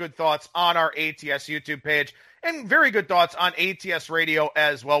always good thoughts on our ATS YouTube page, and very good thoughts on ATS Radio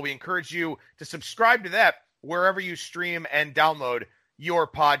as well. We encourage you to subscribe to that wherever you stream and download your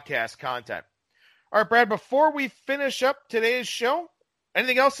podcast content. All right, Brad, before we finish up today's show,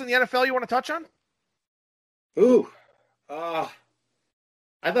 anything else in the NFL you want to touch on?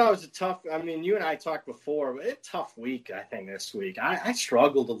 I thought it was a tough, you and I talked before, but it's a tough week, I think, this week. I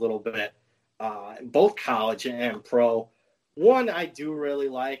struggled a little bit, both college and pro. One I do really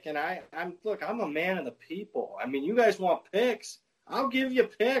like, and I'm a man of the people. You guys want picks? I'll give you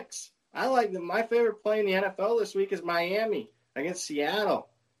picks. I like them. My favorite play in the NFL this week is Miami against Seattle.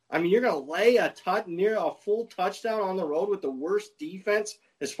 You're going to lay near a full touchdown on the road with the worst defense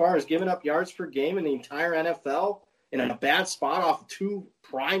as far as giving up yards per game in the entire NFL in a bad spot off 2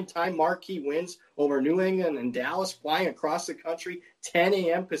 primetime marquee wins over New England and Dallas, flying across the country, 10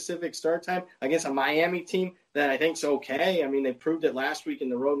 a.m. Pacific start time against a Miami team that I think is okay. They proved it last week in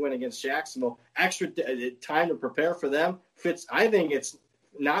the road win against Jacksonville. Extra time to prepare for them. I think it's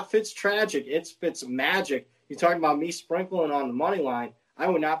not Fitztragic, it's Fitzmagic. You're talking about me sprinkling on the money line. I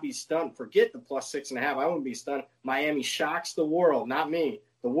would not be stunned. Forget the plus 6.5. I wouldn't be stunned. Miami shocks the world, not me,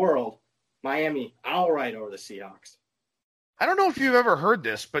 the world. Miami outright over the Seahawks. I don't know if you've ever heard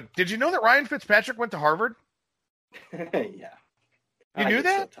this, but did you know that Ryan Fitzpatrick went to Harvard? Yeah. You knew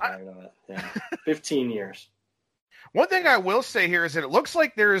that? So tired of it. Yeah. 15 years. One thing I will say here is that it looks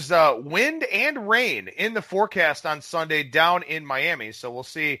like there's wind and rain in the forecast on Sunday down in Miami. So we'll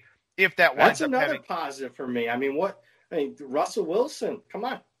see if that winds up. That's another positive for me. Russell Wilson, come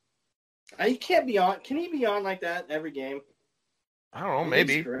on. He can't be on. Can he be on like that every game? I don't know.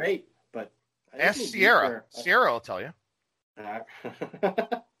 Maybe. He's great, but ask Sierra. Sierra will tell you.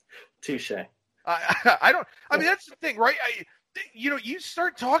 Touche. That's the thing, right? You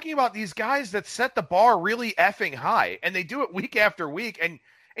start talking about these guys that set the bar really effing high, and they do it week after week, and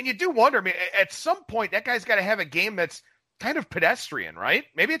you do wonder. At some point, that guy's got to have a game that's kind of pedestrian, right?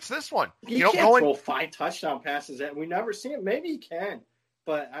 Maybe it's this one. He can't throw 5 touchdown passes, and we never see him. Maybe he can,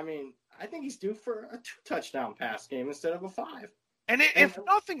 but I think he's due for a 2 touchdown pass game instead of a 5. And if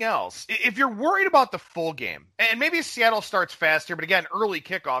nothing else, if you're worried about the full game, and maybe Seattle starts faster, but again, early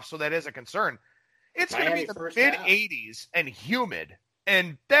kickoff, so that is a concern. It's going to be the mid-80s and humid,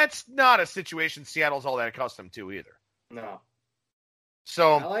 and that's not a situation Seattle's all that accustomed to either. No.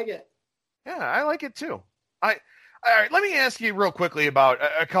 So I like it. Yeah, I like it too. All right, let me ask you real quickly about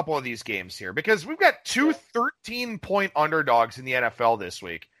a couple of these games here, because we've got 2 13-point underdogs in the NFL this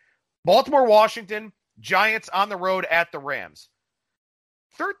week. Baltimore, Washington, Giants on the road at the Rams.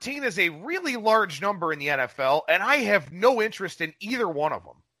 13 is a really large number in the NFL, and I have no interest in either one of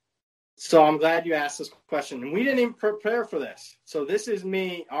them. So I'm glad you asked this question. And we didn't even prepare for this. So this is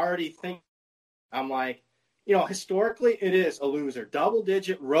me already thinking. I'm like, historically it is a loser.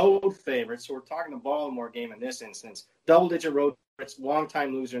 Double-digit road favorites. So we're talking the Baltimore game in this instance. Double-digit road favorites,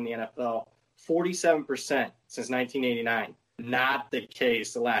 long-time loser in the NFL. 47% since 1989. Not the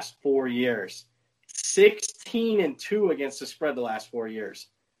case the last 4 years. 16-2 against the spread the last 4 years.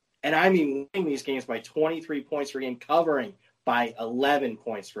 And winning these games by 23 points per game, covering by 11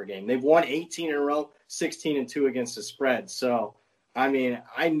 points per game. They've won 18 in a row, 16-2 against the spread. So, I'm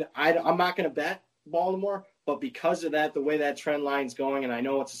not going to bet Baltimore, but because of that, the way that trend line's going, and I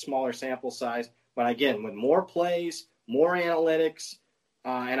know it's a smaller sample size, but again, with more plays, more analytics,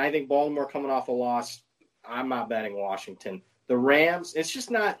 and I think Baltimore coming off a loss, I'm not betting Washington. The Rams, it's just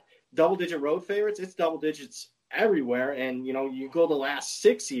not double-digit road favorites. It's double digits everywhere. And, you go the last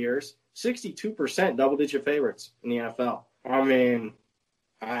 6 years, 62% double-digit favorites in the NFL. I mean,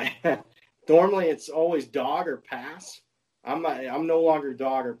 normally it's always dog or pass. I'm no longer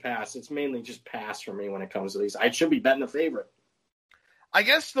dog or pass. It's mainly just pass for me when it comes to these. I should be betting the favorite. I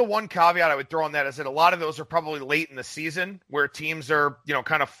guess the one caveat I would throw on that is that a lot of those are probably late in the season where teams are,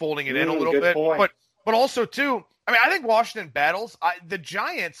 kind of folding it in a little bit. Point. But also, too, I think Washington battles. The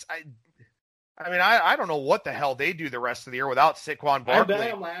Giants, I don't know what the hell they do the rest of the year without Saquon Barkley. I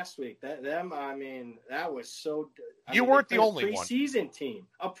bet them last week. That was so. You weren't the only one. Preseason team.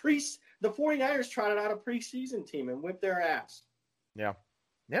 The 49ers trotted out a preseason team and whipped their ass. Yeah.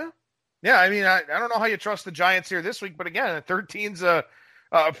 I mean, I don't know how you trust the Giants here this week, but again, 13's a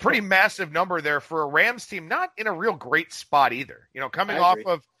pretty massive number there for a Rams team, not in a real great spot either. Coming off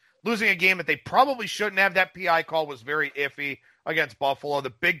of losing a game that they probably shouldn't have. That PI call was very iffy against Buffalo. The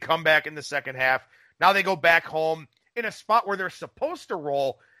big comeback in the second half. Now they go back home in a spot where they're supposed to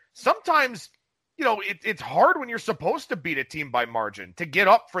roll. Sometimes, it's hard when you're supposed to beat a team by margin to get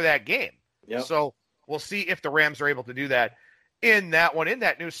up for that game. Yep. So we'll see if the Rams are able to do that in that one, in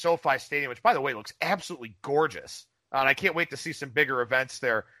that new SoFi Stadium, which, by the way, looks absolutely gorgeous. And I can't wait to see some bigger events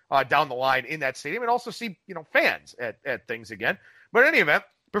there down the line in that stadium and also see, fans at things again. But in any event,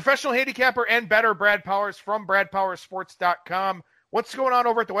 professional handicapper and bettor Brad Powers from BradPowersSports.com. What's going on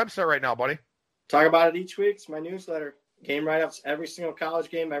over at the website right now, buddy? Talk about it each week. It's my newsletter. Game write-ups, every single college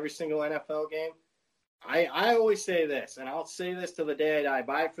game, every single NFL game. I always say this, and I'll say this till the day I die.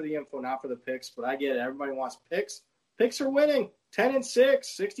 Buy it for the info, not for the picks, but I get it. Everybody wants picks. Picks are winning. 10-6,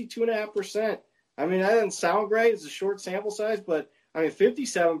 62.5%. I mean, that doesn't sound great. It's a short sample size, but,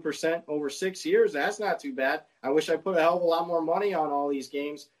 57% over 6 years, that's not too bad. I wish I put a hell of a lot more money on all these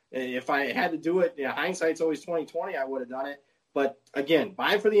games. If I had to do it, hindsight's always 20/20, I would have done it. But, again,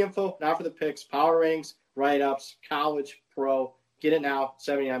 buy for the info, not for the picks. Power ratings, write-ups, college, pro. Get it now,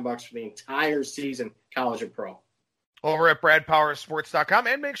 $79 for the entire season, college and pro. Over at BradPowersSports.com.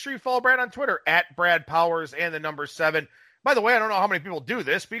 And make sure you follow Brad on Twitter at BradPowers and the number 7. By the way, I don't know how many people do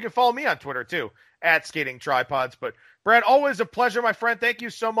this, but you can follow me on Twitter too, at Skating Tripods. But Brad, always a pleasure, my friend. Thank you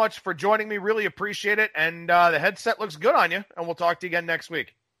so much for joining me. Really appreciate it. And the headset looks good on you, and we'll talk to you again next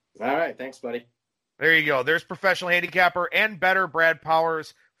week. All right. Thanks, buddy. There you go. There's professional handicapper and bettor Brad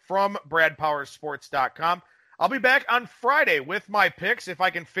Powers from BradPowersSports.com. I'll be back on Friday with my picks if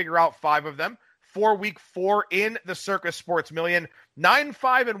I can figure out 5 of them for Week 4 in the Circus Sports Million.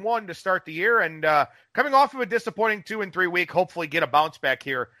 9-5-1 to start the year, and coming off of a disappointing 2-3 week, hopefully get a bounce back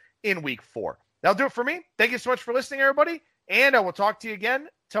here in Week 4. That'll do it for me. Thank you so much for listening, everybody, and I will talk to you again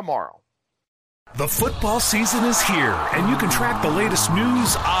tomorrow. The football season is here, and you can track the latest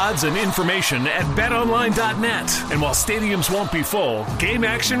news, odds, and information at betonline.net. And while stadiums won't be full, game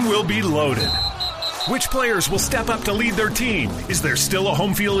action will be loaded. Which players will step up to lead their team? Is there still a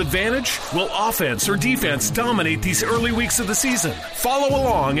home field advantage? Will offense or defense dominate these early weeks of the season? Follow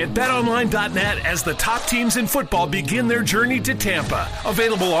along at betonline.net as the top teams in football begin their journey to Tampa.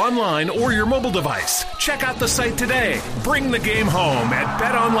 Available online or your mobile device. Check out the site today. Bring the game home at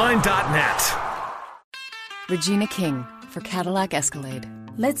betonline.net. Regina King for Cadillac Escalade.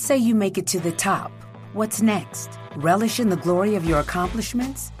 Let's say you make it to the top. What's next? Relish in the glory of your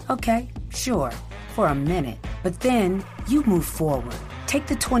accomplishments? Okay, sure. For a minute. But then you move forward. Take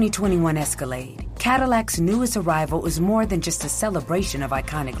the 2021 Escalade. Cadillac's newest arrival is more than just a celebration of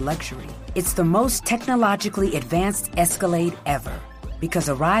iconic luxury. It's the most technologically advanced Escalade ever. Because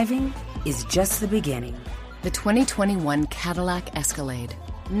arriving is just the beginning. The 2021 Cadillac Escalade.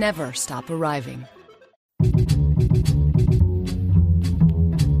 Never stop arriving.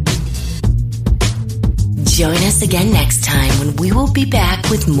 Join us again next time when we will be back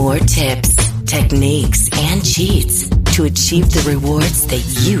with more tips, techniques, and cheats to achieve the rewards that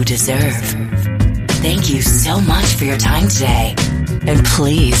you deserve. Thank you so much for your time today. And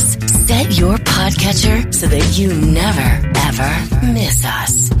please set your podcatcher so that you never, ever miss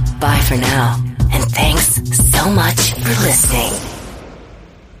us. Bye for now. And thanks so much for listening.